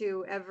deep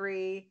into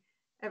every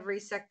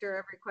sector,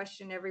 every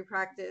question, every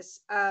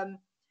practice,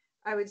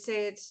 I would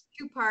say it's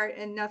two-part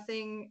and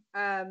nothing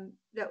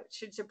that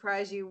should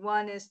surprise you.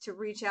 One is to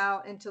reach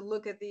out and to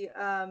look at the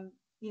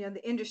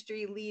the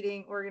industry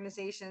leading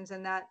organizations,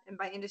 and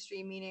by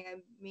industry meaning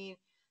I mean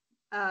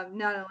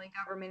not only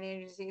government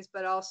agencies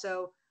but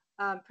also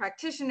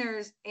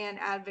practitioners and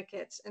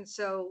advocates. And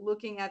so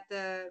looking at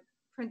the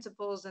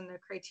principles and the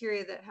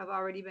criteria that have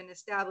already been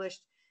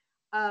established,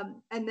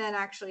 and then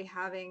actually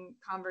having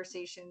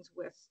conversations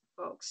with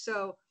folks.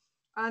 So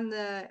on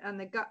the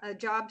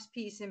jobs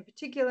piece in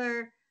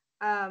particular,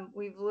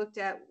 we've looked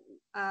at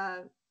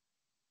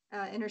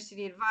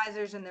intercity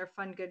advisors and their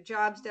fund good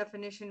jobs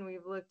definition.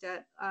 We've looked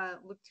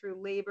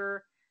through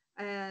labor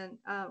and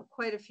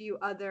quite a few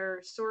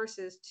other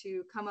sources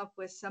to come up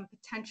with some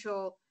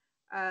potential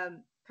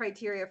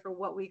criteria for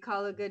what we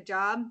call a good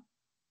job.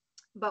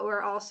 But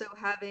we're also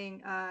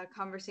having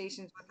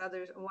conversations with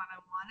others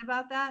one-on-one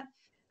about that.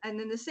 And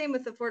then the same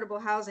with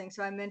affordable housing.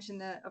 So I mentioned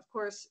that, of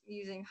course,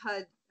 using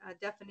HUD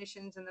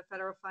definitions and the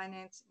Federal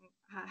Finance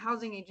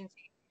Housing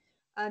Agency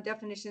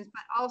definitions,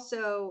 but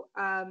also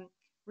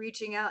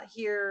reaching out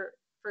here,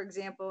 for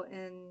example,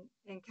 in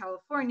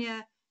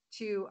California,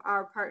 to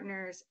our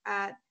partners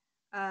at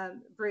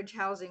Bridge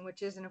Housing,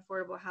 which is an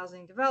affordable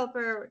housing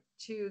developer,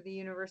 to the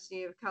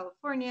University of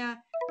California,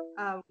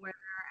 where there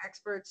are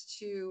experts,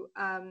 to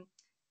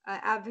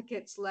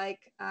advocates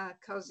like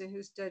Causa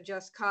Justa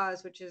Just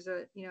Cause, which is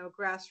a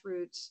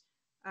grassroots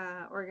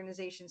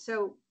organization.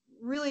 So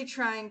really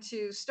trying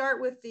to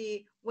start with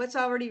what's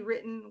already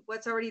written,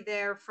 what's already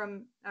there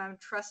from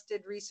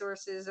trusted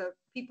resources of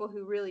people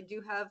who really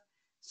do have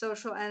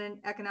social and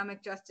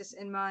economic justice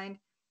in mind,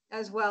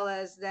 as well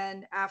as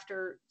then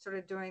after sort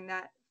of doing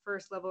that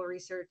first level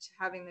research,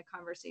 having the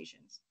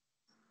conversations.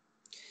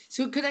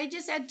 So could I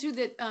just add to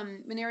that,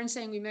 when Aaron's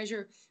saying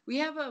we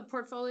have a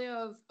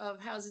portfolio of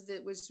houses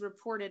that was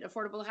reported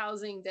affordable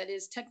housing that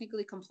is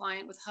technically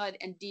compliant with HUD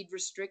and deed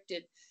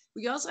restricted.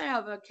 We also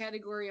have a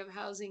category of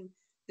housing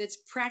that's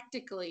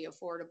practically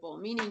affordable,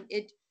 meaning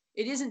it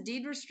isn't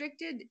deed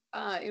restricted.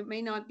 It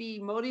may not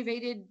be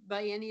motivated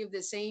by any of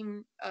the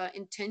same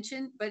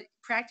intention, but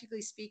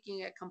practically speaking,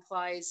 it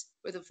complies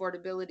with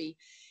affordability.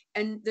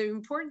 And the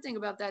important thing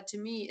about that to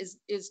me is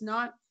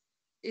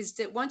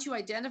that once you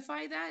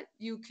identify that,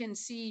 you can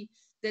see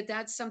that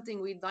that's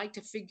something we'd like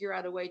to figure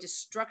out a way to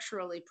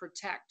structurally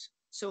protect.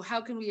 So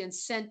how can we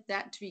incent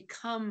that to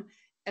become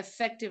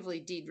effectively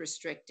deed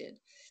restricted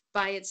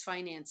by its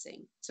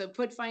financing? So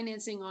put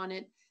financing on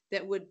it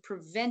that would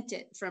prevent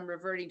it from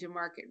reverting to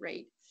market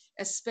rate,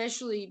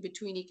 especially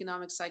between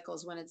economic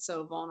cycles when it's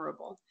so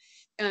vulnerable.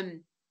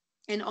 And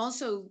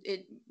also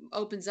it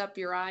opens up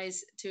your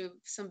eyes to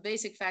some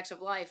basic facts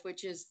of life,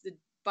 which is the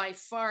by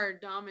far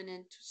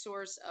dominant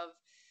source of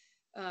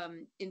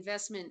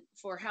investment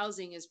for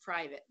housing is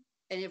private.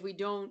 And if we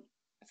don't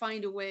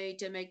find a way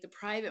to make the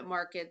private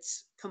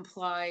markets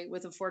comply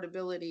with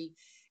affordability,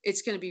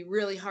 it's going to be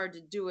really hard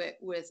to do it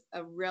with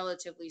a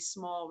relatively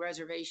small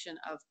reservation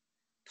of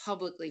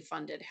publicly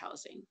funded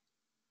housing.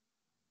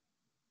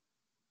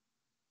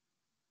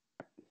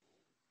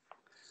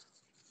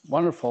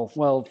 Wonderful.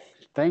 Well,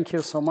 thank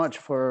you so much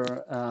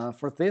for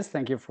this.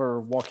 Thank you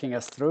for walking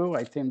us through.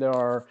 I think there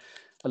are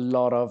a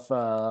lot of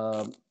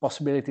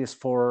possibilities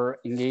for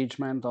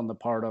engagement on the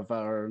part of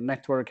our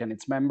network and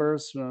its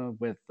members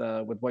with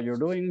what you're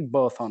doing,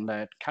 both on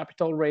that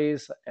capital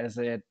raise as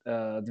it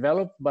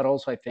developed, but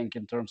also I think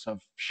in terms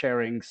of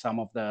sharing some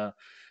of the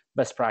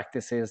best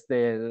practices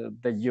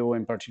that you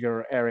in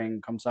particular,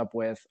 Erin, comes up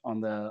with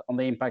on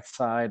the impact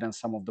side, and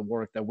some of the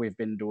work that we've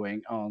been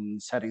doing on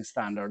setting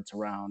standards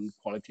around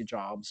quality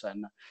jobs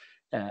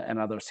and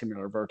other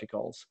similar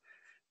verticals.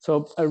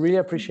 So I really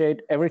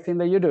appreciate everything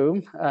that you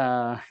do.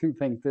 I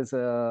think this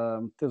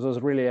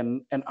was really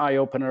an eye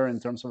opener in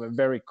terms of a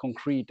very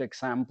concrete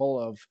example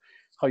of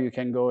how you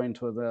can go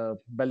into the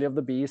belly of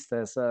the beast,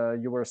 as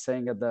you were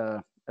saying at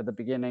the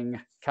beginning,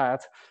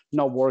 Kat,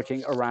 not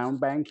working around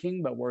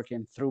banking, but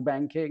working through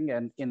banking,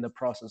 and in the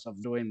process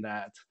of doing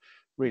that,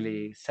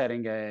 really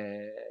setting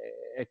a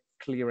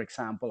clear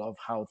example of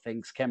how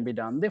things can be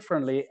done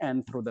differently,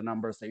 and through the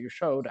numbers that you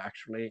showed,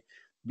 actually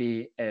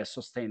be a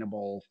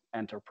sustainable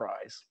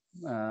enterprise.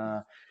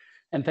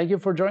 And thank you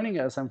for joining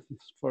us and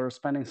for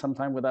spending some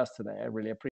time with us today. I really appreciate it.